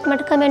හිතනවා නම් ඒත්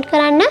මට කමෙන්ට්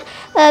කරන්න.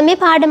 මේ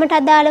පාඩමට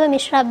අදාළව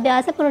මිශ්‍ර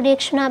අභ්‍යාස,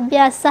 පුනරීක්ෂණ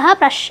අභ්‍යාස සහ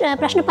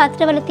ප්‍රශ්න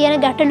පත්‍රවල තියෙන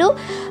ගැටලු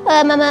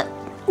මම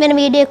වෙන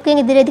වීඩියෝ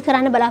එකකින් ඉදිරියේදී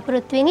කරන්න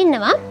බලාපොරොත්තු වෙමින්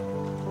ඉන්නවා.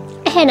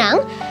 එහෙනම්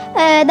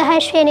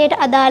 10 ශ්‍රේණියට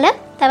අදාළ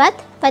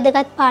තවත්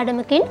වැදගත්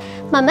පාඩමකින්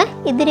මම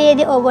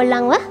ඉදිරියේදී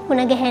ඕගොල්ලන්ව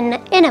මුණ ගැහෙන්න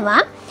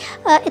එනවා.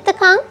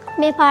 එතකන්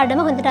මේ පාඩම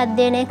හොඳට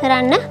අධ්‍යයනය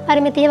කරන්න.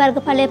 පරිමිතිය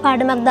වර්ගඵලයේ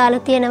පාඩමක්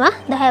දාලා තියෙනවා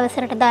 10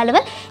 වසරට දාලව.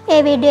 ඒ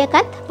වීඩියෝ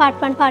එකත්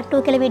part 1 part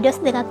 2 කියලා වීඩියෝස්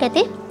දෙකක්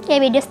ඇති. ඒ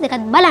වීඩියෝස්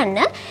දෙකත් බලන්න.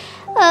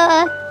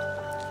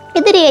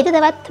 ඉදිරියේදී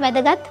තවත්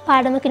වැදගත්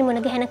පාඩමකින්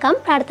මුණ ගැහෙනකම්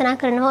ප්‍රාර්ථනා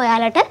කරනවා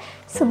ඔයාලට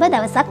සුබ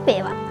දවසක්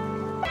වේවා.